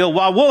scenario,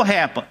 what will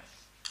happen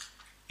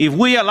if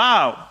we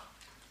allow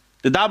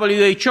the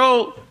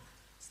WHO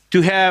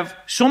to have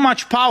so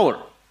much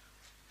power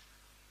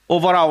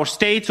over our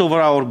states,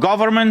 over our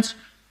governments,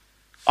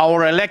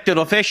 our elected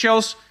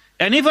officials,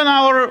 and even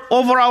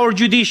over our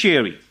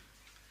judiciary.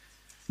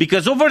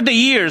 Because over the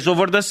years,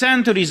 over the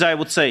centuries, I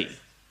would say,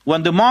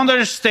 when the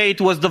modern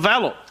state was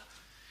developed,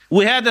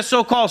 we had the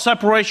so-called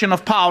separation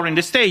of power in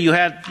the state. You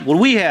had what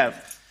we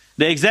have,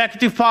 the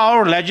executive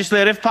power,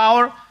 legislative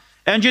power,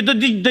 and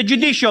the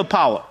judicial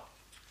power.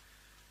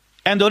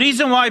 And the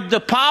reason why the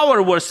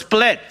power was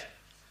split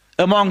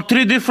among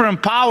three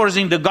different powers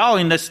in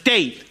the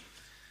state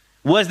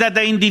was that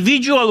the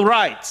individual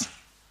rights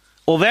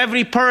of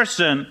every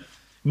person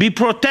be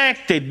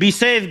protected, be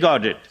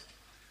safeguarded.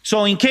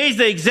 So in case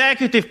the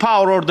executive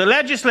power or the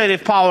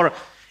legislative power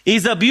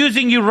is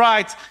abusing your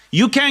rights,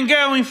 you can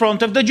go in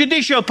front of the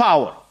judicial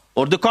power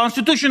or the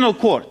constitutional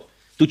court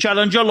to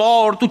challenge a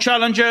law or to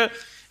challenge an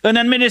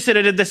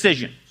administrative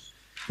decision.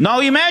 Now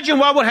imagine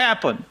what would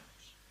happen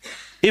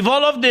if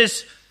all of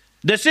this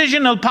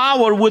decisional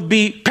power would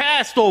be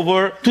passed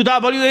over to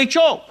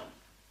WHO.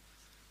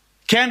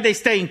 Can they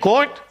stay in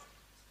court?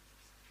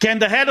 Can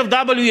the head of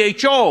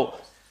WHO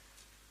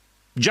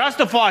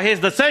justify his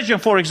decision,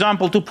 for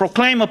example, to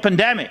proclaim a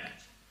pandemic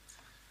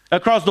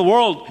across the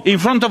world in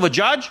front of a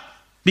judge?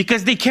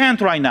 Because they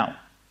can't right now.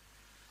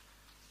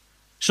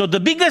 So the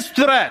biggest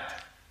threat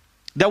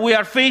that we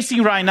are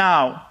facing right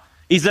now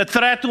is a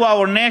threat to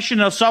our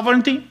national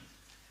sovereignty,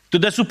 to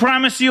the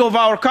supremacy of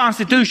our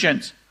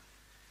constitutions,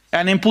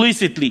 and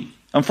implicitly,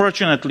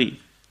 unfortunately,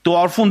 to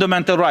our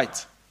fundamental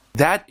rights.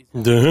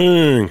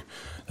 Dang.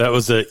 That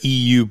was a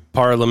EU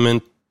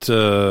Parliament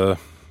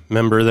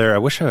member there. I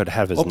wish I would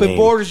have his name. Open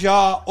borders,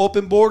 y'all.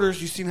 Open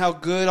borders. You seen how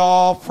good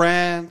all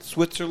France,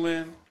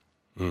 Switzerland,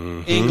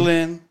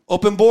 England.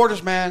 Open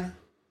borders, man.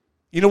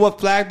 You know what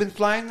flag been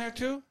flying there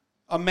too?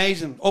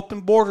 Amazing.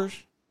 Open borders.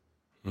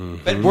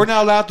 But we're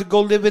not allowed to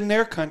go live in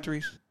their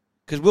countries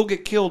because we'll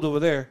get killed over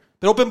there.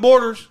 But open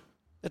borders.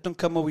 Let them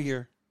come over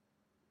here.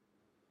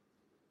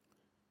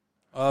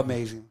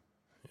 Amazing.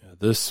 Yeah,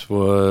 this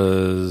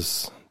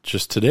was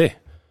just today,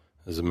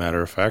 as a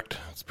matter of fact.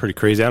 It's pretty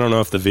crazy. I don't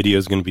know if the video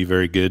is going to be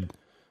very good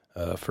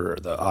for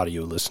the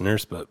audio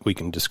listeners, but we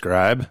can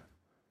describe.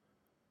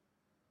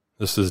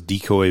 This is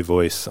Decoy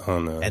Voice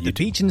on At YouTube. the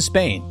beach in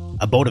Spain,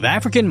 a boat of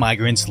African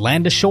migrants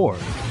land ashore.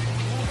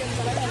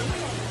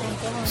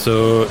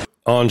 So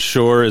on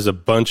shore is a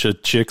bunch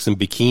of chicks in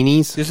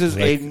bikinis. This is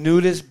a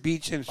nudist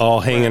beach in all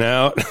hanging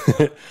out,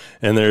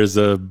 and there's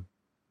a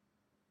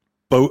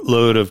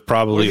boatload of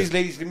probably these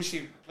ladies. Let me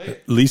see.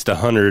 At least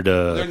 100.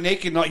 They're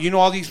naked. You know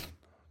all these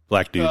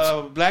black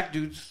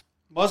dudes.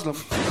 Muslim.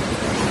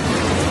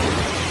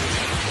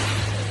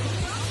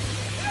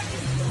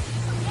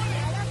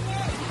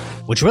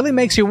 Which really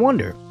makes you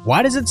wonder,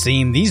 why does it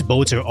seem these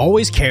boats are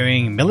always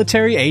carrying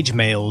military-age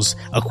males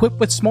equipped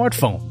with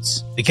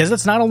smartphones? Because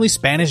it's not only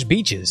Spanish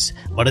beaches,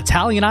 but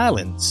Italian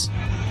islands.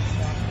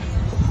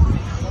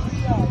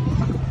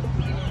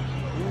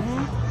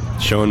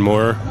 Showing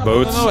more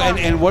boats. No,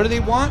 and what do they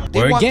want? They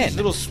Where want again, these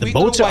little the sweet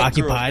boats little are white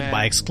occupied girls, by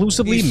man.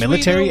 exclusively These sweet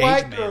military-age little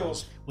white males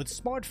girls. with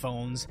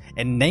smartphones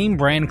and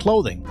name-brand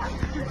clothing.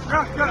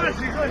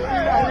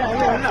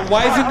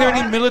 Why isn't there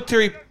any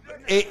military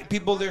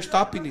people there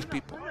stopping these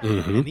people?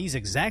 And these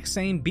exact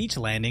same beach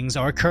landings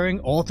are occurring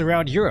all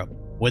throughout Europe,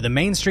 where the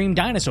mainstream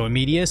dinosaur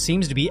media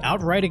seems to be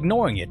outright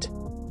ignoring it.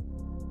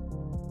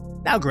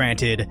 Now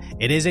granted,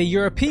 it is a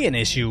European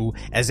issue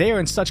as they are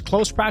in such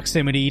close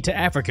proximity to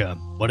Africa,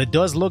 but it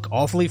does look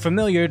awfully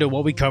familiar to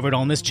what we covered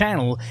on this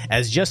channel,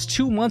 as just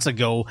 2 months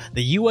ago,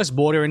 the US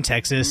border in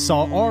Texas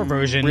saw our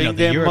version Bring of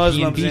the them European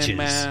Muslims in, beaches.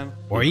 man.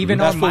 Or even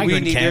That's our what we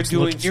migrant need. They're camps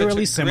doing look such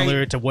eerily a similar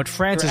great- to what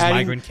France's they're adding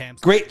migrant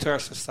camps. Great to our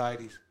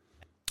societies.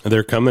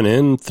 They're coming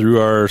in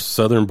through our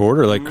southern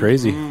border like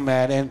crazy.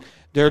 Man, and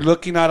they're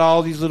looking at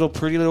all these little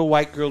pretty little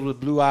white girls with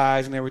blue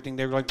eyes and everything.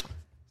 They're like,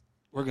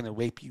 we're going to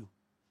rape you.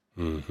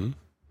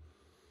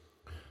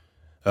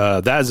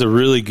 That is a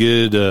really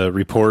good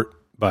report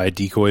by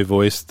Decoy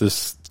Voice.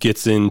 This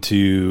gets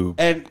into...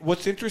 And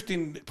what's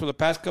interesting, for the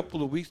past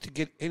couple of weeks, to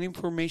get any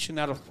information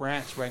out of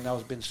France right now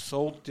has been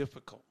so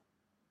difficult.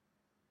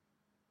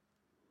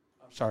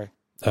 I'm sorry.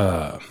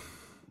 All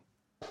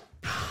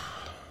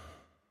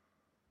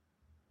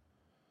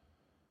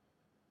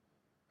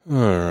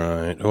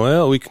right.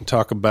 Well, we can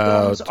talk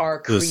about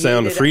the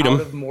Sound of Freedom.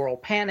 Out of moral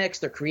panics.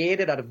 They're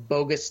created out of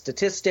bogus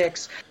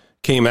statistics.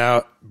 Came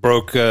out,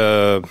 broke,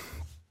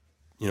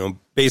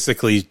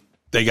 basically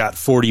they got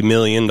 $40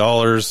 million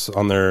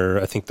on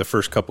their, I think the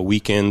first couple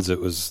weekends.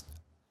 It was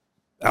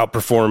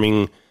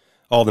outperforming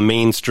all the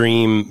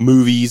mainstream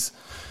movies.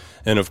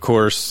 And of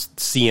course,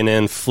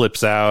 CNN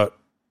flips out.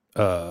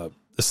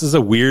 This is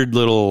a weird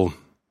little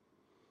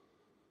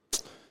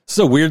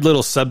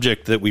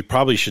subject that we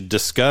probably should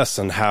discuss,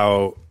 on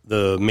how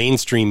the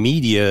mainstream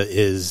media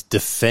is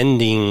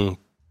defending,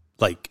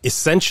 like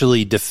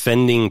essentially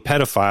defending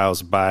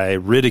pedophiles by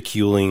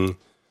ridiculing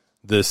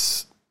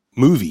this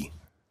movie.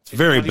 It's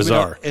very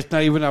bizarre. It's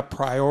not even a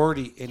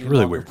priority anymore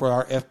really weird. For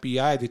our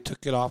FBI. They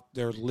took it off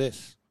their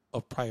list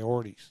of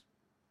priorities.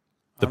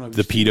 The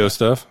pedo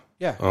stuff?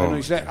 Yeah, I Oh, know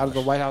you said out of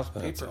the White House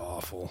paper. That's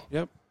awful.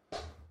 Yep.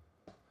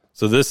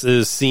 So this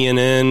is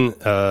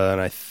CNN, and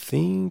I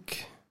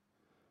think...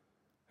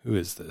 Who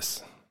is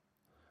this?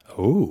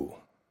 Oh,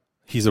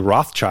 he's a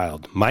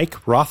Rothschild.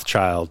 Mike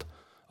Rothschild,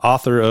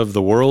 author of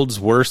The World's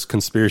Worst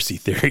Conspiracy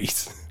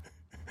Theories.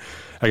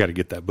 I got to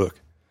get that book.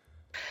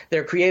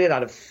 They're created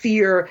out of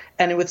fear.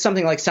 And with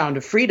something like Sound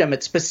of Freedom,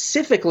 it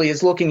specifically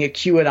is looking at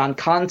QAnon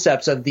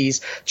concepts of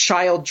these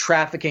child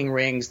trafficking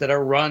rings that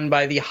are run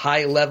by the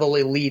high-level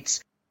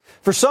elites.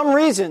 For some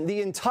reason,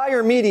 the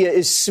entire media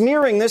is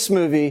smearing this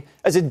movie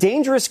as a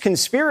dangerous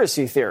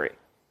conspiracy theory.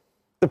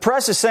 The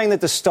press is saying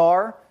that the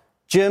star,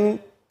 Jim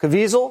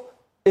Caviezel,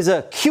 is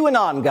a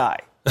QAnon guy.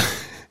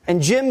 And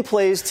Jim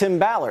plays Tim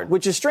Ballard,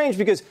 which is strange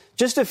because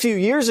just a few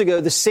years ago,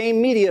 the same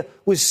media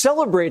was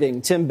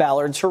celebrating Tim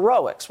Ballard's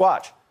heroics.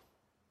 Watch.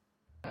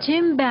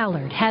 Tim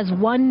Ballard has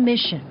one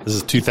mission. This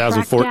is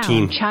 2014. Track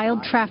down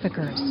child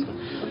traffickers.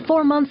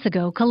 4 months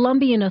ago,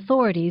 Colombian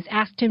authorities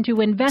asked him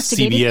to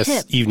investigate CBS a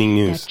tip Evening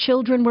News. that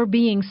children were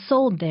being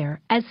sold there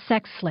as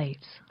sex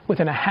slaves.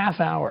 Within a half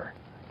hour,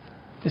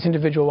 this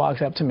individual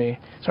walks up to me,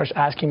 starts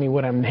asking me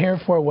what I'm here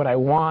for, what I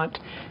want,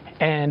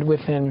 and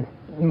within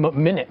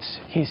minutes,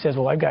 he says,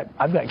 well, I've got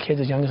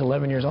kids as young as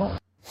 11 years old.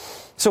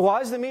 So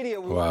why is the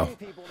media... Wow.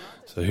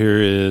 So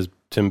here is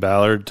Tim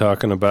Ballard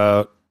talking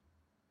about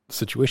the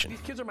situation.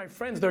 These kids are my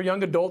friends. They're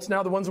young adults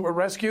now, the ones that were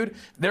rescued.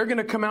 They're going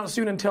to come out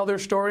soon and tell their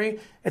story.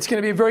 It's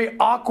going to be very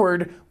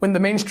awkward when the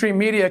mainstream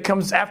media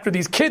comes after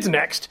these kids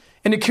next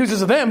and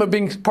accuses them of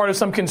being part of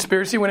some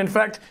conspiracy when, in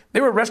fact,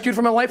 they were rescued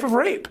from a life of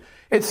rape.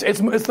 It's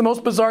the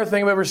most bizarre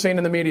thing I've ever seen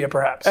in the media,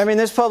 perhaps. I mean,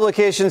 this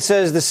publication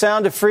says The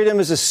Sound of Freedom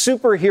is a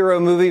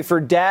superhero movie for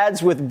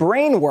dads with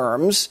brain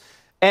worms,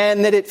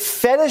 and that it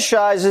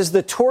fetishizes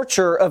the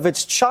torture of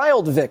its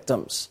child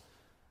victims.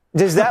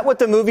 Is that what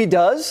the movie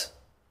does?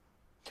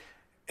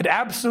 It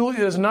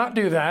absolutely does not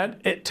do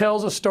that. It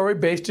tells a story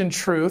based in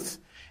truth.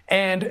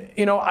 And,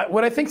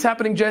 what I think is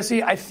happening,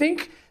 Jesse, I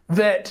think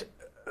that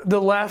the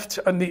left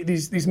and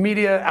these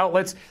media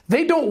outlets,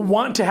 they don't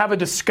want to have a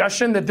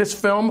discussion that this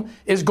film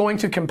is going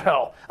to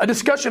compel. A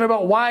discussion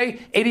about why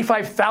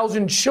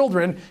 85,000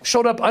 children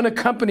showed up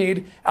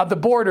unaccompanied at the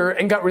border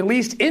and got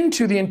released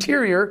into the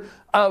interior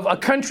of a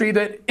country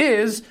that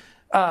is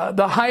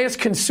the highest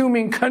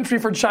consuming country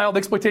for child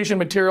exploitation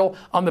material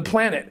on the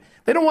planet.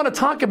 They don't want to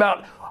talk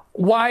about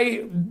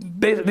why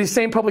these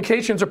same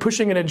publications are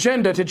pushing an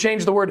agenda to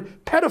change the word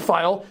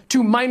pedophile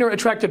to minor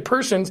attracted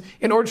persons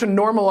in order to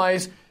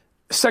normalize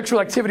sexual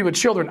activity with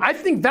children. I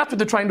think that's what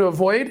they're trying to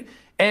avoid,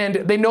 and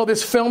they know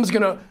this film's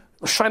going to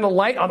shine a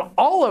light on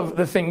all of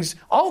the things,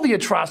 all the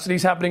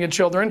atrocities happening to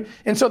children,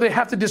 and so they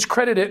have to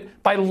discredit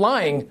it by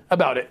lying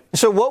about it.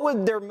 So what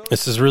would their...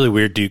 This is really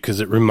weird, dude,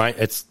 because it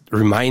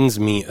reminds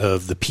me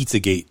of the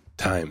Pizzagate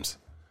times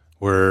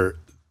where,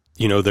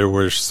 there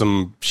were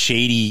some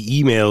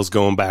shady emails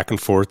going back and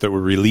forth that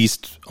were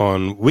released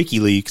on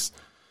WikiLeaks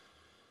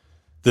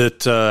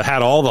that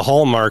had all the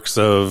hallmarks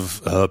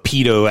of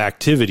pedo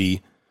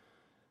activity.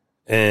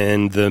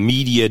 And the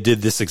media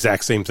did this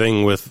exact same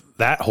thing with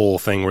that whole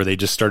thing where they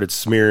just started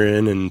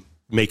smearing and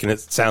making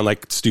it sound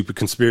like stupid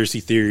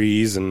conspiracy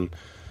theories and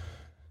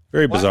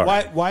very bizarre.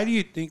 Why do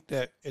you think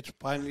that it's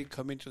finally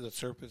coming to the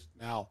surface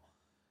now?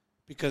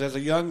 Because as a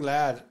young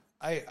lad,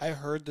 I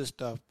heard this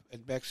stuff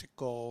in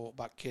Mexico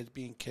about kids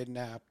being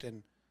kidnapped.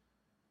 And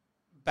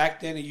back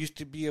then it used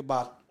to be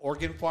about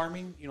organ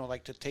farming,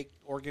 like to take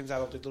organs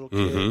out of the little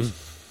kids.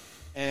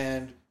 Mm-hmm.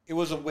 And it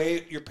was a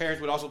way your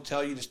parents would also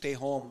tell you to stay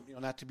home,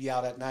 not to be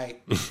out at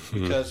night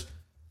because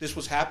this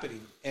was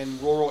happening in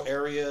rural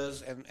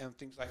areas and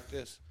things like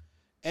this.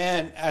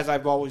 And as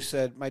I've always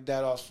said, my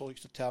dad also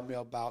used to tell me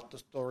about the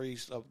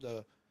stories of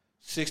the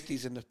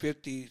 60s and the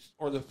 50s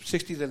or the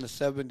 60s and the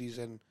 70s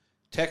in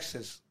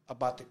Texas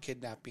about the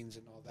kidnappings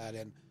and all that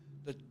and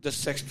the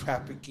sex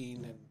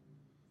trafficking and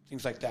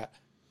things like that.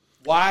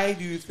 Why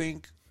do you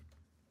think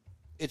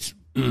it's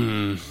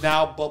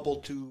now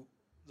bubbled to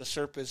the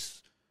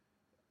surface?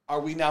 Are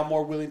we now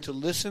more willing to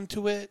listen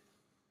to it?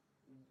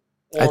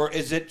 Or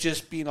is it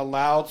just being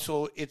allowed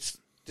so it's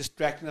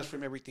distracting us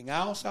from everything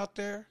else out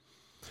there?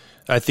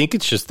 I think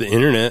it's just the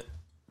internet.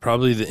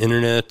 Probably the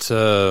internet.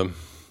 I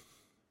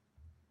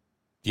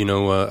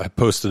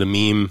posted a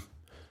meme.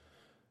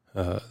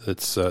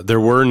 There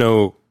were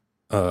no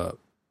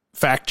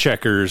fact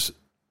checkers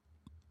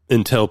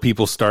until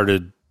people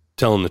started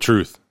telling the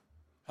truth.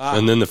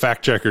 And then the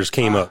fact checkers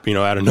came up,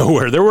 out of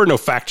nowhere. There were no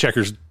fact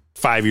checkers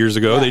 5 years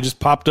ago. They just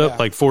popped up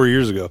like 4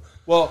 years ago.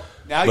 Well,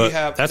 now you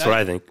have... That's what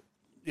I think.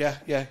 Yeah.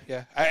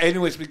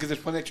 Anyways, because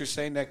it's funny that you're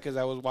saying that because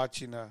I was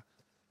watching a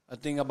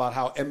thing about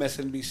how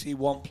MSNBC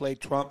won't play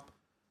Trump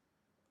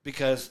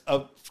because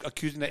of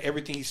accusing that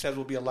everything he says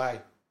will be a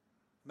lie.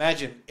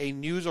 Imagine a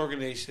news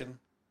organization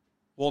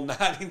will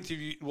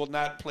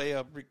not play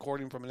a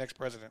recording from an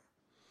ex-president.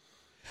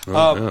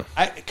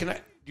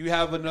 Do you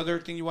have another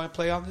thing you want to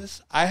play on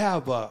this? I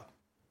have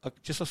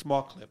just a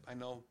small clip. I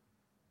know.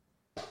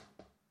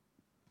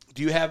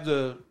 Do you have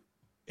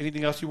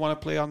anything else you want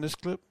to play on this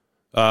clip?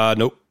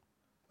 Nope.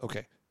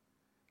 Okay.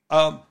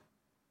 I'm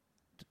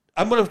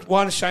going to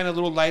want to shine a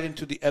little light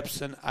into the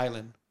Epstein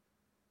Island.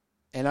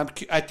 And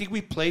I think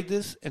we played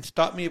this, and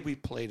stop me if we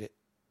played it.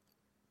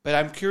 But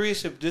I'm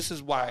curious if this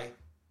is why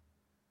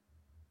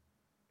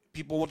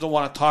people don't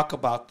want to talk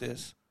about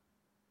this,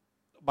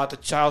 about the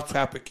child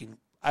trafficking.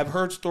 I've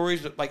heard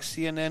stories that, like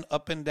CNN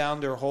up and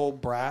down their whole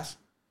brass,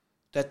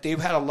 that they've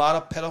had a lot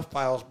of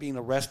pedophiles being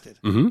arrested.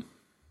 Mm-hmm.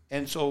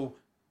 And so...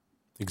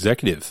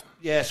 Executive.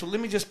 Yeah, so let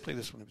me just play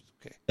this one.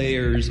 Okay.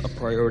 Layers a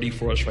priority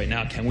for us right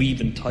now. Can we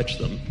even touch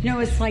them?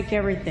 It's like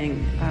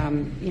everything.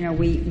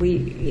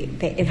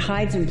 It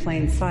hides in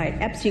plain sight.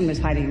 Epstein was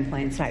hiding in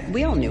plain sight.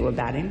 We all knew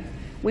about him.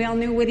 We all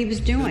knew what he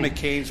was doing.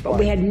 But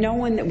we had no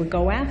one that would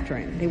go after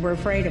him. They were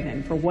afraid of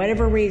him. For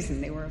whatever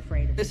reason, they were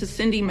afraid of him. This is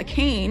Cindy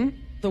McCain,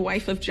 the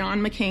wife of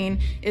John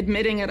McCain,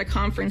 admitting at a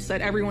conference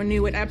that everyone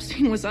knew what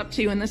Epstein was up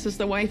to, and this is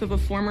the wife of a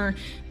former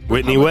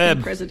Whitney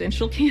Webb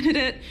presidential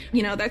candidate.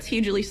 That's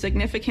hugely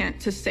significant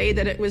to say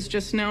that it was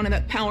just known and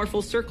that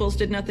powerful circles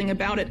did nothing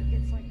about it.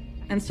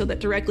 And so that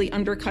directly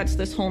undercuts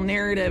this whole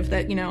narrative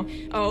that,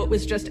 it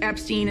was just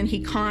Epstein and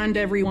he conned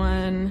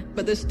everyone.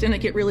 But this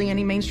didn't get really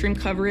any mainstream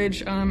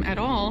coverage at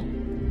all.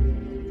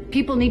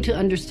 People need to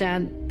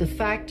understand the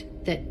fact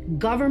that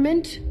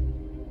government,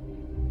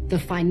 the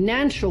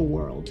financial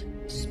world,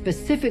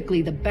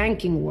 specifically the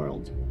banking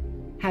world,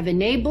 have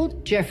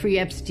enabled Jeffrey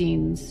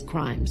Epstein's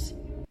crimes.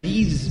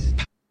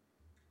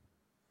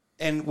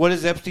 And what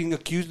is Epstein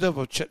accused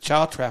of?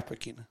 Child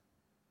trafficking.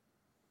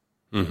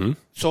 Mm-hmm.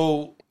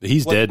 So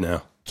he's dead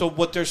now. So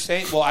what they're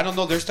saying? Well, I don't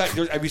know.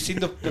 Have you seen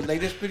the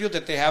latest video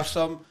that they have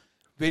some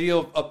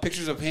video of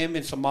pictures of him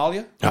in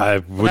Somalia?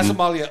 Not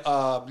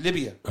Somalia,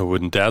 Libya. I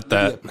wouldn't doubt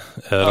that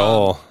at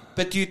all.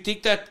 But do you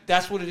think that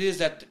that's what it is?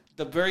 That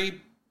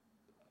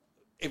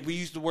if we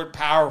use the word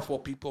powerful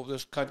people of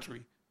this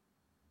country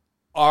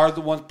are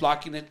the ones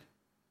blocking it?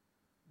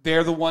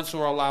 They're the ones who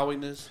are allowing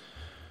this?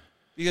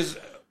 Because,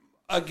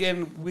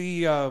 again,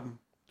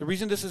 the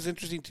reason this is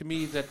interesting to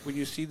me is that when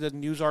you see the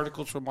news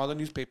articles from other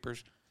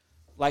newspapers,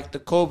 like the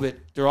COVID,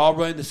 they're all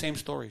running the same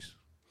stories.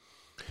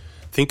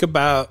 Think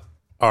about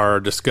our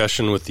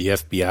discussion with the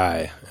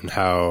FBI and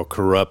how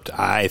corrupt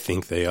I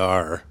think they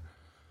are.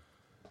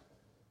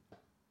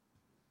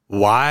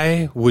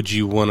 Why would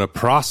you want to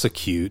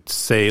prosecute,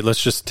 say,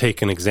 let's just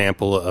take an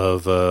example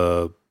of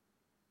a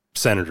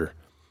senator.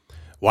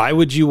 Why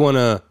would you want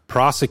to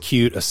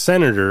prosecute a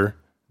senator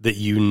that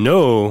you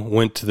know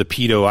went to the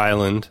pedo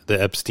island,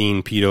 the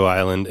Epstein pedo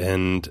island,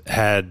 and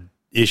had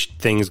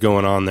things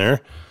going on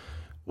there?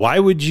 Why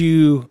would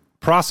you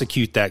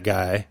prosecute that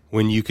guy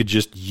when you could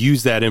just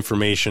use that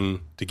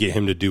information to get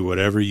him to do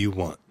whatever you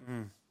want?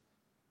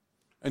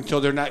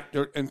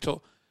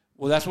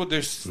 Well, that's what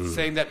they're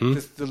saying, that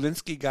this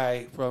Zelensky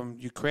guy from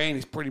Ukraine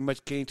is pretty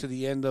much getting to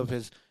the end of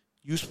his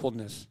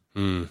usefulness.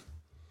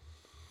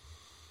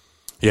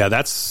 Yeah,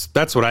 that's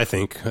what I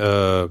think.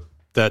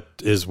 That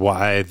is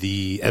why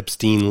the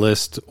Epstein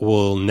list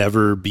will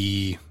never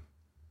be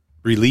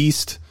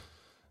released.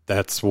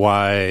 That's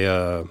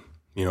why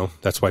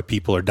that's why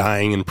people are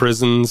dying in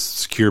prisons,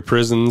 secure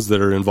prisons that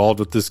are involved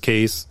with this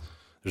case.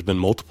 There's been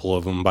multiple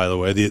of them, by the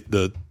way.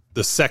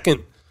 The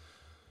second,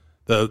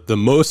 the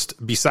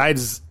most,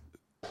 besides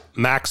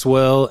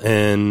Maxwell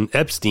and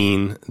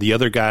Epstein, the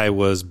other guy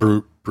was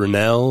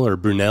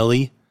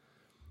Brunelli,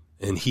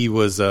 and he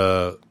was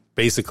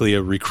basically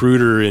a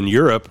recruiter in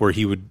Europe where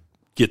he would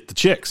get the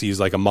chicks. He was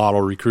like a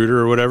model recruiter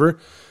or whatever.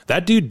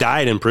 That dude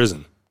died in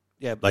prison.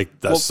 Yeah,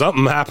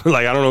 something happened.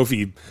 Like, I don't know if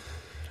he.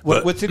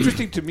 What's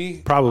interesting to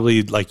me,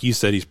 probably, like you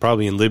said, he's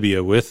probably in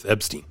Libya with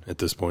Epstein at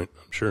this point,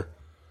 I'm sure.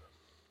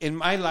 In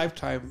my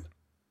lifetime,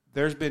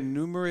 there's been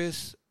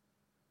numerous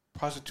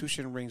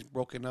prostitution rings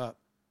broken up,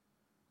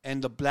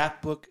 and the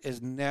black book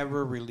is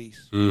never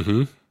released.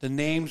 Mm-hmm. The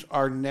names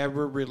are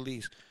never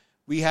released.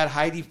 We had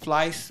Heidi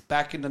Fleiss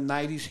back in the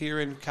 90s here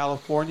in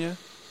California.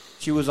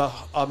 She was a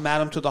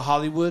madam to the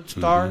Hollywood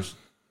stars.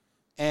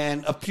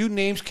 And a few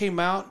names came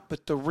out,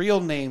 but the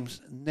real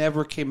names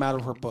never came out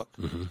of her book.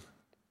 Mm-hmm.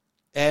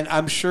 And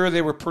I'm sure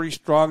they were pretty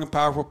strong and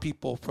powerful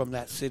people from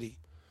that city,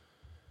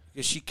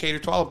 because she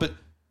catered to all. But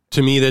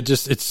to me,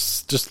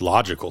 it's just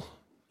logical,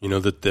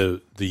 that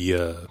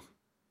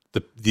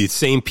the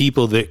same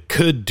people that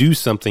could do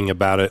something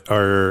about it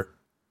are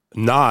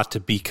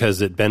not, because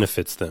it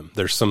benefits them.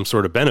 There's some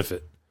sort of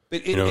benefit,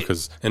 and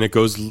it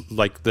goes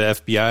like the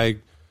FBI,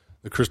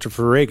 the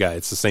Christopher Wray guy.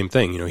 It's the same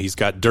thing. He's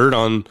got dirt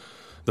on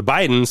the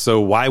Biden, so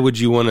why would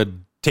you want to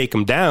take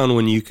him down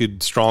when you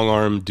could strong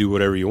arm, do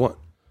whatever you want?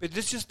 But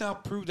this just now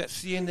proved that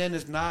CNN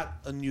is not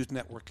a news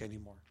network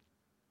anymore.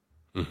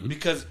 Mm-hmm.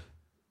 Because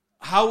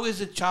how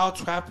is it child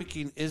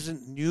trafficking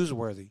isn't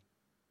newsworthy?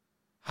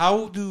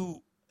 How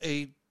do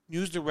a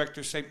news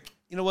director say,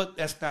 you know what,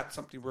 that's not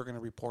something we're going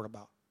to report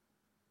about?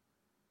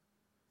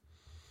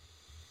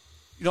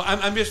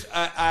 I'm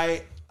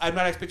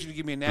not expecting you to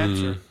give me an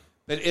answer,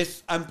 but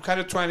I'm kind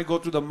of trying to go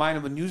through the mind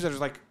of a news editor.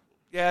 Like,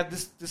 yeah,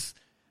 this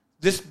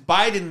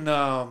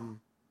Biden,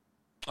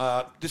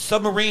 this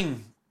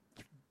submarine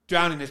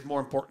drowning is more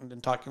important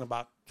than talking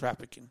about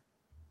trafficking.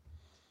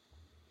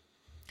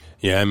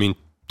 Yeah, I mean,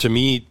 to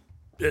me,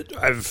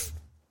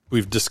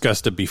 we've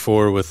discussed it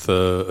before with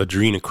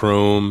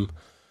adrenochrome.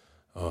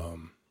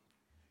 You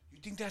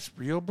think that's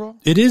real, bro?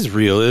 It is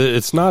real.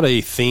 It's not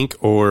a think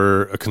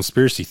or a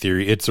conspiracy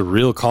theory. It's a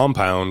real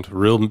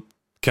real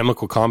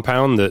chemical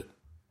compound that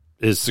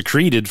is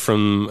secreted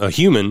from a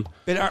human.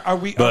 But are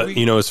we?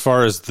 As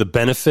far as the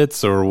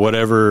benefits or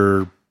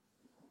whatever,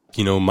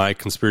 my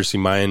conspiracy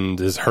mind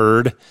has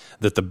heard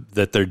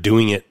that they're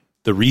doing it.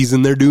 The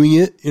reason they're doing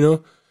it,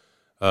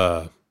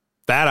 that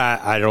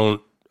I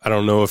don't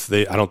know if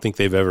I don't think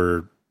they've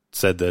ever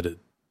said that it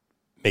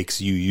makes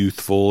you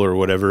youthful or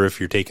whatever if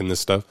you're taking this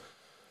stuff.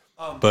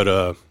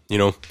 But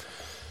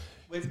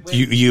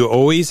you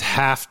always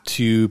have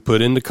to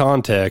put into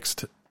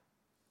context.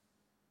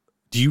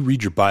 Do you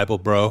read your Bible,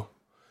 bro?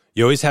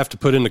 You always have to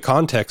put into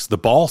context the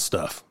ball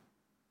stuff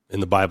in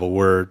the Bible,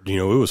 where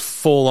it was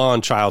full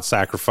on child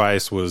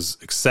sacrifice was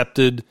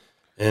accepted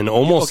and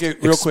almost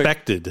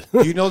expected.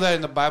 Do you know that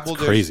in the Bible,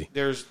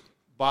 there's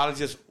Baal is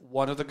just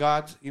one of the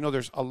gods?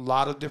 There's a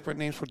lot of different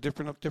names for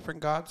different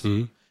gods,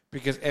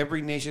 because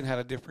every nation had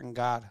a different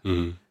god,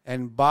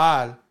 and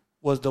Baal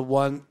was the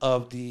one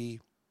of the,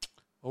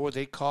 what were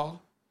they called?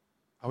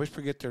 I always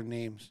forget their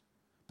names,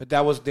 but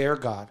that was their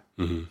god,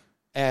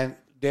 and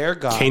their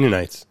god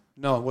Canaanites.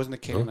 No, it wasn't the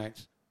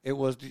Canaanites. It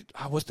was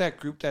what's that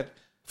group that?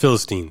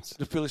 Philistines.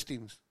 The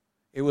Philistines.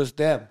 It was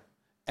them.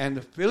 And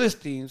the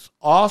Philistines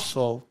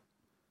also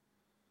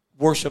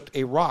worshipped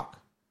a rock.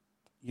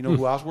 You know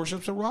who else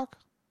worships a rock?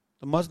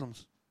 The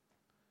Muslims.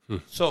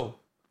 So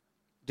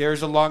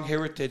there's a long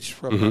heritage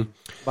from them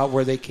about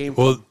where they came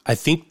from. Well, I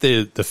think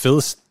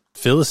the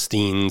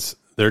Philistines,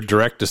 their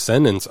direct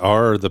descendants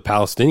are the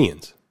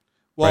Palestinians.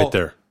 Well, right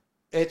there.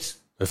 It's,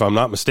 if I'm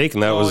not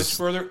mistaken, that was it's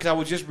further, because I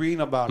was just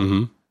reading about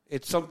it.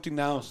 It's something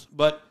else.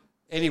 But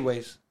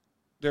anyways,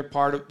 they're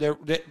part of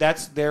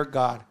that's their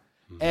God.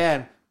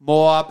 And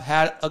Moab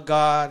had a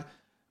God.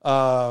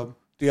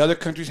 The other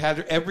countries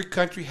every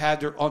country had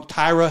their own.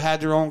 Tyre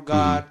had their own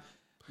God.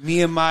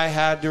 Nehemiah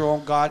had their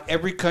own God.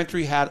 Every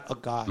country had a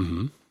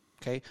God.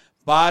 Okay,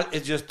 Baal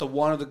is just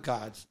one of the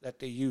gods that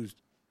they used.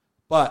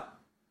 But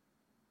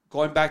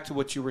going back to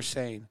what you were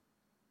saying,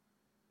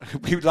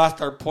 we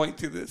lost our point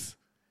to this.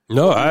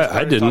 No,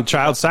 I didn't.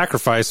 Child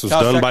sacrifice was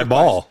done by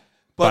Baal,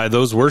 by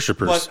those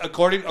worshipers. But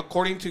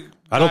according to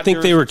I don't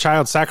think they were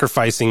child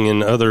sacrificing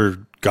in other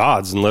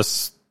gods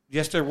unless.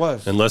 Yes, there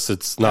was. Unless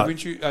it's not.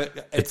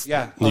 It's it's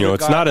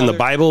not in the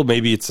Bible.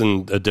 Maybe it's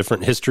in a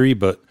different history.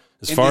 But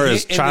as far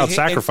as child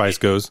sacrifice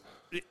goes,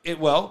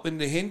 in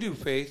the Hindu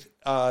faith,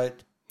 no,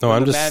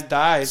 I'm just man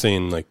dies,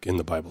 saying like in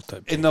the Bible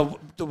type.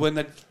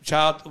 When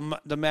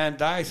the man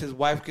dies, his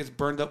wife gets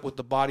burned up with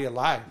the body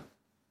alive.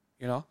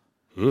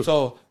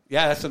 So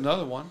yeah, that's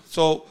another one.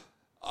 So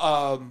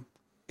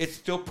it's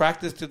still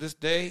practiced to this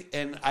day,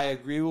 and I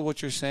agree with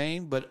what you're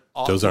saying. But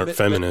those aren't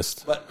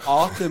feminists. But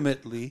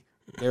ultimately,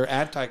 they're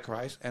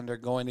antichrist, and they're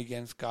going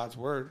against God's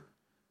word,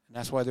 and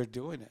that's why they're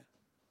doing it.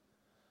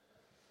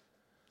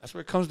 That's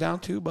what it comes down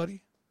to,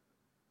 buddy.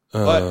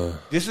 But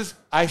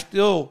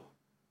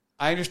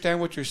I understand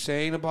what you're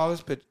saying about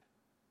this, but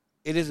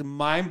it is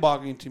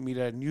mind-boggling to me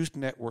that a news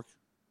network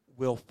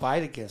will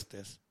fight against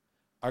this.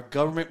 Our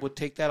government would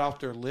take that off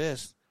their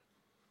list.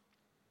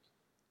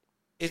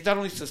 It's not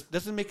only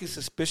doesn't make it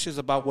suspicious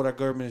about what our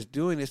government is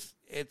doing.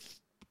 It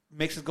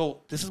makes us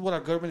go, this is what our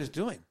government is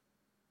doing.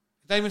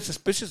 It's not even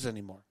suspicious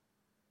anymore.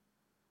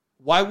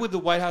 Why would the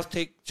White House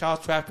take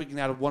child trafficking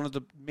out of one of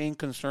the main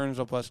concerns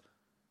of us?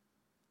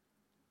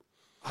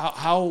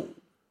 How?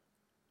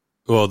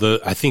 Well,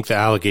 I think the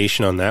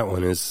allegation on that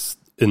one is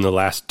in the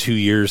last 2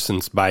 years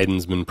since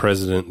Biden's been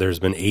president, there's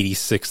been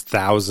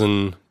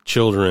 86,000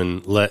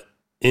 children let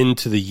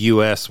into the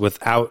U.S.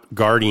 without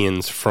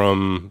guardians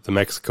from the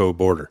Mexico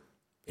border.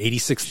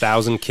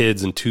 86,000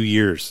 kids in 2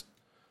 years.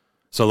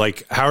 So,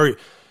 like, try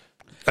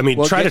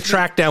to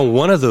track down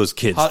one of those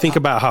kids. Think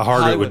about how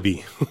hard it would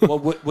be.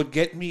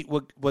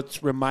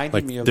 What's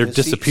reminding me of they're this.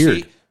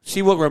 disappeared.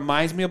 See what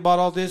reminds me about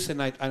all this,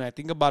 and I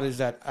think about it is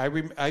that I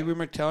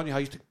remember telling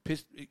you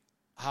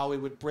how it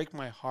would break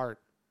my heart,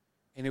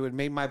 and it would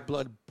make my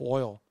blood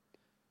boil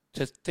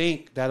to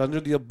think that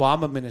under the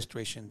Obama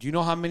administration, do you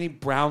know how many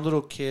brown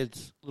little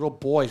kids, little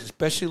boys,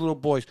 especially little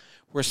boys,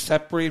 were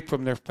separated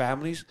from their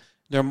families?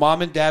 Their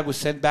mom and dad was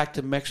sent back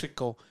to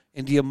Mexico,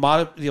 and the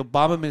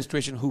Obama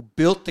administration, who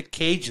built the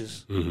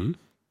cages,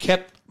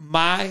 kept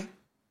my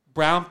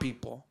brown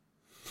people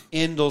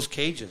in those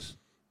cages.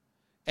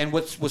 And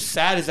what was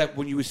sad is that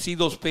when you would see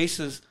those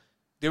faces,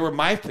 they were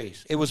my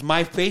face. It was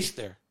my face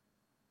there.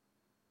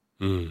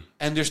 And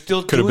they're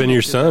still could have been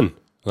your son,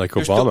 like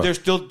Obama. They're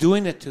still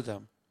doing it to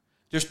them.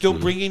 They're still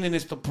bringing in,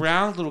 it's the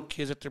brown little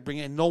kids that they're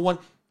bringing in. No one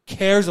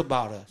cares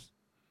about us.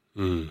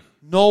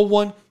 No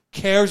one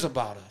cares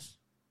about us.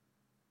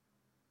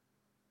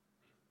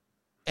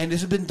 And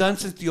this has been done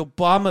since the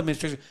Obama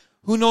administration.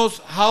 Who knows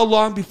how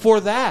long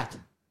before that?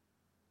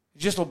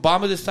 Just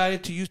Obama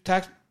decided to use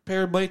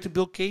taxpayer money to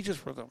build cages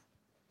for them.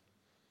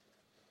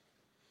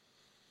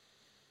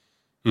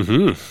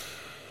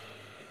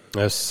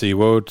 Let's see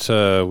what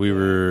we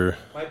were.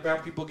 My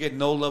brown people get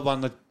no love on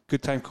the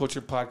Good Time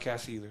Culture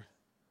podcast either.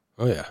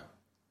 Oh yeah,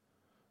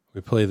 we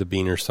play the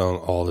Beaner song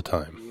all the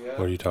time. Yeah.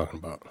 What are you talking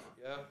about?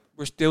 Yeah,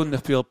 we're still in the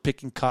field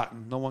picking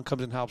cotton. No one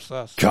comes and helps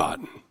us.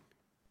 Cotton,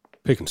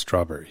 picking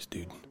strawberries,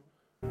 dude.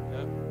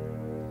 Yeah.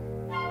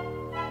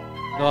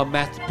 No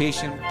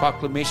Emancipation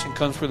Proclamation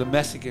comes for the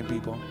Mexican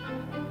people.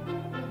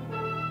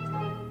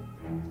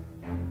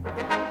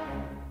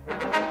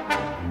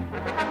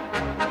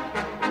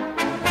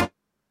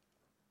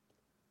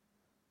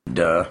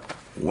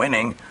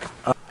 Winning.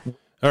 All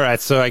right,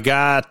 so I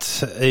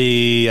got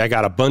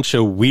a bunch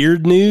of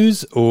weird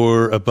news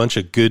or a bunch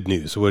of good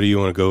news. What do you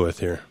want to go with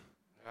here?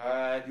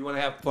 Do you want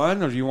to have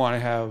fun or do you want to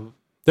have?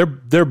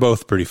 They're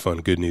both pretty fun,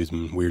 good news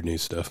and weird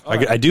news stuff.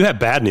 Right. I do have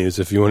bad news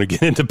if you want to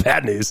get into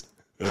bad news.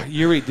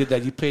 You already did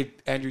that. You played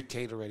Andrew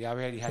Tate already. I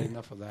already had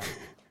enough of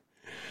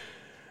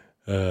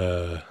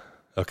that.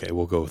 Okay,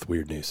 we'll go with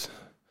weird news.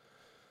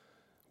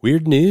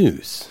 Weird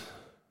news.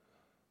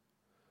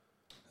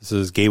 This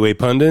is Gateway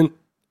Pundit.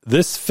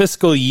 This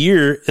fiscal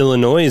year,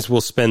 Illinois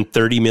will spend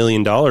 $30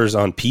 million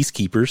on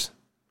peacekeepers.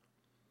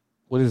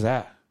 What is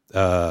that?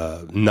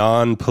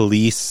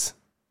 Non-police.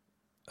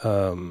 I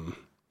don't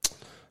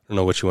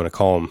know what you want to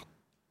call them.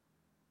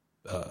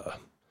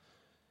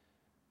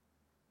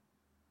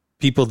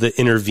 People that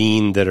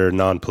intervene that are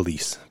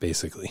non-police,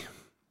 basically.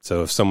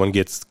 So if someone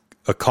gets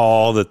a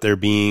call that they're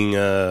being...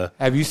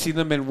 Have you seen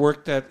them in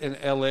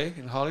L.A.,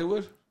 in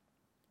Hollywood?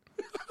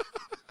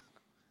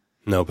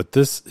 No, but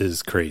this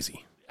is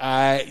crazy.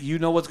 You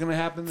know what's going to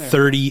happen there.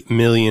 $30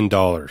 million,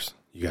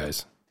 you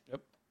guys.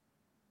 Yep.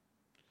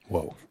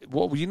 Whoa.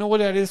 Well, you know what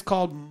that is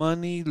called?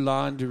 Money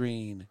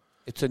laundering.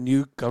 It's a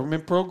new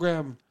government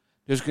program.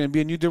 There's going to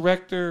be a new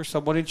director,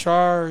 someone in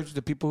charge,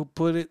 the people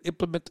who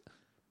implement.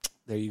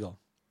 There you go.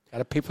 Got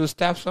to pay for the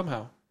staff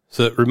somehow.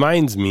 So it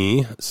reminds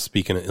me,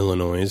 speaking of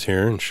Illinois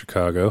here in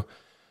Chicago,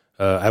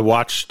 I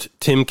watched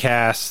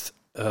Timcast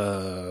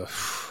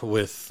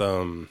with,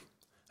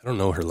 I don't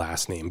know her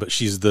last name, but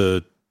she's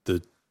the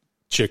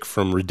chick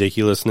from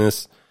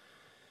Ridiculousness.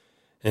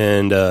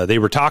 And they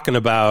were talking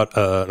about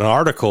an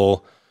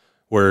article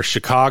where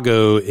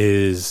Chicago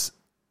is,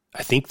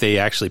 I think they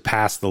actually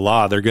passed the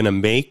law. They're going to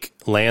make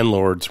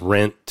landlords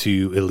rent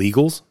to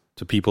illegals,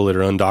 to people that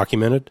are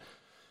undocumented.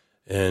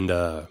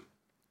 And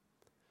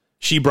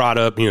she brought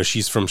up,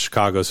 she's from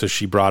Chicago, so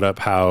she brought up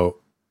how,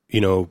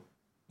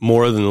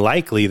 more than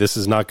likely this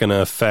is not going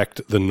to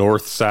affect the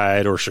north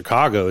side or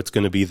Chicago. It's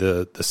going to be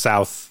the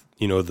south,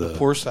 the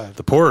poor side.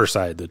 The poorer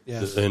side.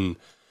 Yes. And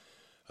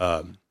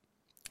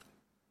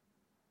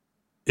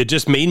it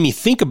just made me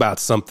think about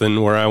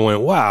something where I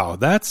went, wow,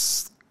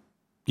 that's,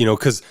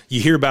 because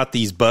you hear about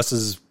these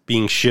buses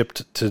being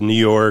shipped to New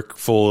York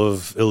full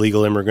of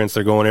illegal immigrants.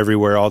 They're going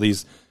everywhere, all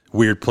these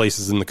weird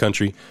places in the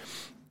country.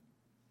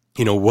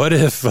 What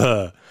if,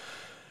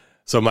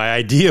 so my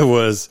idea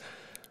was,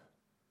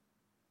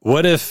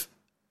 what if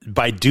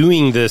by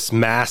doing this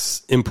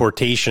mass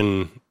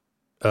importation,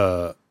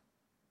 because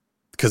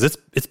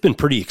it's been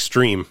pretty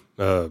extreme,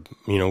 I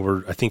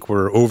think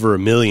we're over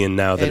 1 million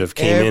now that have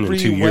came in 2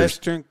 years. Every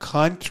Western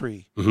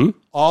country, mm-hmm.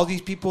 all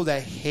these people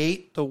that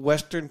hate the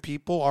Western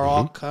people are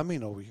all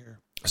coming over here.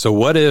 So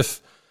what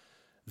if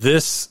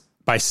this,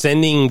 by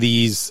sending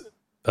these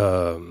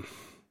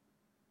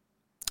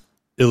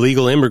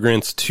illegal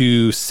immigrants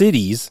to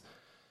cities,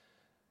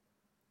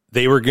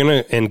 they were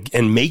going to,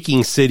 and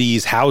making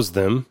cities house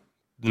them,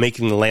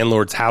 making the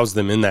landlords house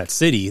them in that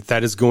city,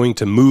 that is going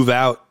to move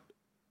out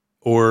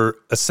or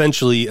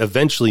essentially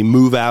eventually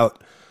move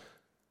out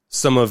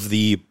some of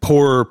the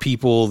poorer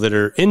people that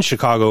are in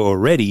Chicago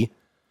already,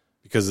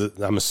 because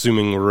I'm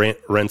assuming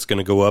rent's going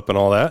to go up and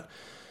all that.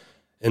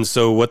 And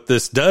so what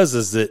this does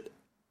is it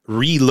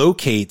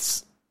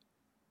relocates.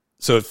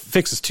 So it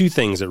fixes two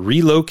things. It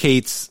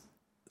relocates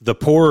the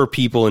poorer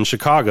people in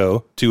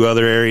Chicago to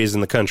other areas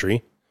in the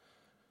country.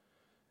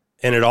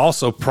 And it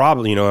also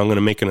probably, I'm going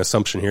to make an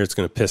assumption here. It's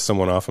going to piss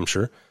someone off, I'm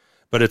sure.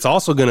 But it's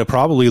also going to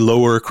probably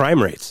lower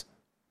crime rates,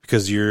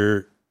 because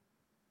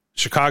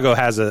Chicago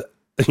has a,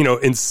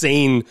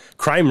 insane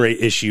crime rate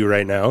issue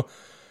right now.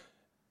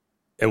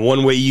 And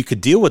one way you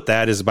could deal with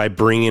that is by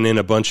bringing in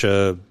a bunch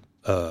of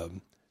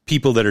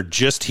people that are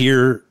just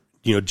here,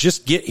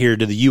 just get here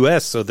to the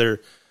U.S. So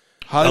they're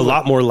Hollywood. A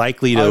lot more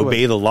likely to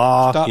obey the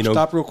law.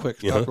 Stop real quick.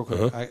 Stop real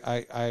quick.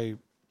 I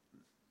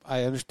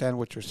understand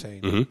what you're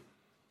saying. Mm-hmm.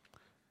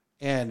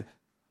 And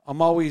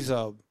I'm always,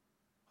 I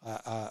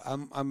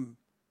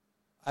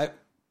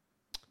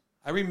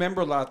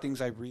remember a lot of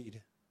things I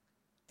read.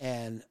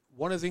 And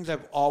one of the things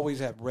I've always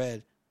have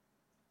read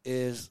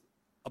is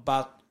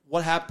about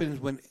what happens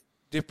when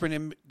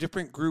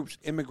different groups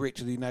immigrate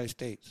to the United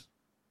States.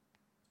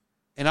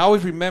 And I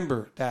always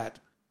remember that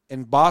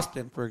in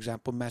Boston, for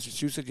example,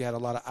 Massachusetts, you had a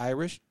lot of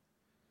Irish.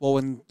 Well,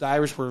 when the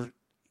Irish were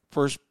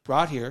first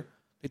brought here,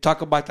 they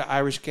talk about the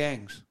Irish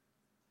gangs.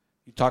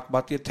 You talk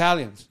about the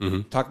Italians. Mm-hmm.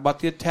 You talk about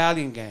the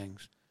Italian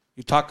gangs.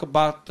 You talk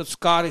about the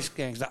Scottish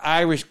gangs, the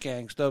Irish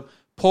gangs, the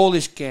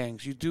Polish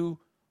gangs. You do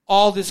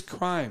all this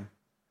crime.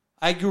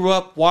 I grew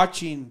up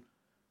watching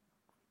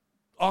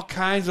all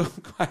kinds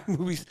of crime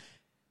movies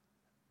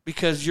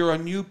because you're a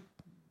new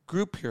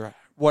group here.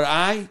 What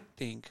I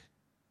think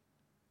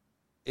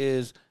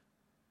is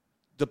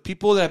the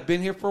people that have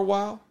been here for a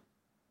while,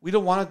 we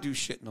don't want to do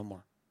shit no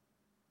more.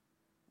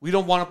 We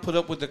don't want to put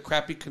up with the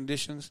crappy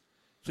conditions.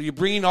 So you're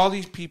bringing all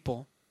these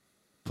people,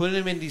 putting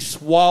them in these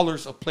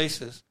swallers of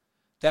places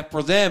that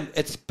for them,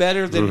 it's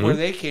better than where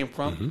they came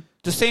from. Mm-hmm.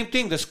 The same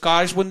thing, the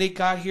Scottish when they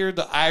got here,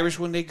 the Irish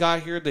when they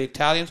got here, the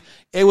Italians,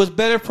 it was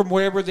better from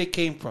wherever they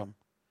came from.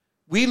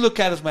 We look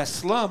at them as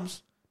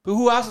slums, but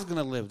who else is going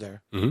to live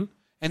there? Mm-hmm.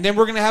 And then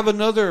we're going to have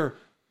another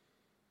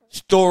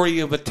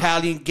story of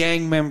Italian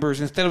gang members.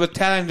 Instead of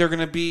Italian, they're going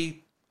to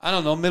be,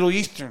 Middle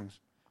Easterns.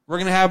 We're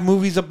going to have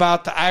movies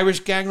about the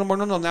Irish gang no more.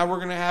 No, now we're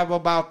going to have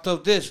about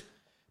this.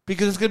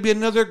 Because it's going to be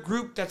another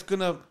group that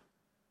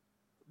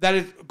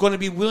is going to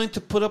be willing to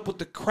put up with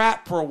the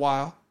crap for a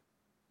while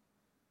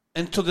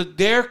until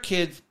their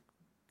kids,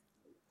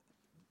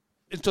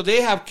 until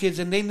they have kids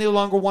and they no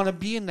longer want to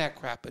be in that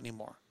crap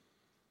anymore.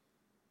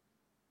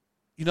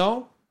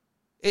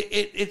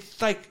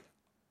 It's like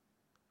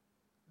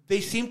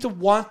they seem to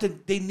want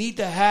they need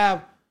to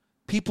have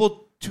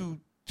people to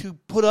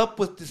put up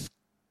with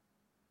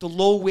the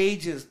low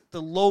wages,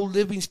 the low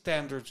living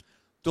standards,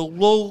 the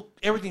low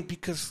everything,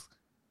 because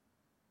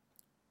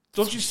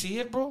don't you see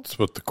it, bro? That's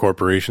what the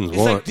corporations it's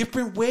want. It's like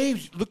different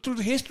waves. Look through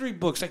the history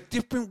books, like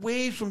different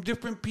waves from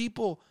different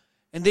people.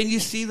 And then you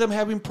see them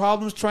having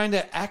problems trying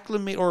to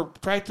acclimate or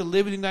try to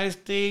live in the United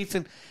States.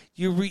 And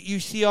you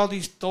see all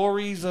these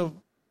stories of,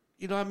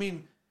 you know, I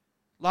mean,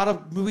 a lot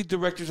of movie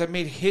directors have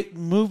made hit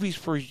movies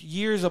for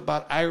years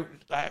about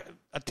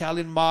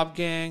Italian mob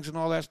gangs and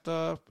all that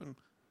stuff. And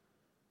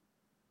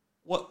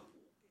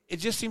it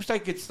just seems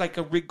like it's like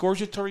a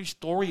regurgitatory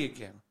story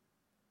again.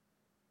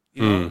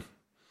 You know?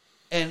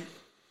 And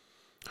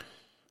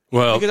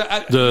well,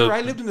 because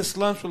I lived in the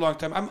slums for a long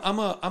time.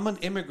 I'm an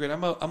immigrant.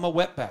 I'm a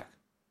wetback.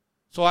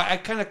 So I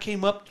kind of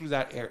came up through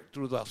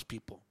through those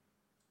people.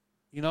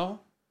 You know?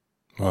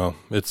 Well,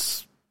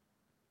 it's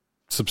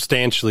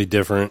substantially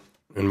different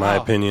in my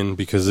opinion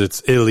because it's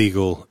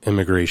illegal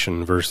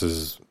immigration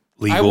versus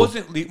legal. I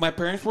wasn't my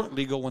parents weren't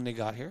legal when they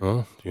got here.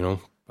 Well, you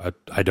know,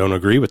 I don't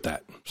agree with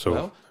that. So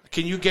well,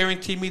 can you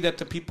guarantee me that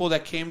the people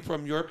that came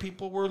from your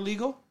people were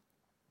legal?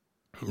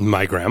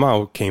 My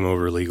grandma came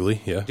over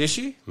legally, yeah. Did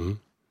she? Mm-hmm.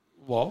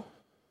 Well,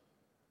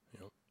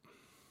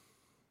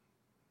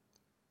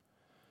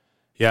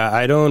 yeah,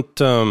 I don't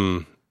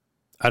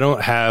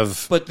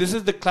have. But this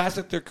is the class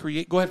that they're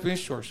creating. Go ahead,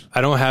 finish yours.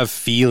 I don't have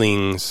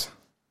feelings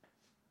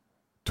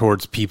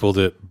towards people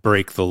that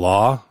break the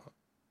law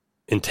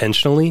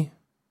intentionally,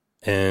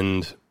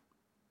 and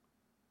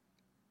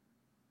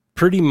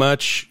pretty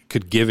much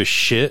could give a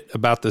shit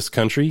about this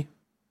country.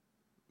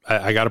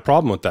 I got a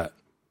problem with that,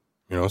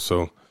 you know.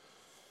 So,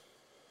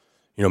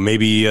 you know,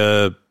 maybe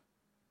they'll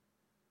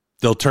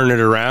turn it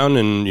around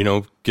and, you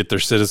know, get their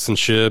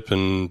citizenship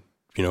and,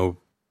 you know,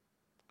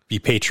 be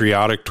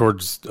patriotic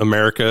towards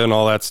America and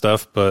all that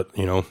stuff. But,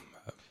 you know,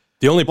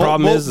 the only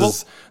problem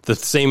is the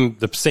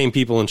same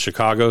people in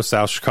Chicago,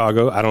 South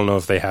Chicago. I don't know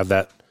if they have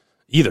that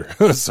either.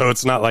 So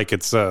it's not like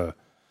it's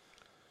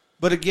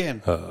but again,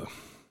 what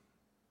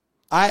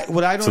I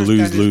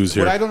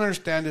don't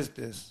understand is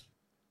this.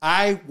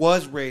 I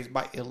was raised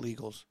by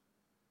illegals,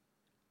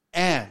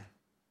 and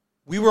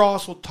we were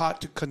also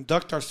taught to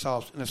conduct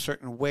ourselves in a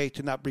certain way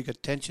to not bring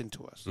attention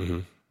to us,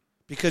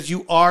 because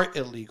you are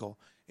illegal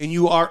and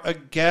you are a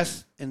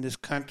guest in this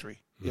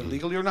country,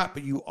 illegally or not,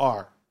 but you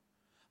are.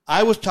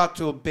 I was taught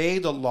to obey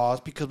the laws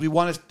because we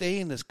want to stay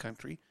in this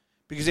country,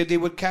 because if they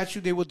would catch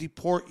you, they would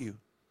deport you.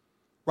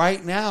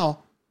 Right now,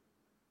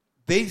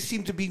 they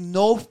seem to be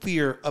no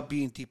fear of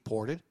being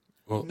deported,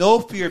 no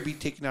fear of being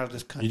taken out of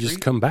this country. You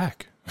just come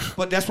back.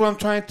 But that's what I'm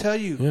trying to tell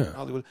you,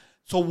 Hollywood.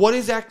 So what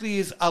exactly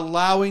is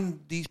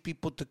allowing these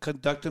people to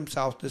conduct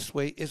themselves this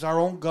way is our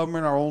own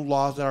government, our own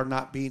laws that are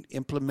not being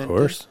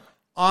implemented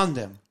on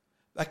them.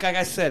 Like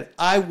I said,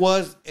 I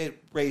was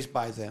raised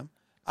by them.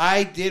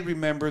 I did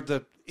remember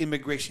the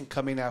immigration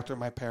coming after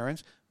my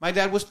parents. My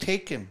dad was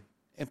taken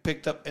and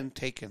picked up and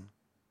taken.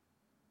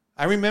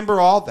 I remember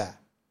all that.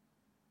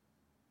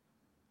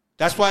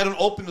 That's why I don't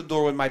open the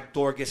door when my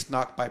door gets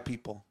knocked by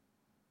people,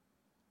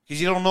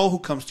 because you don't know who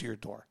comes to your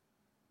door.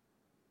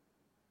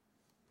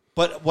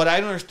 But what I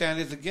don't understand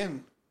is,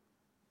 again,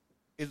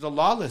 is the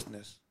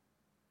lawlessness.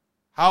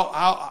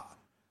 How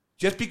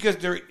just because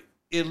they're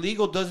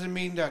illegal doesn't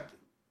mean that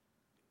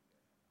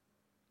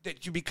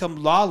you become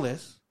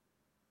lawless.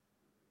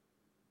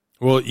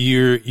 Well,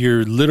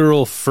 your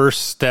literal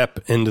first step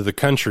into the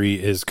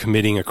country is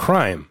committing a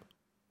crime.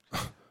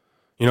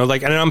 You know,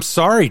 like, and I'm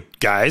sorry,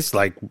 guys,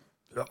 like,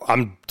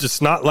 I'm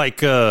just not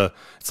like,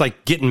 it's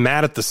like getting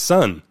mad at the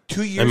sun.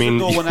 2 years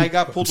ago, when I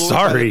got pulled over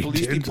by the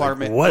police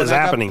department, what is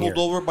happening here? When I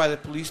got pulled over by the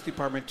police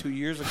department 2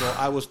 years ago,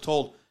 I was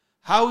told,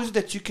 how is it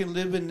that you can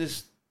live in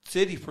this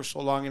city for so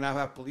long and not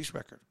have a police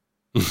record?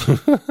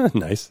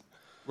 Nice.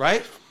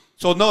 Right?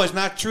 So, no, it's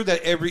not true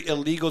that every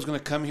illegal is going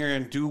to come here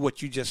and do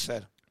what you just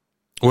said.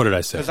 What did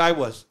I say? Because I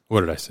was.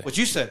 What did I say? What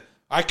you said.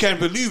 I can't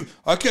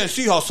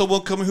see how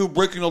someone coming here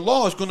breaking the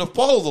law is going to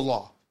follow the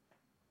law.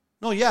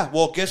 No, yeah.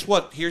 Well, guess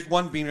what? Here's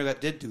one beaner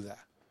that did do that.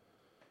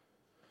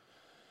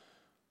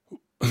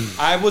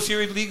 I was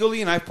here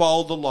illegally and I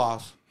followed the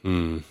laws.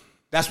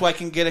 That's why I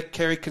can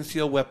carry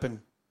concealed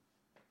weapon.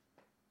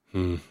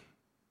 I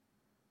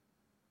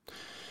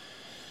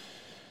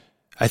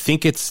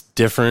think it's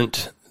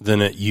different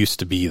than it used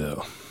to be,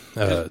 though,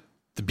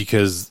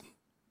 because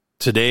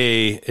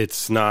today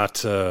it's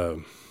not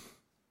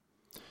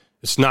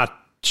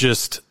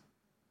just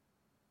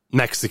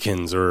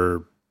Mexicans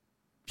or,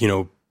 you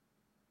know,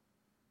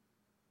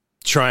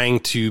 trying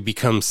to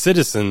become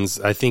citizens.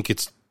 I think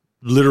it's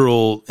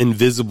literal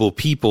invisible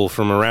people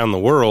from around the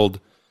world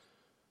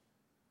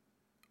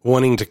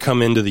wanting to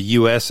come into the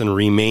U.S. and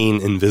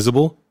remain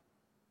invisible.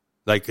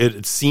 Like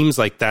it seems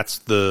like that's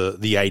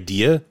the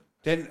idea.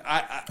 Then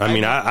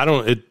I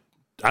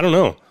don't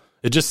know.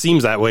 It just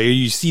seems that way.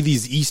 You see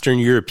these Eastern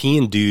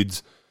European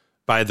dudes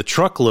by the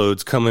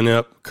truckloads coming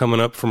up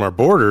from our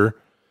border,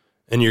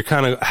 and you're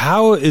kind of,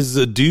 how is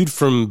a dude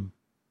from,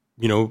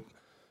 you know,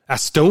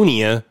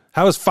 Estonia?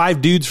 How is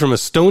 5 dudes from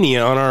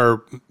Estonia on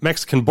our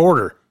Mexican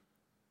border?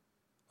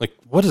 Like,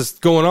 what is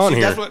going on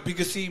here? That's what,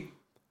 because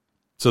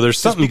so there's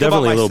something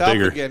definitely a little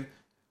bigger. Again,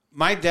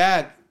 my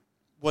dad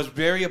was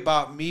very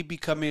about me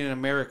becoming an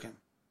American.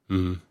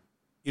 Mm-hmm.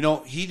 You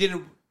know, he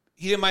didn't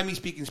mind me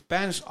speaking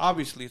Spanish.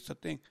 Obviously, it's a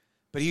thing,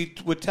 But he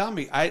would tell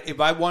me, if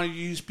I wanted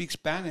you to speak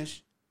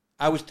Spanish,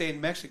 I would stay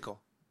in Mexico.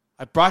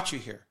 I brought you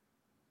here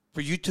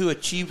for you to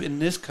achieve in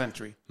this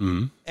country.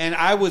 Mm-hmm. And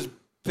I was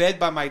fed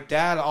by my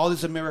dad all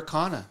this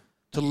Americana,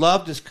 to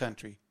love this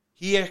country.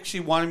 He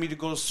actually wanted me to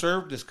go to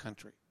serve this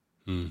country.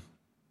 Mm.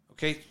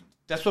 Okay?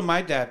 That's what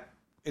my dad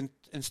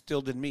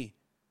instilled in me.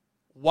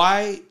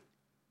 Why?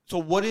 So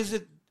what is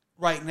it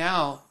right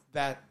now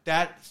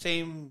that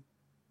same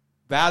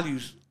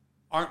values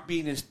aren't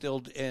being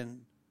instilled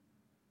in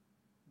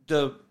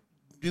the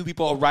new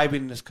people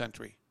arriving in this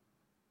country?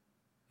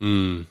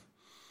 Mm.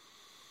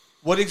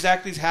 What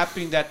exactly is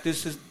happening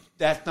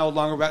that's no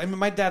longer about? I mean,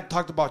 my dad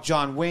talked about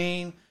John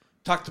Wayne,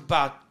 talked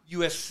about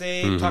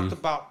USA, talked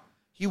about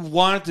he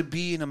wanted to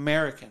be an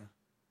American.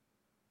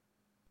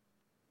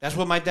 That's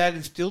what my dad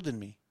instilled in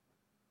me.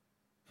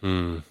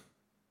 Hmm.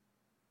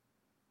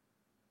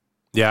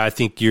 Yeah, I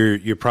think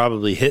you're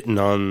probably hitting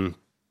on.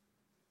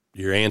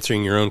 You're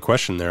answering your own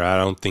question there. I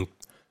don't think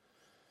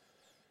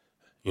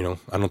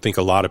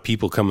a lot of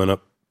people coming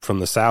up from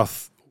the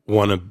South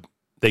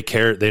they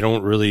care. They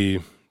don't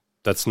really.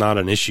 That's not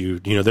an issue.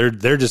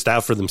 They're just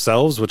out for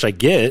themselves, which I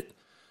get.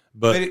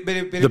 But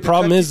the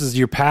problem is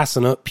you're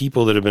passing up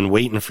people that have been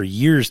waiting for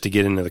years to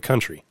get into the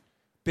country.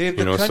 But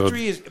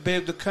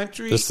if the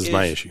country this is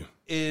my issue.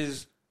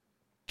 Is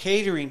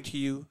catering to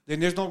you, then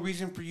there's no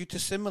reason for you to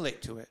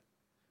assimilate to it.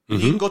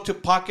 Mm-hmm. You can go to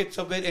pockets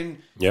of it,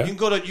 and you can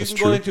go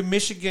into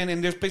Michigan,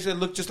 and there's places that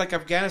look just like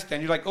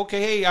Afghanistan. You're like, okay,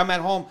 hey, I'm at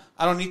home.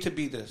 I don't need to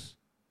be this.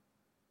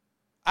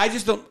 I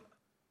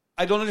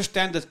don't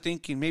understand the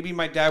thinking. Maybe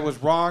my dad was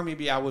wrong.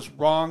 Maybe I was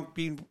wrong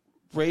being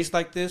raised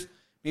like this.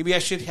 Maybe I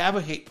should have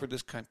a hate for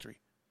this country.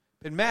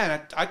 But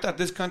man, I thought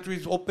this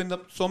country's opened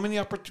up so many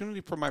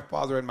opportunities for my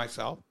father and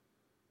myself.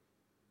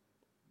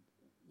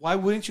 Why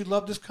wouldn't you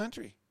love this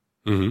country?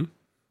 Mm-hmm.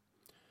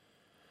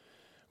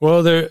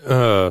 Well,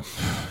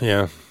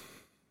 yeah.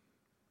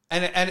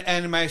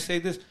 And I say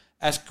this,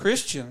 as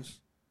Christians,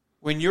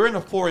 when you're in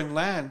a foreign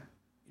land,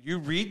 you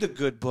read the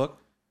good book,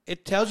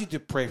 it tells you to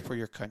pray for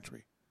your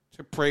country,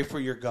 to pray for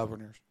your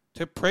governors,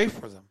 to pray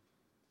for them.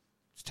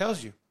 It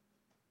tells you.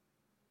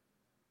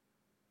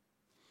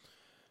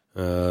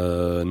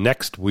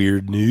 Next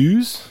weird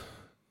news.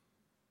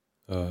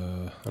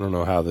 I don't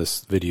know how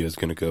this video is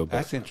going to go. But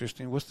that's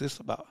interesting. What's this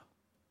about?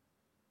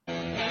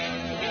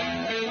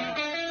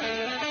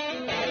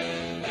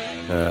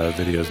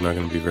 Video is not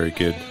going to be very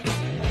good.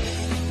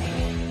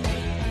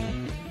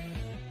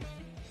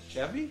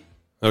 Chevy?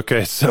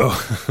 Okay, so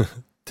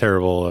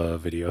terrible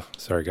video.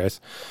 Sorry,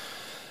 guys.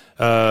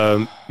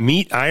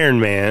 Meet Iron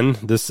Man.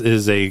 This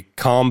is a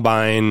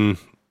combine.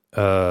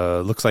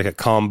 Looks like a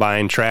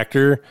combine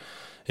tractor.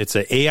 It's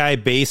an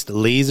AI-based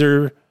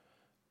laser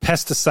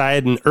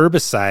pesticide and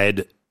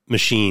herbicide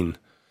machine.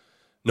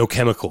 No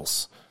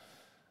chemicals.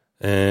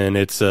 And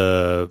it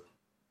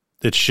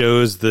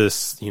shows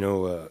this,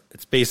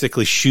 it's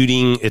basically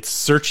it's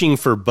searching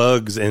for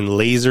bugs and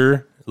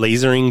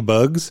lasering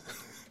bugs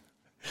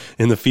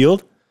in the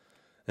field.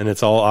 And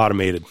it's all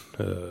automated.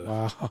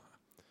 Wow.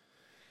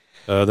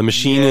 The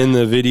machine in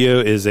the video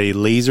is a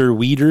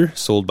laserweeder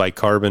sold by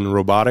Carbon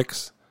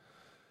Robotics.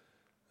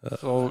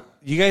 So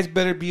you guys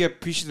better be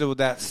appreciative of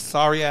that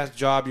sorry-ass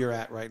job you're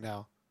at right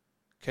now.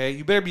 Okay?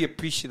 You better be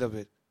appreciative of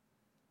it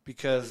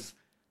because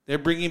they're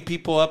bringing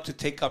people up to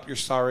take up your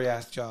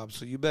sorry-ass job.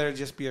 So you better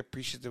just be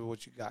appreciative of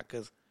what you got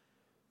because,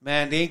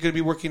 man, they ain't going to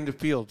be working in the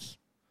fields.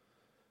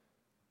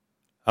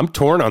 I'm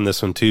torn on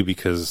this one, too,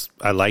 because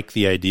I like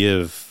the idea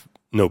of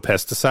no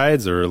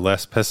pesticides or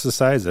less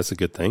pesticides. That's a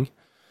good thing.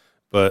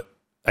 But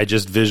I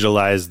just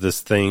visualize this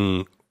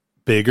thing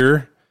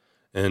bigger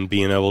and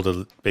being able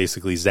to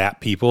basically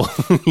zap people,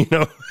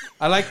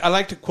 I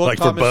like to quote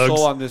Thomas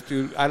Sowell on this,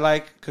 dude.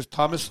 Because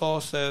Thomas Sowell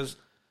says,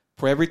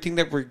 for everything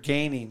that we're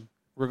gaining,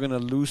 we're going to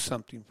lose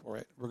something for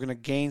it. We're going to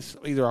gain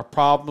either a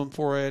problem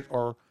for it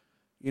or,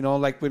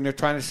 like when they're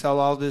trying to sell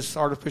all this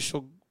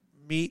artificial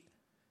meat,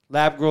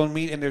 lab-grown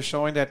meat, and they're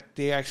showing that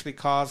they actually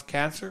cause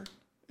cancer.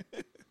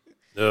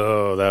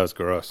 Oh, that was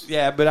gross.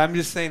 Yeah, but I'm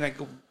just saying, I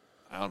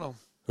don't know.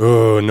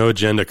 Oh, No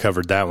Agenda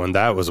covered that one.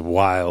 That was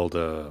wild.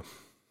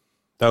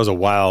 That was a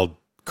wild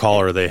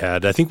caller they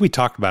had. I think we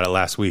talked about it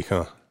last week,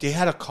 huh? They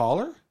had a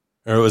caller?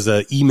 Or it was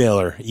an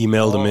emailer.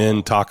 Emailed them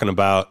in talking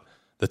about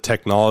the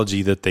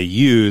technology that they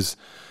use.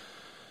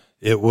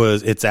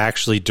 It's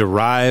actually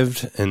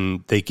derived,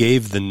 and they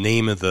gave the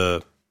name of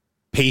the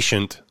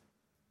patient,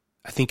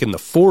 I think in the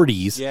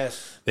 40s.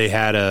 Yes. They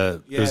had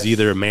it was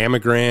either a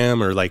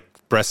mammogram or like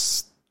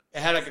breast it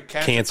had like a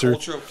cancer.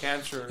 Culture of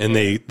cancer. And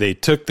they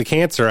took the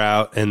cancer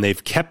out, and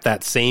they've kept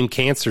that same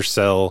cancer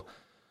cell.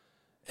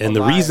 And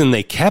the reason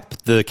they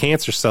kept the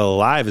cancer cell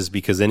alive is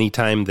because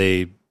anytime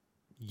they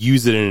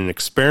use it in an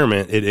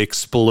experiment, it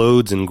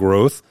explodes in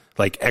growth,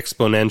 like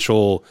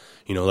exponential,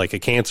 like a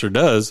cancer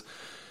does.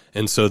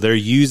 And so they're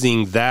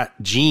using that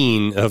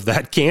gene of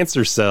that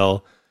cancer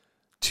cell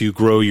to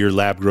grow your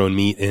lab-grown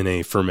meat in a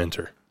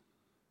fermenter.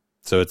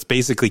 So it's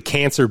basically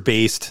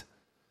cancer-based.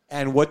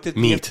 And what did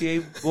meat. The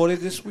FDA voted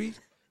this week?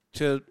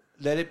 To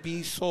let it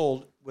be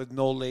sold with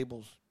no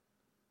labels.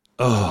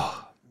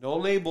 Oh, No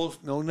labels,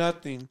 no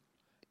nothing.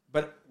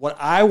 But what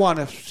I want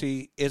to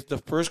see is the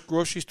first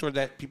grocery store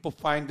that people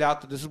find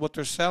out that this is what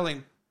they're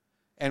selling.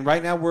 And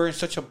right now we're in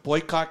such a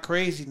boycott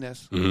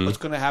craziness. Mhm. What's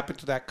going to happen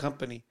to that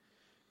company?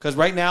 Because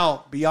right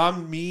now,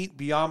 Beyond Meat,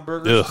 Beyond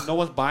Burgers, Ugh. no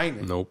one's buying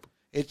it. Nope.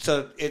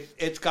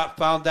 It's got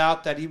found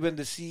out that even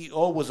the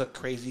CEO was a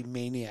crazy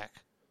maniac.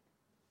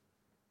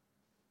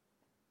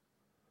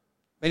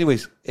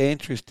 Anyways,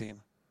 interesting.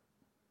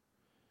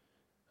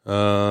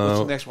 What's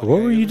the next one?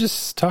 What were you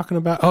just talking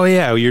about? Oh,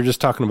 yeah, you were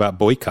just talking about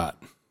boycott.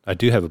 I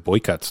do have a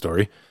boycott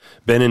story.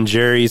 Ben and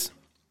Jerry's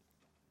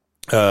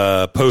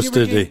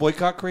posted a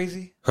boycott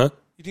crazy? Huh?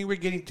 You think we're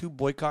getting too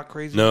boycott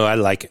crazy? No, I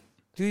like it.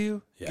 Do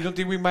you? Yeah. You don't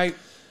think we might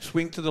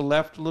swing to the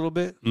left a little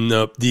bit?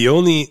 No, the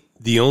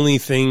only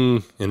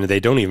thing, and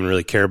they don't even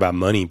really care about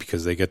money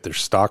because they get their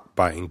stock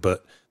buying,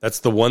 but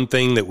that's the one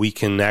thing that we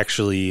can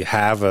actually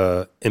have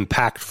a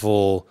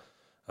impactful,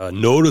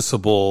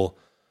 noticeable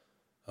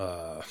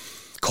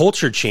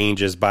culture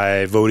changes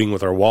by voting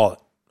with our wallet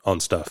on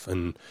stuff.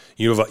 And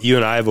you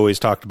and I have always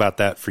talked about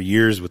that for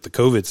years with the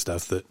COVID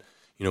stuff, that,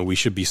 you know, we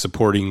should be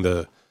supporting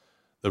the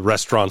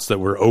restaurants that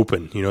were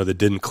open, you know, that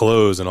didn't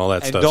close and all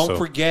that stuff. And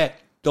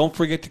don't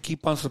forget to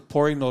keep on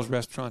supporting those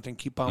restaurants and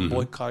keep on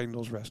boycotting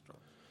those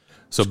restaurants.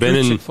 So Ben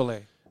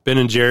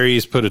and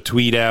Jerry's put a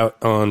tweet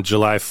out on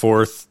July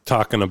 4th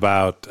talking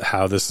about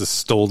how this is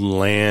stolen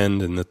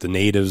land and that the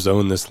natives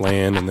own this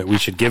land and that we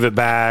should give it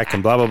back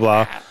and blah, blah,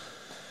 blah.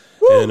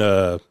 Woo!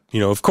 And, you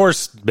know, of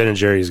course, Ben and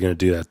Jerry's going to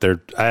do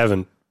that. I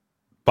haven't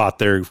bought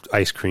their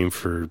ice cream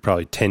for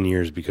probably 10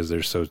 years because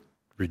they're so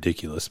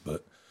ridiculous.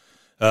 But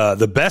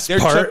the best Their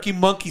part... Chunky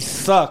Monkey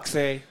sucks,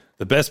 eh?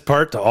 The best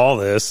part to all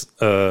this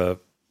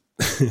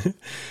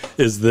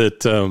is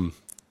that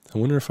I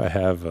wonder if I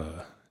have...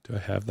 do I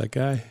have that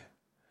guy?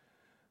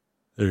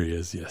 There he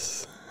is,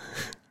 yes.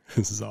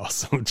 This is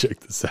awesome.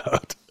 Check this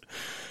out.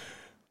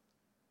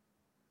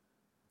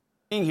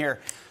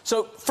 Here.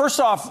 So first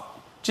off,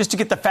 just to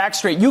get the facts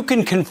straight, you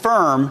can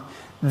confirm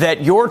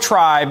that your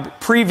tribe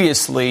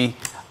previously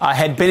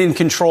had been in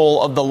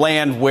control of the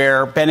land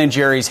where Ben &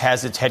 Jerry's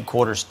has its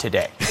headquarters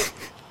today.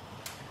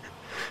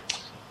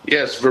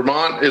 Yes,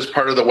 Vermont is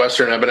part of the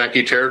Western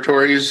Abenaki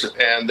territories,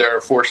 and there are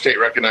 4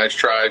 state-recognized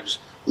tribes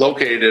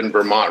located in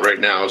Vermont right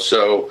now.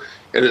 So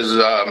it is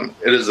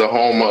the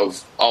home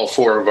of all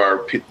 4 of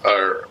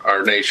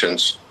our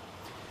nations.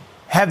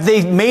 Have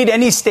they made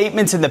any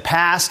statements in the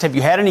past? Have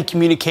you had any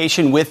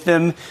communication with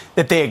them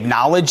that they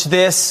acknowledge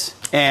this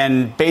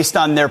and, based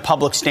on their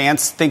public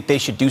stance, think they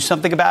should do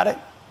something about it?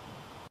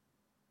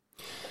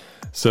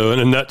 So in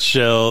a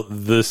nutshell,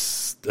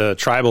 this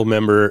tribal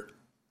member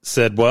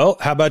said, well,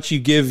 how about you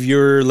give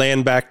your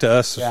land back to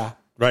us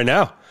right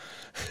now?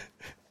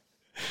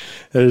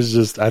 It was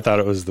just, I thought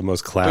it was the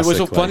most classic. But what's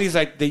so funny is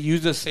like they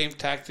use the same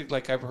tactic.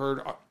 Like I've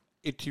heard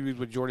interviews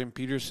with Jordan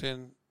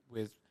Peterson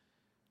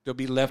they'll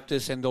be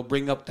leftists and they'll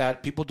bring up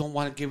that people don't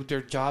want to give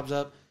their jobs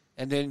up.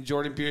 And then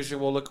Jordan Peterson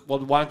will look, well,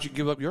 why don't you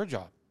give up your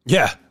job?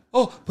 Yeah.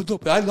 Oh,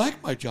 but I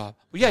like my job.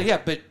 Well,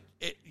 yeah, but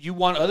you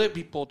want other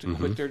people to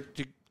quit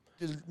to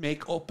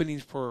make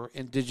openings for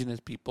indigenous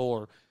people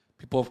or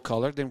people of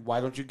color, then why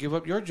don't you give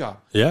up your job?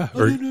 Yeah.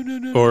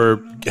 Oh,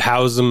 or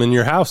house them in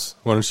your house.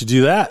 Why don't you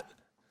do that,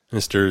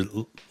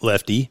 Mr.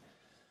 Lefty?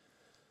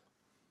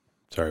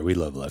 Sorry, we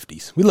love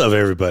lefties. We love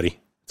everybody.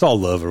 It's all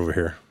love over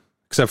here,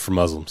 except for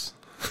Muslims.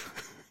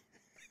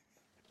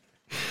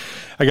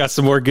 I got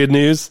some more good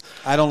news.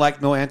 I don't like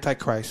no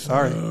Antichrist.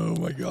 Sorry. Oh,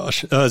 my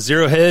gosh.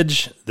 Zero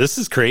Hedge. This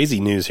is crazy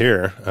news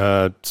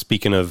here.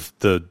 Speaking of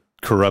the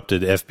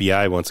corrupted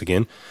FBI once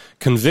again.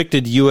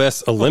 Convicted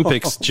U.S.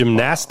 Olympics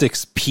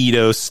gymnastics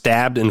pedo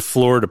stabbed in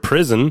Florida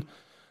prison.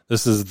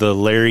 This is the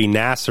Larry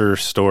Nassar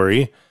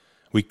story.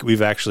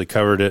 We've actually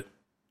covered it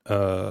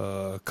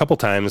a couple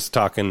times,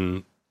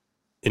 talking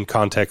in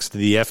context to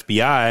the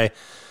FBI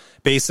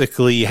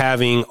basically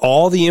having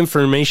all the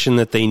information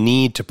that they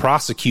need to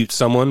prosecute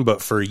someone,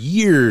 but for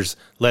years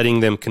letting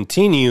them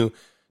continue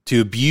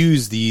to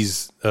abuse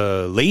these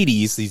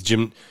ladies, these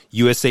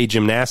USA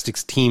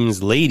gymnastics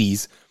team's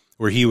ladies,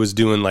 where he was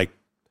doing like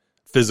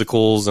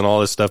physicals and all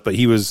this stuff, but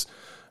he was,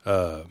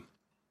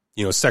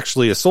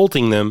 sexually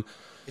assaulting them.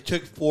 It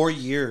took 4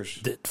 years.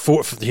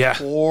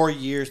 4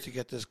 years to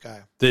get this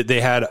guy.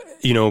 They had,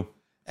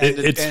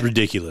 it's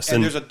ridiculous.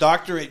 And there's a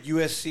doctor at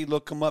USC,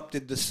 look him up,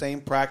 did the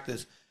same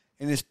practice,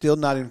 and is still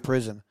not in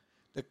prison.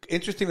 The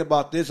interesting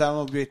about this, I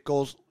don't know if it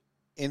goes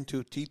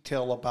into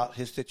detail about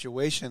his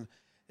situation,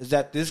 is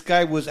that this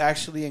guy was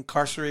actually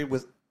incarcerated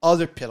with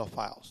other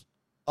pedophiles,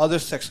 other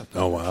sex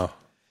offenders. Oh, wow.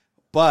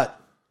 But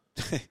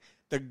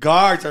the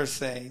guards are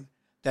saying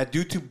that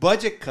due to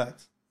budget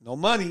cuts, no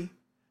money,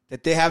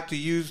 that they have to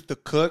use the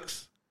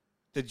cooks,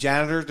 the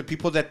janitors, the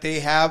people that they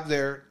have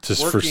there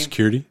just working for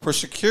security. For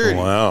security.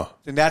 Oh, wow.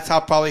 And that's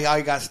probably how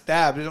he got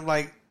stabbed. And I'm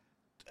like,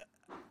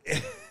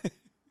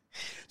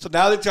 so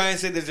now they're trying to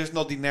say that there's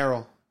no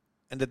dinero,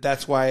 and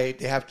that's why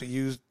they have to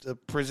use the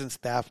prison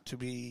staff to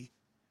be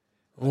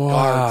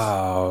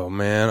wow, guards.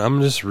 Man. I'm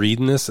just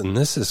reading this, and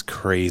this is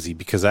crazy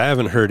because I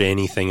haven't heard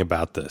anything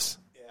about this.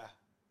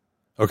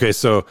 Yeah. Okay,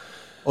 so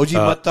OG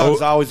Mud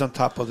Dog's always on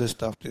top of this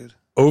stuff, dude.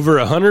 Over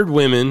 100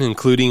 women,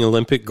 including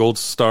Olympic gold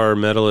star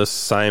medalist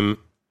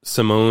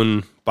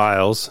Simone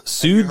Biles,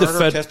 sued the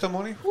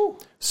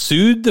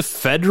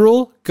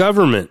federal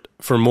government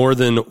for more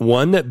than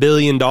 $1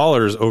 billion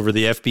over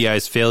the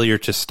FBI's failure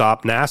to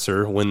stop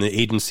Nasser when the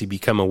agency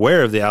became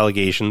aware of the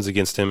allegations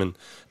against him in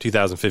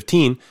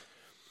 2015.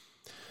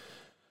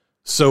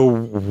 So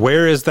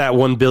where is that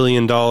 $1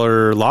 billion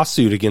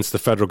lawsuit against the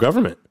federal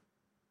government?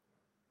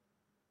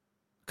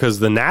 Because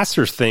the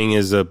Nasser thing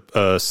is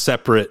a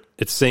separate,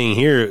 it's saying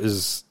here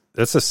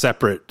that's a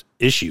separate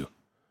issue.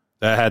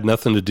 That had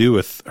nothing to do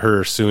with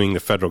her suing the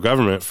federal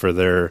government for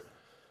their,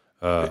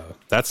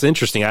 that's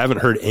interesting. I haven't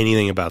heard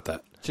anything about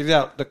that. Check it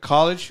out. The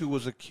college who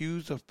was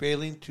accused of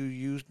failing to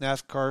use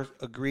NASCAR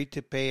agreed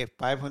to pay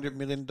 $500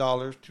 million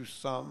to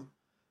some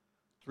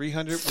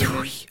 300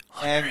 women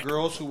and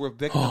girls who were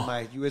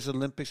victimized. U.S.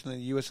 Olympics and the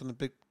U.S.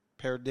 Olympic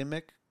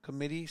Paralympic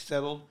Committee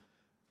settled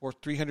for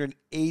 $380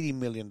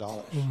 million.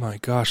 Oh, my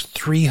gosh.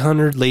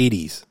 300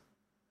 ladies.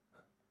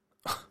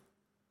 Wow.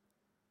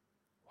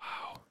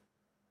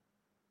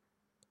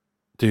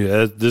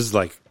 Dude, this is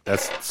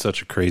that's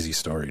such a crazy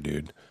story,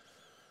 dude.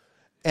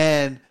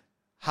 And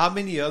how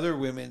many other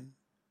women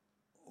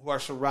who are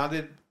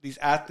surrounded, these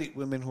athlete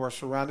women who are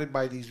surrounded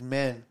by these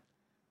men,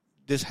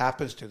 this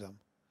happens to them.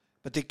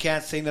 But they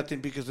can't say nothing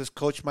because this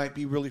coach might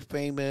be really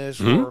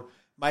famous or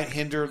might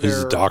hinder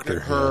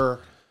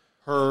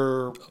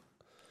her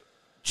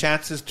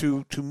chances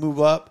to move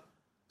up.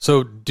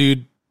 So,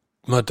 dude,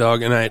 Mud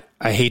Dog, and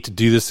I hate to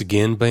do this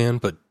again, man,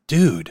 but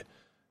dude,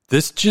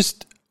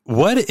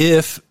 what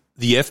if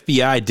the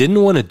FBI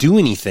didn't want to do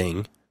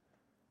anything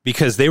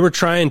because they were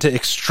trying to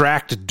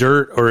extract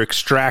dirt or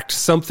extract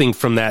something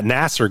from that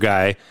Nasser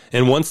guy,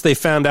 and once they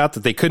found out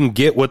that they couldn't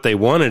get what they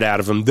wanted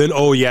out of him, then,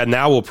 oh yeah,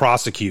 now we'll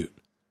prosecute.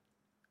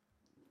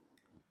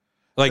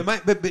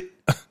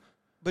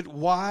 But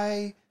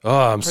why?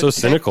 Oh, I'm so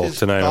cynical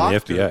tonight on the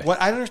FBI.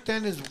 What I don't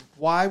understand is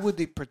why would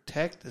they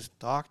protect this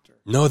doctor?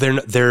 No,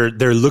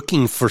 they're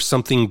looking for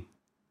something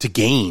to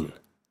gain.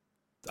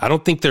 I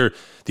don't think they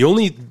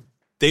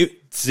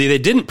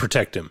didn't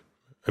protect him.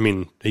 I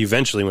mean, he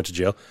eventually went to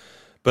jail,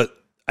 but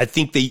I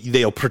think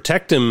they'll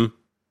protect him.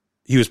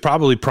 He was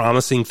probably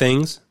promising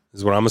things,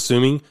 is what I'm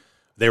assuming.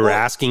 They were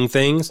asking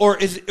things, or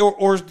is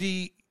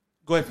the.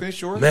 Go ahead,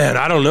 finish yours. Man,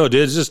 I don't know,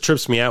 dude. It just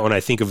trips me out when I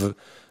think of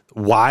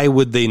why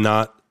would they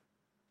not?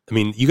 I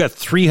mean, you got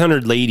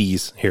 300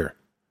 ladies here.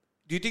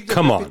 Do you think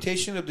the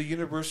reputation of the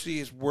university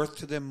is worth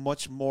to them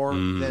much more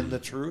than the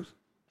truth?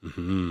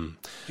 Mm-hmm.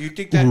 Do you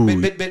think that?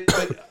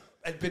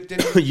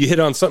 You hit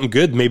on something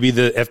good. Maybe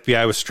the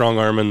FBI was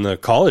strong-arming the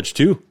college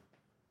too,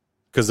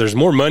 because there's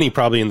more money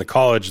probably in the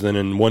college than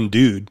in one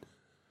dude.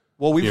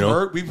 Well, we've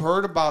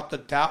heard about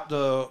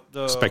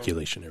the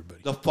speculation.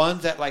 Everybody, the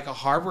funds that like a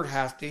Harvard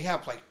has, they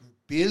have like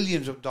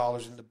billions of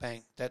dollars in the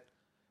bank that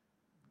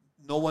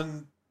no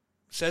one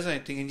says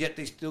anything, and yet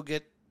they still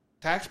get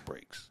tax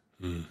breaks.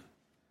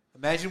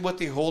 Imagine what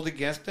they hold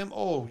against them.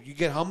 Oh, you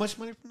get how much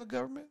money from the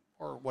government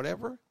or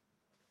whatever?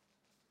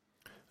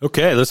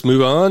 Okay, let's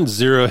move on.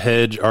 Zero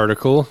Hedge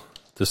article.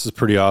 This is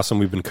pretty awesome.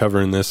 We've been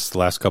covering this the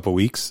last couple of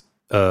weeks.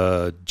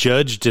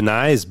 Judge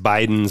denies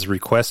Biden's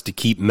request to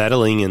keep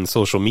meddling in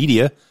social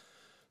media.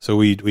 So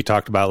we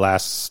talked about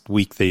last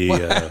week. They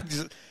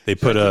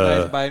put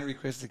a Biden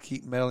request to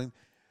keep meddling.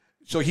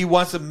 So he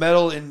wants to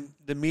meddle in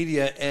the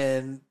media,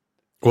 and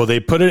they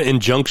put an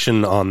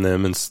injunction on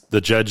them, and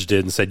the judge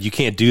did, and said you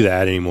can't do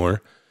that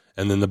anymore.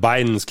 And then the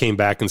Bidens came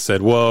back and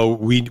said, "Well,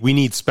 we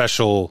need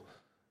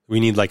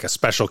like a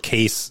special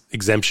case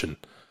exemption."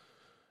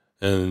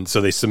 And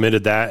so they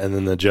submitted that, and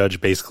then the judge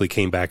basically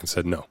came back and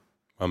said, "No,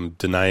 I'm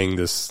denying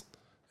this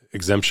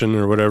exemption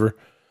or whatever."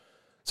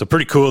 So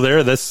pretty cool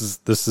there. This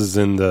is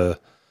in the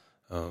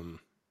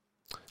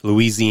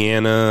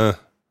Louisiana,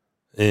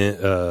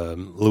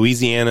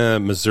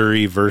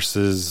 Missouri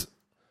versus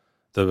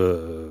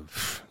the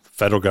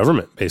federal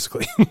government,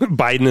 basically.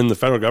 Biden and the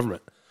federal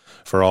government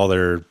for all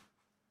their,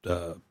 I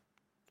don't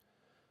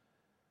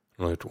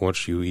know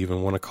what you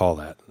even want to call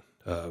that,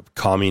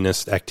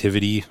 communist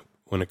activity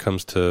when it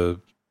comes to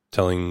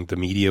telling the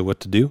media what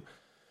to do.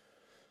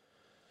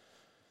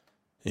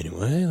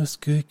 Anyway, let's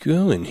get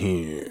going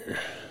here.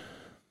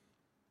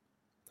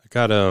 I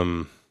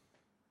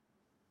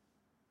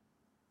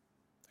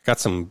got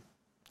some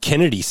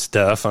Kennedy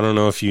stuff. I don't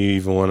know if you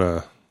even want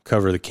to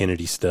cover the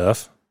Kennedy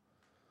stuff.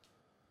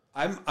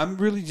 I'm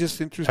really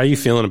just interested. How are you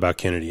feeling about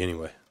Kennedy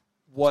anyway?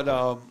 What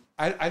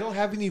I don't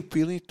have any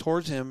feelings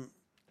towards him,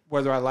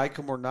 whether I like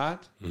him or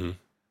not. Mm-hmm.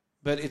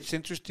 But it's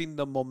interesting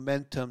the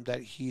momentum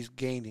that he's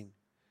gaining.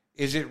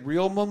 Is it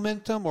real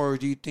momentum, or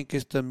do you think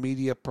it's the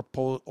media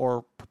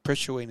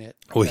perpetuating it?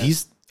 Well,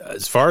 he's,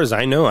 as far as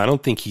I know, I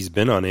don't think he's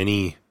been on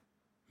any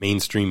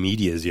mainstream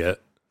medias yet.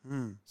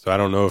 So I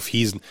don't know if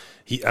he's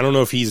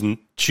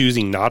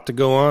choosing not to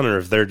go on, or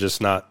if they're just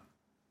not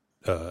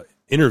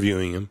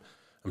interviewing him.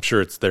 I'm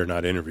sure they're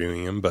not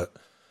interviewing him, but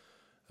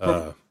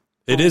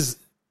it's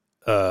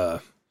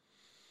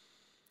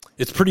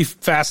pretty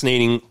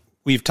fascinating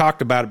we've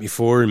talked about it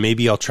before, and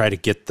maybe I'll try to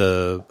get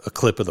a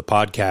clip of the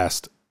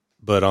podcast.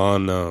 But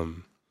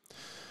on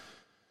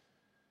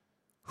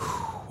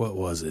what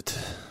was it?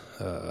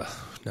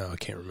 No, I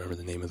can't remember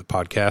the name of the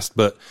podcast,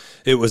 but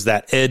it was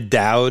that Ed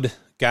Dowd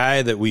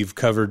guy that we've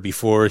covered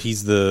before.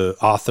 He's the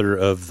author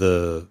of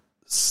the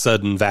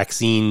sudden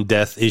vaccine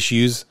death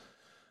issues.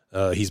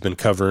 He's been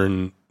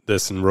covering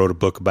this and wrote a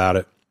book about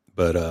it.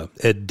 But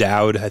Ed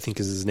Dowd, I think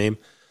is his name.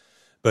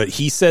 But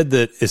he said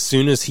that as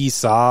soon as he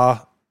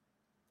saw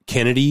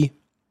Kennedy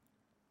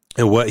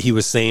and what he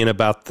was saying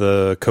about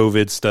the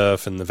COVID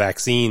stuff and the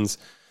vaccines,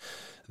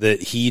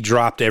 that he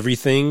dropped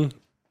everything,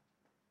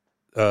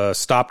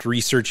 stopped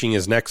researching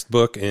his next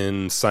book,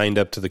 and signed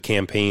up to the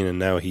campaign. And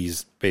now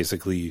he's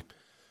basically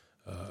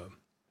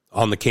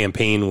on the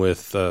campaign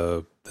with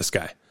this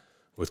guy,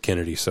 with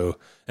Kennedy. So,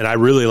 and I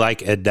really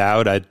like Ed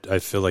Dowd. I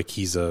feel like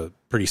he's a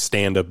pretty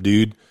stand-up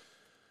dude.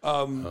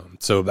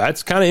 So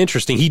that's kind of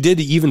interesting. He did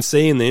even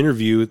say in the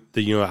interview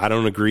that, I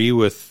don't agree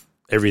with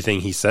everything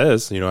he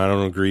says. I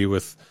don't agree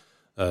with,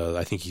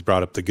 I think he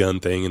brought up the gun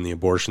thing and the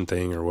abortion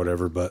thing or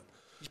whatever, but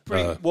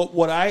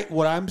what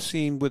I'm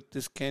seeing with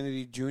this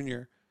Kennedy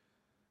Jr.,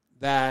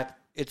 that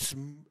it's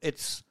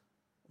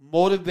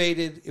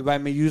motivated, if I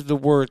may use the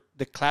word,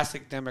 the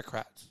classic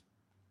Democrats,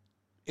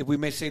 if we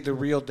may say the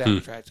real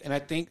Democrats. And I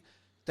think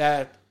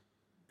that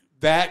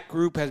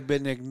group has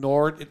been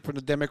ignored from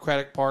the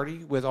Democratic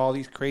Party with all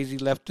these crazy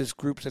leftist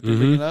groups that they're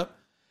bringing up.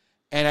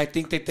 And I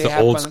think that they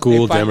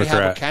finally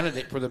have a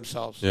candidate for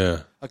themselves.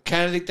 Yeah. A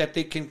candidate that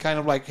they can kind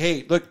of like,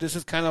 hey, look, this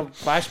is kind of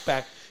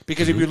flashback.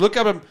 Because if you look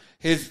at him,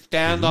 his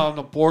stand on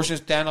abortion,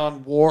 stand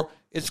on war,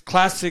 it's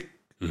classic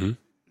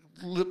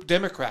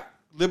Democrat,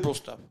 liberal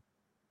stuff.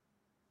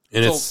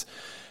 And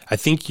I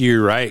think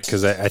you're right,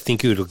 because I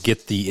think it'll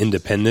get the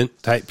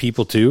independent type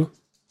people too.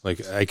 Like,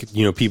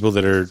 people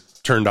that are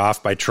turned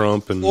off by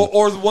Trump and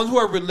or the ones who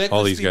are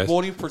relentlessly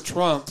voting for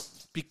Trump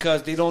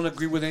because they don't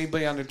agree with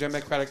anybody on the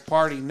Democratic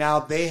Party. Now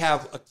they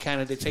have a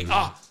candidate say,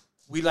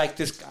 we like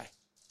this guy.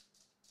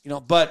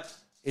 But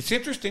it's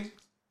interesting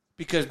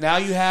because now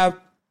you have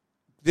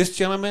this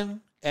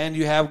gentleman and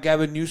you have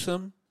Gavin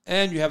Newsom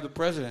and you have the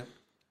president,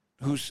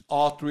 who's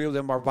all three of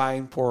them are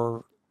vying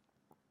for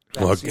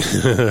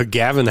vaccine. Well,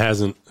 Gavin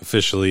hasn't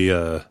officially.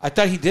 I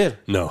thought he did.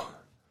 No.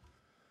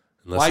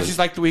 Why just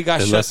like the way he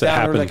got shut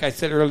down, or like I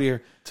said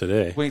earlier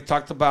today when he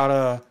talked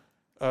about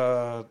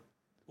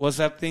what's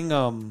that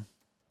thing?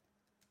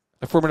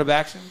 Affirmative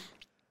action.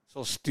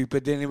 So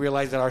stupid. Didn't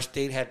realize that our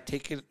state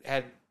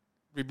had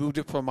removed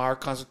it from our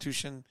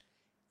Constitution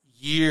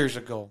years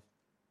ago.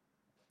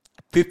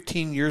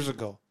 15 years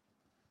ago.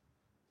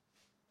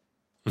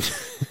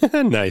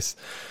 Nice.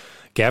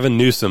 Gavin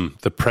Newsom,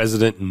 the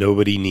president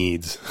nobody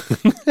needs.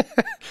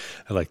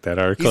 I like that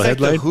article He's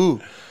headline. Like the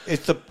Who.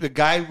 It's the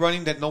guy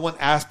running that no one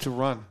asked to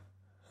run.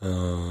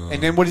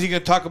 And then what is he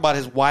going to talk about?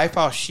 His wife,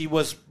 how she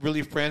was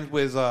really friends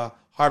with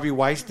Harvey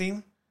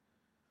Weinstein?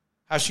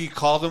 How she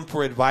called him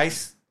for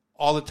advice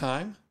all the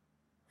time?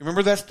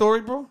 Remember that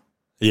story, bro?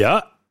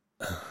 Yeah.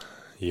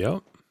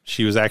 Yep.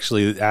 She was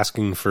actually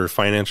asking for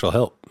financial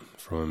help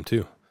from him,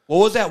 too. What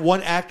was that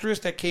one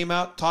actress that came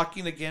out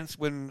talking against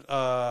when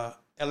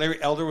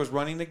Larry Elder was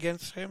running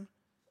against him?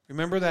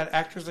 Remember that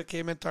actress that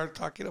came and started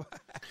talking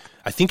about?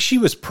 I think she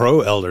was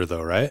pro Elder,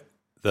 though, right?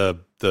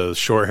 The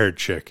short-haired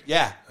chick.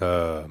 Yeah.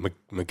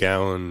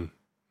 McGowan.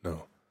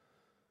 No.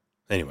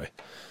 Anyway.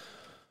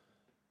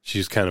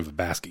 She's kind of a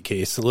basket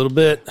case a little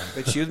bit.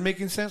 But she was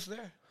making sense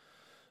there.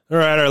 All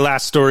right, our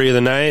last story of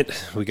the night.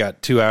 We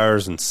got 2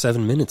 hours and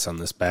 7 minutes on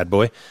this bad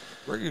boy.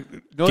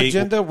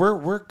 Agenda.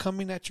 We're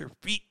coming at your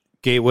feet.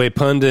 Gateway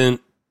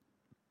pundit.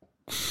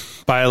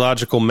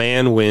 Biological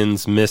man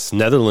wins Miss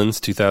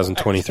Netherlands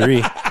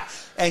 2023.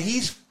 And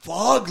he's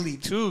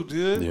fugly too,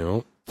 dude. You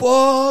know,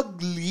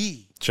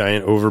 fugly.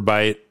 Giant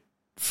overbite.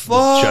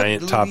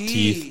 Giant top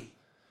teeth.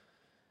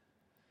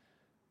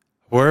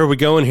 Where are we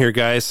going here,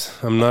 guys?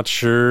 I'm not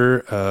sure.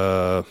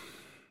 I'm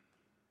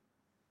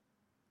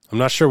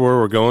not sure where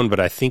we're going, but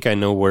I think I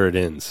know where it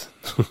ends.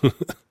 Can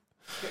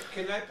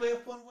I play a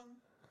fun one?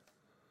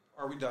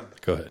 Or are we done?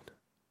 Go ahead.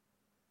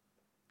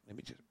 Let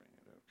me just bring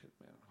it up because,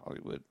 man,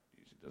 Hollywood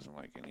usually doesn't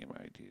like any of my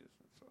ideas.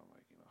 So I'm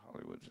like,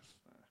 Hollywood just...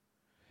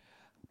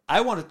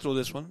 I want to throw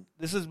this one.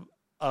 This is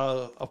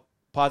a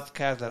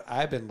podcast that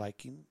I've been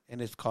liking,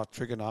 and it's called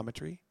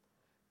Trigonometry.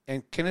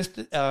 And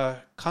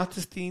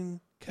Konstantin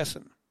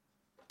Kessin.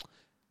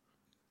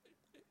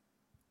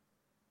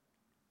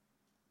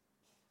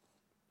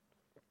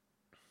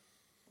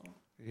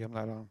 I'm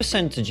not on.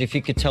 Percentage, if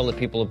you could tell the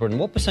people of Britain,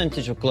 what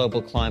percentage of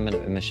global climate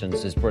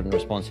emissions is Britain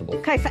responsible?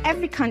 Okay, so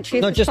every country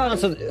is No, just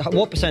answer,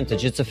 what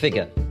percentage? It's a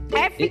figure.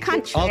 Every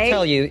country I'll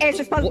tell you, is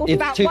responsible for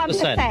about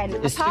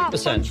 1%. It's apart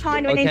 2%. from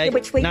China and India,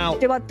 which we now,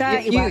 do our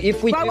dirty work.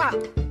 Grow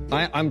up.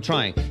 I'm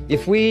trying.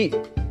 If we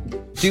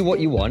do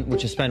what you want,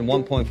 which is spend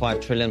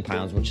 £1.5 trillion,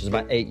 which is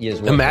about 8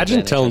 years' worth.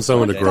 Imagine telling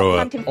someone to grow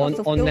up.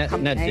 On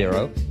net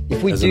zero.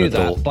 If we as an do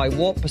adult. that, by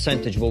what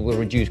percentage will we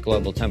reduce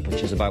global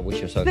temperatures about which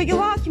you're so... But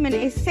your argument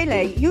is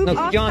silly. You No,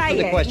 are could you answer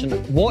the saying, question?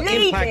 What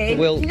impact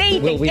will we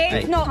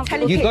make?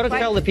 You've got to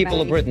tell the people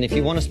of Britain, if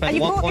you want to spend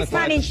And you brought 1.5 this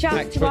man in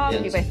just to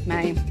argue trillion, with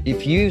me.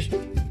 if you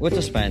were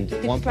to spend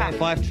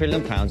 1.5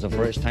 trillion pounds of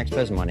British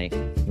taxpayers' money,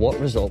 what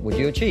result would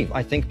you achieve?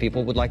 I think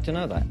people would like to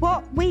know that.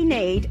 What we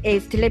need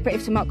is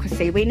deliberative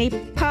democracy. We need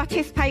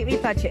participatory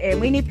budgeting.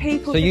 We need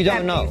people. So you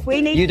don't know?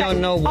 We need. You don't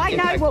know what I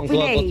know impact what on we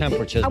global need,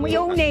 temperatures and we will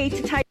all have. need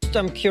to take.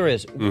 I'm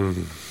curious.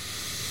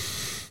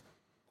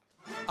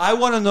 I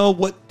want to know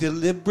what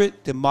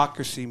deliberate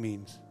democracy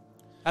means.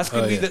 That's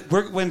going to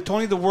be when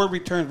Tony the Word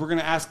returns. We're going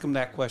to ask him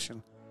that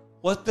question.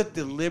 What does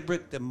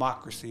deliberate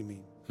democracy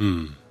mean?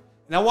 And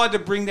I wanted to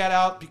bring that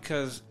out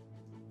because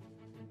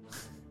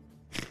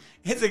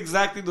it's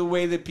exactly the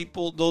way that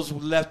people, those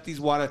lefties,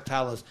 want to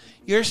tell us.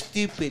 You're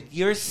stupid.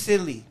 You're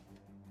silly.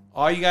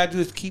 All you got to do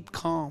is keep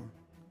calm,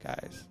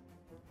 guys.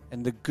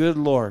 And the good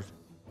Lord,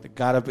 the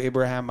God of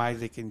Abraham,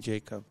 Isaac, and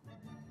Jacob,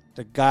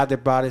 the God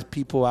that brought his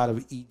people out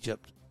of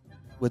Egypt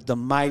with the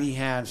mighty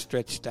hand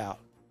stretched out,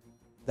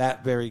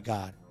 that very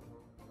God.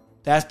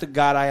 That's the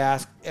God I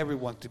ask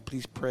everyone to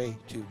please pray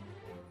to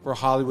for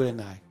Hollywood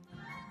and I.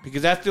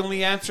 Because that's the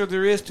only answer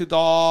there is to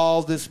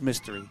all this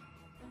mystery.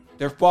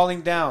 They're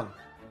falling down.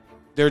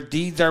 Their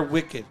deeds are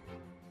wicked.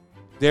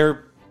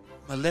 They're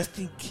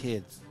molesting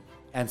kids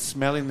and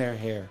smelling their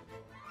hair.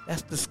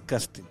 That's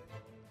disgusting.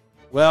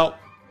 Well,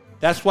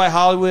 that's why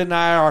Hollywood and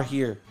I are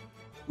here.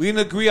 We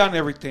didn't agree on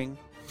everything.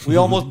 We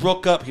almost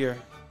broke up here.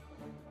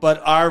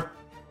 But our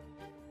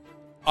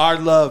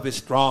love is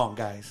strong,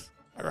 guys.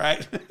 All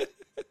right?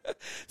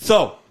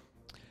 So,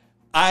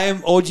 I am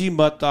OG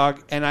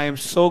Muttdog, and I am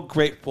so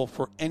grateful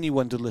for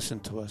anyone to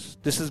listen to us.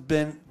 This has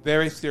been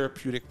very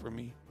therapeutic for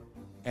me.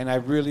 And I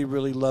really,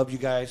 really love you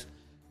guys.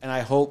 And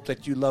I hope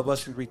that you love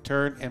us in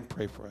return and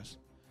pray for us.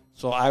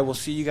 So I will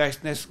see you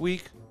guys next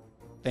week.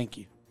 Thank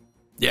you.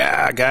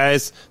 Yeah,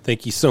 guys.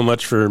 Thank you so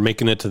much for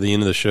making it to the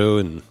end of the show.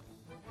 And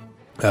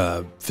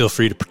feel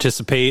free to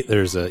participate.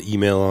 There's an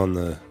email on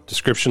the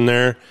description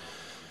there.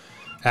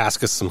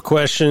 Ask us some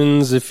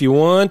questions if you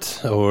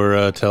want,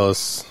 or tell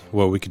us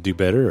what we could do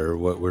better or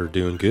what we're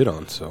doing good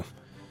on. So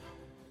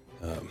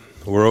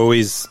we're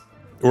always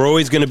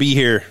going to be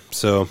here.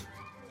 So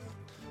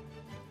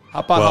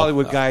how about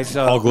Hollywood, guys?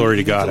 All glory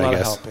to God, I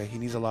guess. He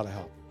needs a lot of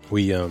help.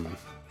 We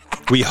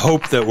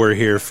hope that we're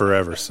here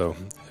forever. So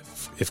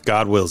if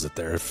God wills it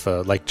there, if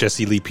like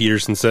Jesse Lee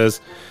Peterson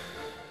says,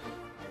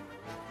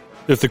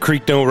 if the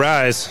creek don't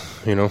rise,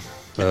 and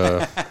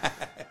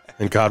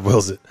God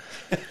wills it.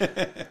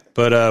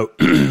 But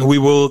we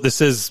will. This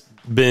has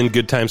been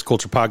Good Times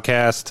Culture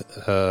Podcast.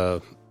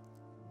 A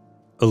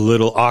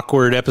little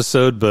awkward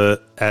episode,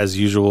 but as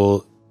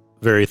usual,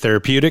 very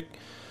therapeutic.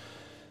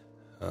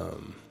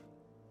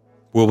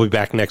 We'll be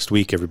back next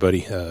week,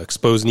 everybody.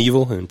 Exposing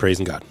evil and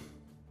praising God.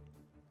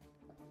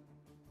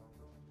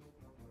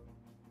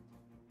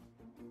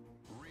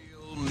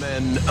 Real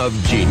men of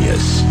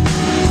genius.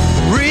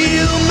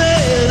 Real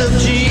men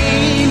of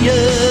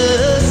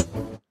genius.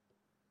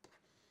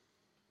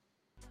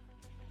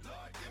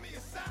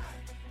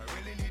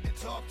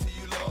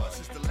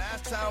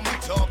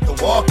 The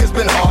walk has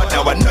been hard.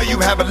 Now I know you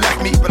haven't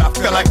left me, but I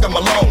feel like I'm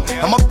alone.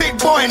 I'm a big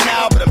boy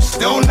now, but I'm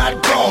still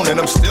not grown, and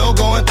I'm still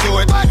going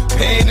through it.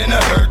 Pain and the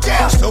hurt,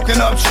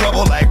 soaking up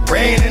trouble like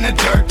rain in the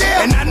dirt.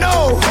 And I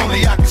know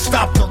only I can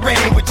stop the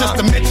rain with just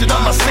a mention of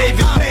my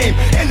Savior's name.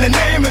 In the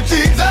name of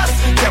Jesus,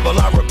 devil,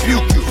 I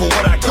rebuke you for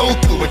what I go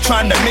through and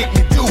trying to make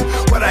me do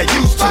what I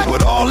used to.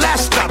 But all that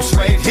stops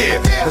right here.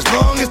 As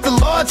long as the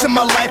Lord's in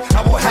my life,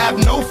 I will have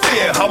no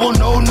fear. I will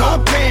know no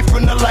pain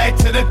from the light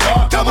to the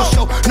dark. I will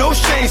show no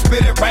shame,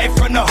 spit it right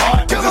from the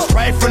heart, cause it's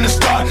right from the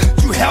start.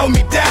 You held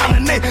me down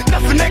and ain't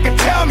nothing that can